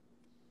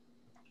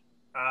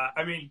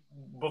 I mean,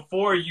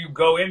 before you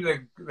go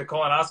into the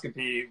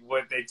colonoscopy,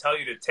 what they tell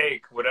you to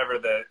take, whatever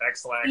the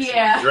X-Lax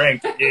you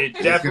drink, it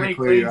definitely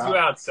cleans you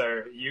out,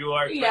 sir. You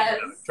are clean out.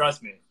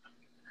 Trust me.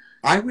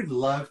 I would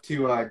love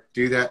to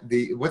do that.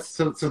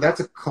 So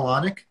that's a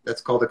colonic?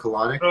 That's called a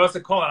colonic? No, it's a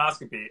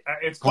colonoscopy.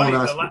 It's funny.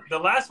 The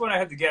last one I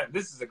had to get.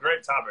 This is a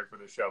great topic for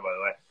the show, by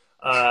the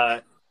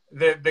way.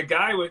 The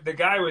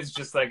guy was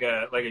just like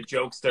a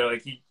jokester.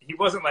 Like he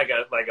wasn't like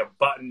a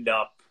buttoned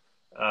up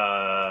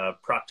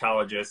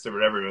proctologist or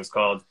whatever it was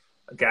called,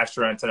 a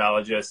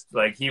gastroenterologist.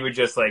 Like he would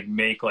just like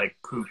make like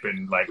poop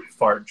and like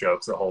fart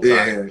jokes the whole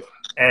time. Yeah.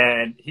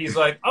 And he's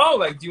like, oh,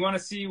 like, do you want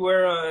to see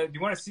what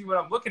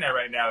I'm looking at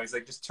right now? He's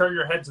like, just turn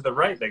your head to the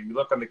right. Like, you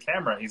look on the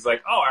camera. He's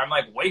like, oh, I'm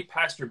like way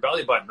past your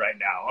belly button right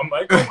now. I'm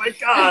like, oh my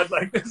God,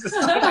 like this is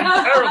fucking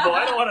terrible.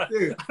 I don't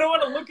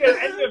want to look at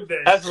any of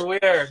this. That's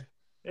weird.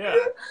 Yeah.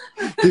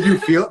 Do you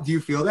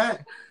feel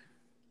that?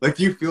 Like,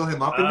 do you feel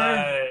him up in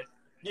there?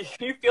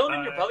 You feel it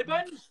in your belly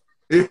button?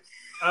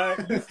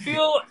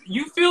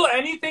 You feel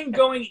anything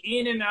going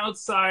in and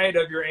outside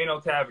of your anal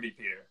cavity,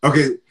 Peter?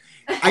 Okay.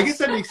 I guess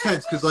that makes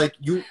sense because, like,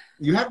 you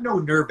have no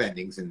nerve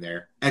endings in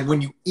there, and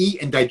when you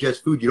eat and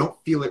digest food, you don't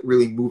feel it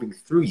really moving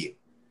through you.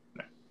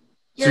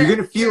 So you're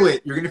gonna feel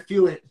it. You're gonna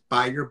feel it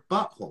by your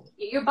butthole.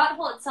 Your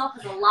butthole itself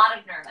has a lot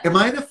of nerve endings. Am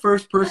I the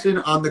first person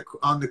on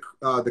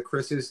the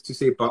Chris's to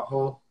say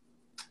butthole?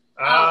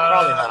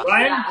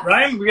 Probably not.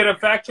 Ryan, we got a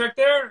fact check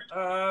there.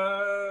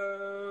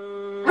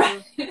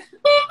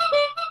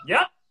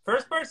 Yep,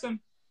 first person.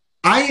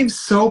 I am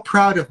so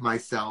proud of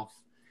myself.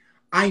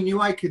 I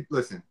knew I could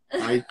listen.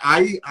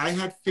 I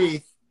had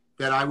faith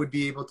that I would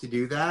be able to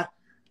do that.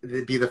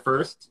 It'd be the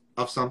first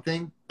of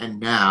something, and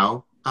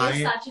now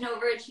You're such an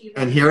overachiever.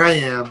 And here I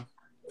am.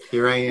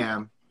 Here I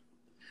am.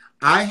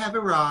 I have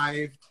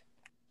arrived.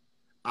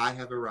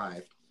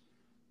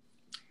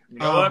 You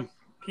know what,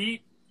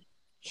 Pete?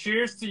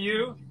 Cheers to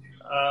you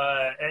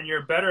and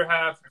your better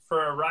half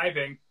for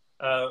arriving.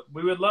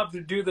 We would love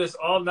to do this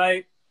all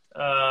night,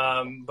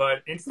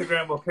 but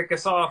Instagram will kick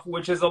us off,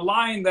 which is a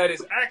line that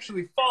is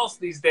actually false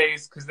these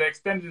days because they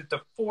extended it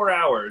to 4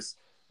 hours.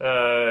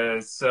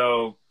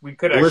 So we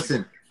could actually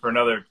listen for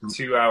another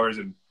 2 hours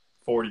and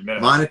 40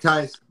 minutes.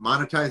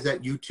 Monetize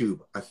that YouTube.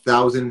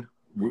 1,000,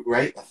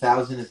 right?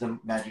 1,000 is the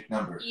magic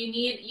number. You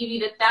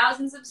need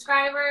 1,000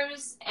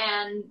 subscribers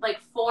and like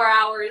 4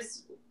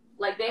 hours.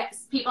 Like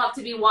people have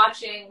to be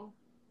watching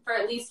for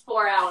at least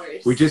 4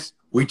 hours. We just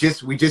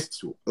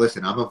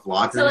listen. I'm a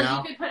vlogger so, like, now.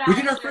 you could put out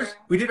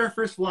We did our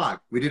first vlog.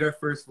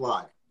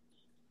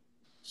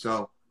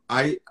 So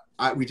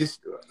we just.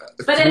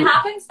 But it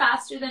happens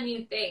faster than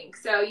you think.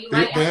 So you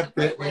might have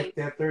to put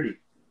they have 30.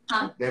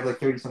 Huh? They have like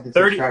 30 something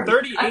 30, subscribers.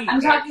 38.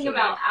 I'm talking actually.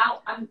 about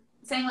I'm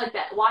saying like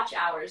that watch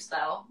hours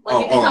though.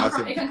 Like it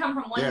can come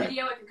from one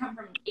video, it can come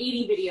from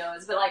 80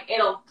 videos, but like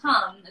it'll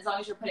come as long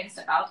as you're putting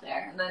stuff out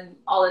there, and then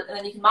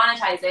you can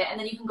monetize it, and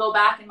then you can go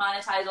back and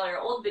monetize all your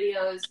old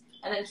videos,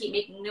 and then keep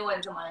making new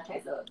ones and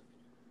monetize those.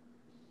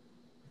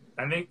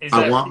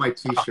 I want my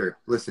T-shirt.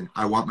 Listen,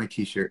 I want my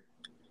T-shirt.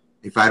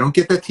 If I don't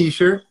get that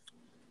T-shirt,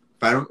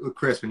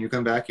 Chris, when you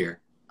come back here,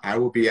 I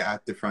will be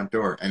at the front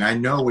door, and I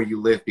know where you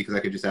live because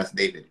I could just ask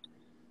David.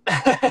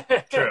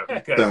 True.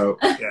 Okay. So,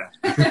 yeah.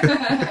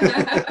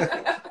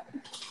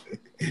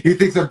 He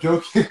thinks I'm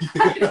joking.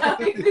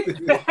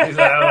 He's like,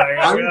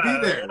 I will be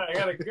there. I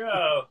gotta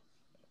go.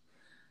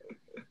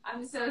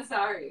 I'm so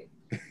sorry.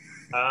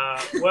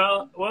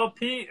 Well,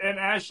 Pete and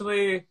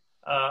Ashley,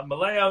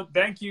 Maleo,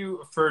 thank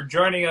you for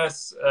joining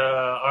us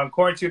on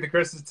Quarantine with the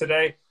Chris's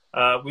today.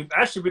 We'd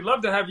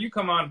love to have you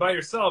come on by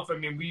yourself. I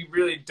mean, we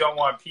really don't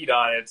want Pete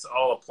on. It's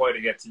all a ploy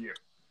to get to you.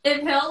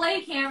 If he'll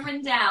lay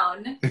Cameron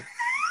down,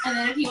 and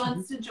then if he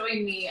wants to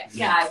join me,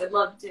 yeah, I would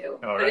love to.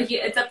 All right. But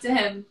it's up to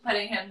him,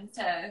 putting him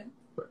to.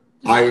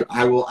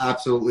 I will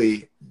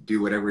absolutely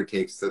do whatever it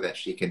takes so that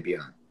she can be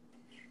on.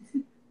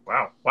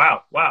 Wow.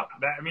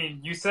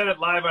 You said it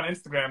live on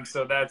Instagram,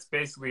 so that's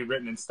basically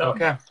written in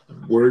stone. Okay.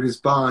 Word is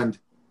bond.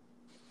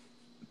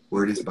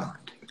 Love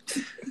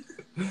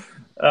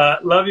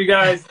you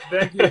guys.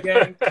 Thank you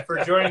again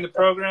for joining the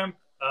program.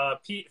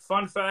 Pete,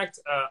 fun fact,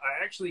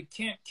 I actually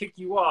can't kick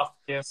you off,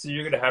 so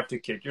you're going to have to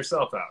kick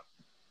yourself out.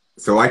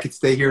 So I could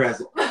stay here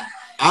as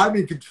I'm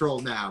in control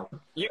now.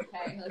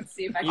 Okay, let's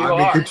see if I can. I'm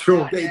in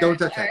control. Hey, don't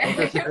touch that. All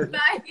right. Don't touch that.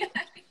 Bye.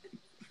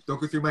 Don't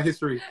go through my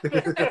history.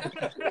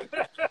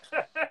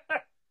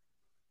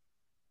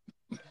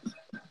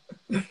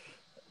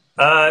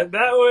 That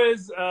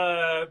was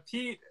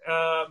Pete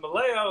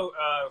Maleo.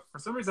 For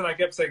some reason, I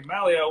kept saying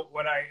Maleo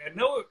when I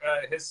know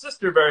his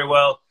sister very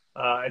well.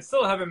 I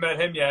still haven't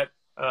met him yet.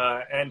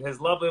 And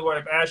his lovely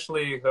wife,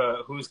 Ashley,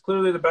 who's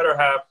clearly the better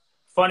half,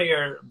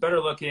 funnier, better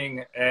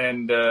looking,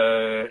 and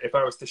if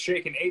I was to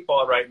shake an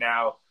 8-ball right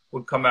now,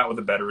 would come out with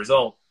a better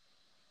result.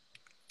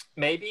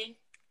 Maybe?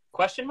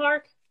 Question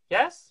mark?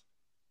 Yes?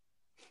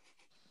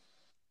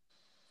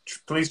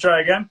 Please try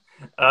again.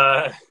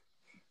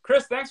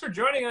 Chris, thanks for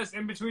joining us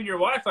in between your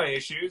Wi-Fi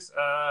issues.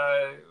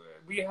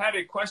 We had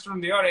a question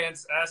from the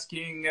audience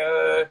asking,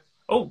 here,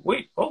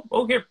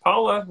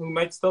 Paula, who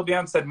might still be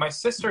on, said, my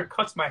sister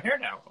cuts my hair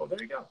now. Oh,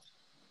 there you go.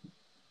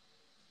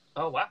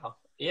 Oh, wow.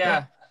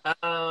 Yeah.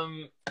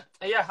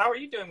 How are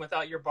you doing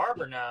without your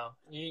barber now?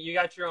 You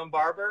got your own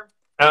barber?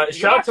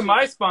 Shout out to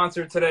my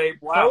sponsor today,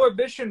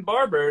 Prohibition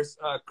Barbers.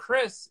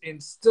 Chris in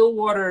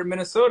Stillwater,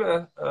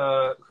 Minnesota,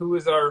 who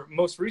is our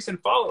most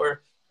recent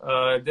follower,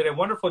 did a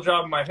wonderful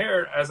job of my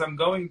hair as I'm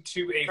going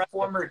to a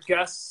former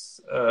guest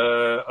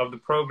of the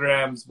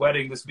program's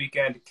wedding this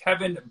weekend,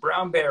 Kevin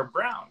Brown Bear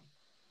Brown.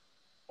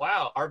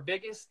 Wow, our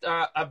biggest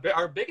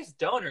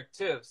donor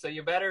too. So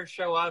you better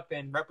show up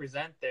and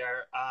represent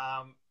there.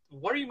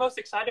 What are you most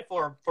excited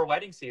for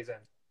wedding season?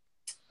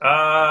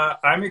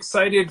 I'm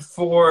excited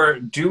for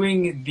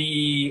doing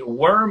the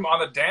worm on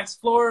the dance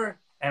floor.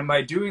 And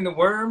by doing the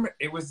worm,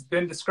 it was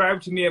been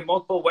described to me at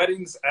multiple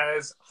weddings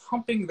as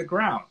humping the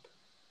ground.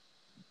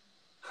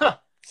 Huh.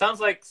 Sounds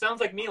like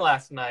me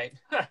last night.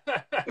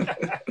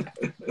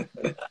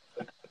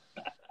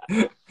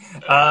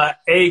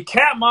 A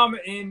cat mom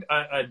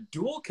a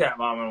dual cat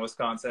mom in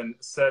Wisconsin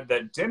said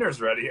that dinner's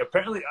ready.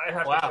 Apparently, I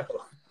have to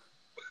go.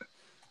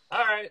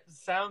 All right,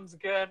 sounds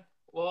good.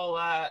 We'll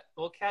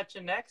catch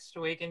you next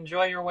week.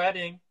 Enjoy your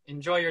wedding.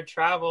 Enjoy your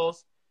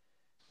travels.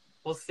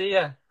 We'll see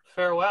you.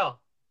 Farewell.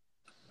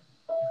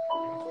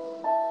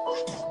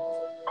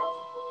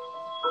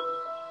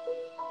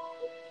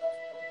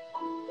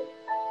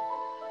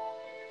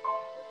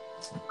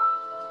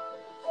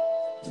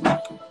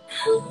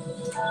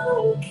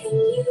 How can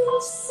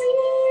you see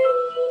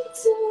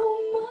into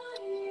my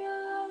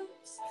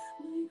eyes?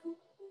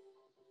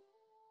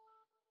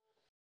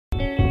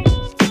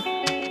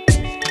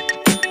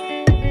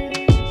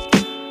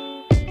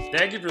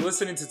 Thank you for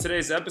listening to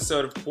today's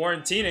episode of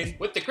Quarantining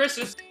with the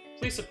Chris's.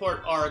 Please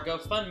support our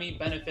GoFundMe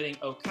benefiting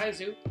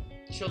Okaizu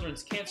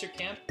Children's Cancer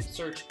Camp.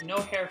 Search No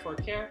Hair for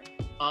Care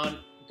on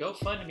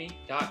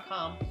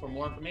GoFundMe.com for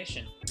more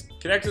information.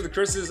 Connect with the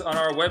Chris's on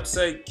our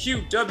website,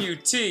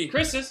 QWT.com,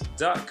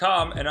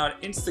 and on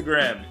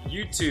Instagram,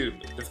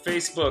 YouTube, the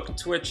Facebook,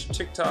 Twitch,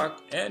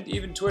 TikTok, and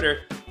even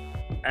Twitter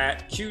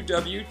at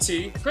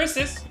QWT.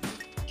 Chris's.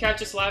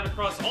 Catch us live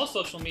across all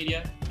social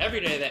media every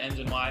day that ends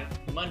in Y,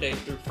 Monday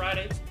through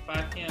Friday,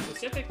 5 p.m.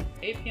 Pacific,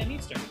 8 p.m.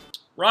 Eastern.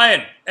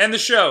 Ryan, end the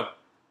show.